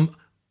a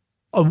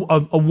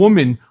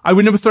woman. I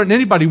would never threaten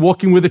anybody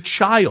walking with a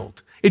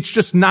child. It's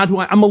just not who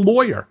I'm a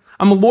lawyer.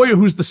 I'm a lawyer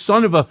who's the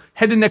son of a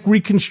head and neck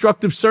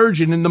reconstructive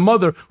surgeon and the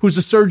mother who's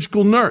a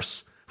surgical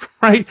nurse.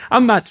 Right?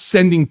 I'm not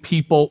sending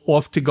people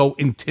off to go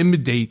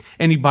intimidate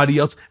anybody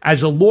else.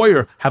 As a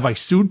lawyer, have I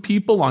sued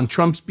people on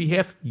Trump's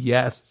behalf?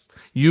 Yes.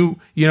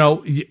 Whoever.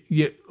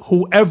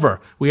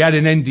 We had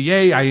an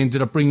NDA. I ended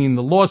up bringing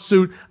the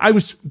lawsuit. I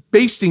was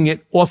basing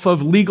it off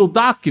of legal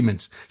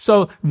documents.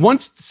 So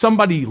once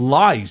somebody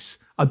lies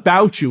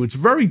about you, it's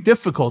very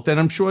difficult, and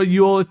I'm sure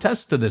you'll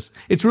attest to this.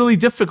 It's really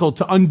difficult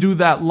to undo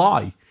that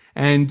lie.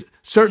 And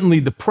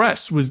certainly the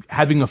press was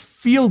having a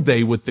field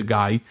day with the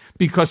guy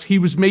because he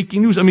was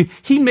making news. I mean,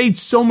 he made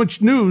so much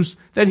news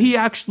that he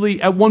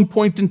actually at one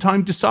point in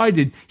time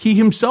decided he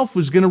himself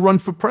was going to run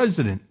for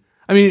president.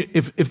 I mean,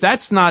 if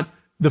that's not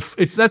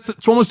it's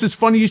almost as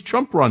funny as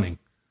Trump running.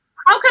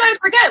 How could I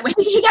forget?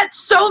 He got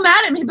so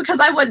mad at me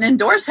because I wouldn't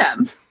endorse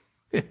him.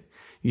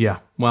 Yeah,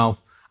 well,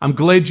 I'm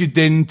glad you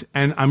didn't,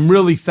 and I'm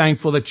really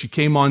thankful that you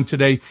came on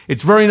today.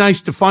 It's very nice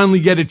to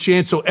finally get a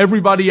chance, so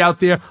everybody out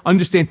there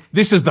understand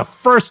this is the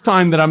first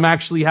time that I'm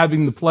actually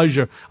having the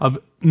pleasure of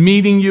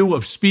meeting you,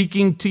 of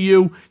speaking to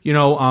you.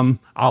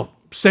 I'll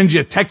send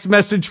you a text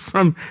message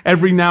from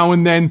every now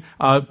and then,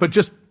 but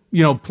just,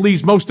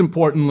 please, most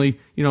importantly,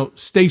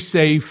 stay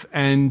safe,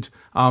 and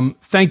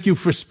thank you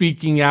for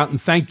speaking out,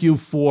 and thank you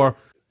for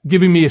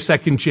giving me a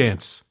second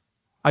chance.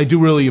 I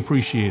do really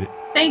appreciate it.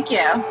 Thank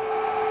you.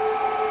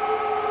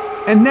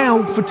 And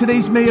now for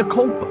today's Mea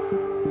Culpa.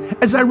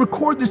 As I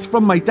record this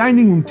from my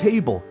dining room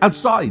table,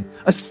 outside,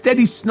 a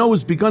steady snow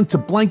has begun to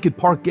blanket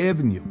Park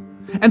Avenue.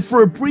 And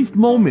for a brief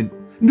moment,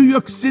 New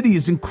York City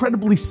is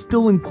incredibly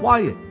still and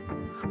quiet.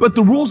 But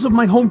the rules of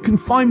my home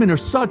confinement are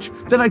such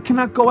that I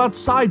cannot go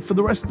outside for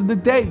the rest of the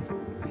day.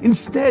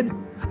 Instead,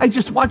 I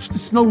just watch the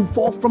snow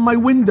fall from my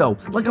window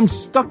like I'm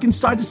stuck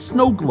inside a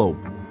snow globe.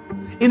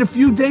 In a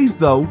few days,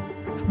 though,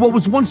 what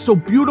was once so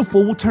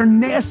beautiful will turn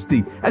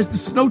nasty as the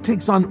snow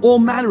takes on all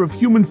manner of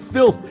human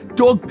filth,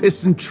 dog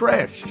piss, and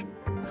trash.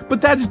 But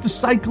that is the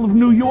cycle of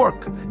New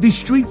York, these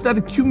streets that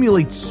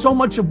accumulate so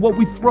much of what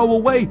we throw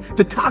away,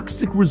 the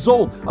toxic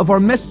result of our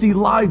messy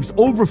lives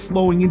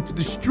overflowing into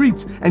the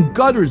streets and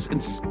gutters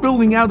and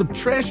spilling out of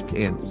trash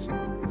cans.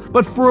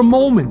 But for a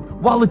moment,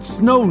 while it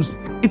snows,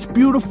 it's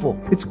beautiful,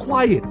 it's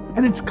quiet,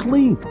 and it's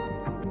clean.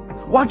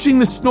 Watching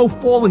the snow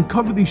fall and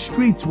cover these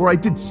streets where I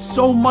did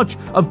so much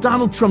of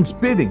Donald Trump's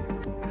bidding,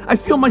 I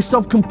feel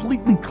myself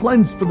completely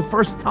cleansed for the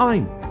first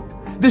time.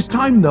 This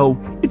time, though,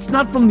 it's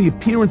not from the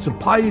appearance of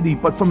piety,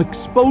 but from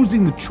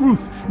exposing the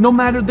truth, no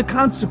matter the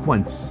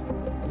consequence.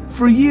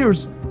 For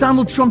years,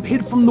 Donald Trump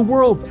hid from the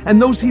world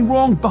and those he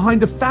wronged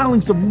behind a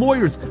phalanx of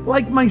lawyers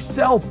like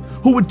myself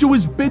who would do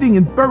his bidding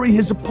and bury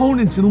his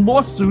opponents in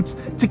lawsuits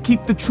to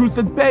keep the truth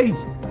at bay.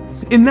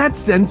 In that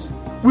sense,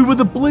 we were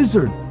the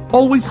blizzard,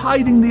 always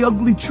hiding the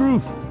ugly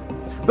truth.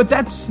 But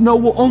that snow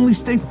will only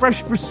stay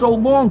fresh for so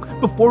long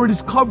before it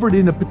is covered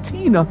in a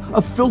patina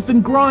of filth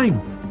and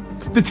grime.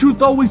 The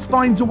truth always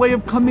finds a way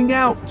of coming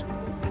out.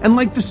 And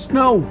like the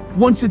snow,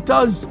 once it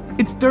does,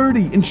 it's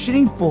dirty and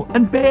shameful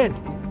and bad.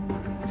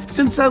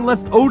 Since I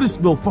left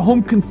Otisville for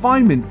home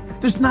confinement,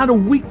 there's not a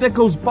week that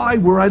goes by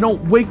where I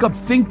don't wake up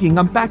thinking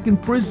I'm back in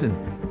prison.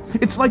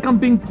 It's like I'm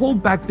being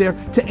pulled back there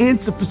to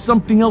answer for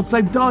something else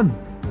I've done.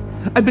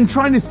 I've been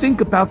trying to think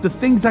about the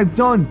things I've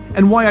done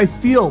and why I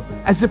feel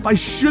as if I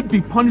should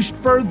be punished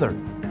further.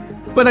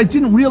 But I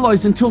didn't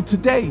realize until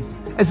today,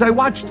 as I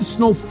watched the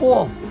snow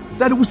fall,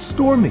 that it was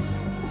Stormy.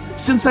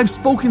 Since I've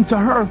spoken to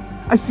her,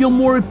 I feel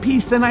more at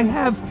peace than I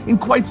have in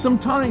quite some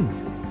time.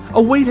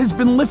 A weight has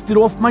been lifted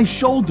off my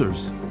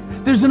shoulders.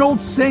 There's an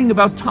old saying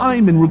about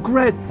time and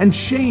regret and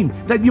shame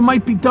that you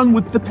might be done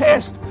with the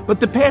past, but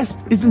the past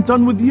isn't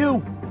done with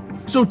you.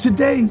 So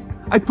today,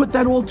 I put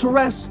that all to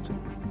rest.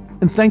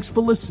 And thanks for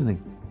listening.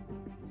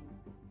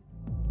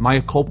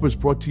 Mea Culpa is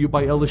brought to you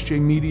by LSJ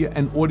Media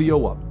and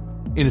Audio Up,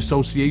 in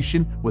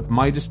association with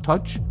Midas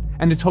Touch,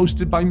 and it's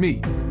hosted by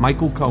me,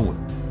 Michael Cohen,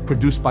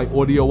 produced by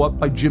Audio Up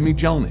by Jimmy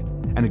Jelnick,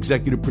 and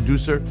executive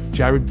producer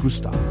Jared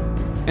Gustav.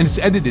 and it's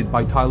edited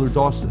by Tyler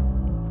Dawson.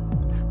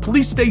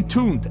 Please stay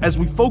tuned as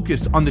we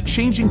focus on the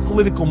changing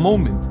political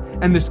moment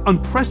and this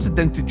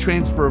unprecedented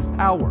transfer of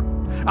power.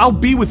 I'll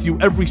be with you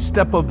every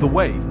step of the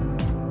way.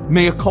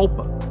 Mea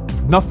culpa,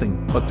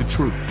 nothing but the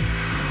truth.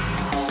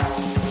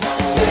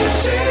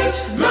 This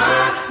is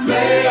my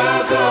mea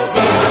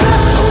culpa.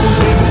 Oh,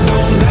 baby,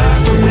 don't lie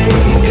for me.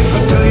 If I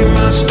tell you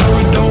my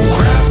story, don't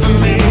cry for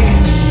me.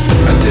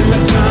 I did my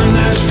time,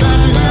 that's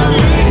fine by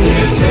me.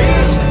 This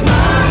is my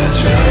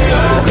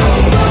mea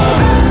culpa.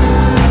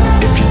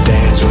 If you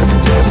dance with the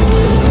devil,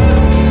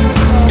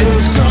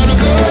 it's gonna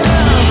go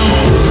down.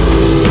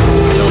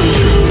 Tell the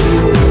truth,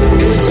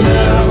 it's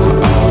now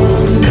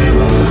or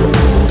never.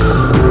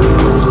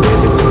 Oh,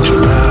 baby, don't you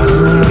lie to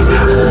me.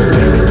 Oh,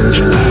 baby, don't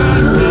you lie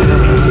to me.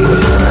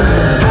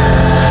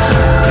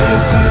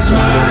 This is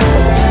my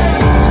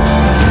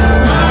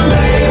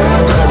mea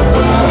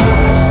culpa.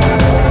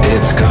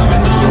 It's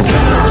coming on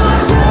down,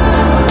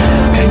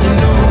 and you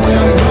know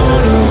we're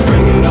gonna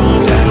bring it on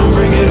down,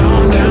 bring it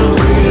on down,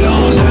 bring it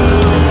on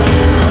down.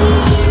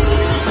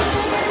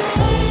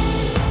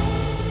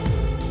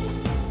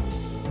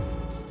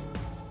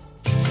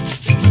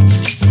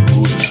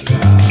 Ooh la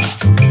la,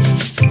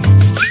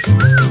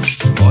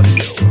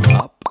 audio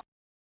up.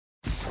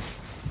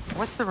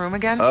 What's the room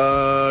again?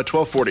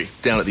 1240,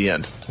 down at the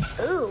end.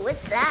 Ooh,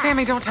 what's that?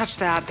 Sammy, don't touch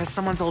that. That's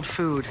someone's old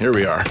food. Here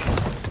we are. Do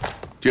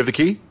you have the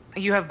key?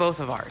 You have both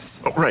of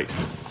ours. Oh, right.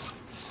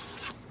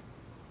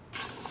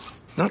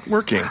 Not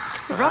working.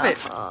 Rub it.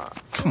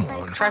 Come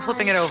on. Try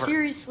flipping it over.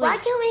 Seriously. Why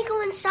can't we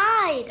go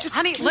inside?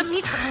 Honey, let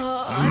me try.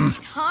 I'm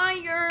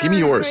tired. Give me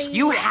yours.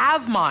 You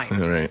have mine.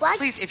 All right. What?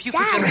 Please, if you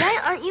Dad, could just... why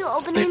aren't you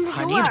opening the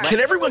door? Can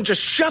everyone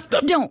just shut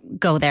the... Don't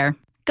go there.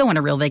 Go on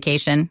a real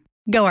vacation.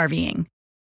 Go RVing.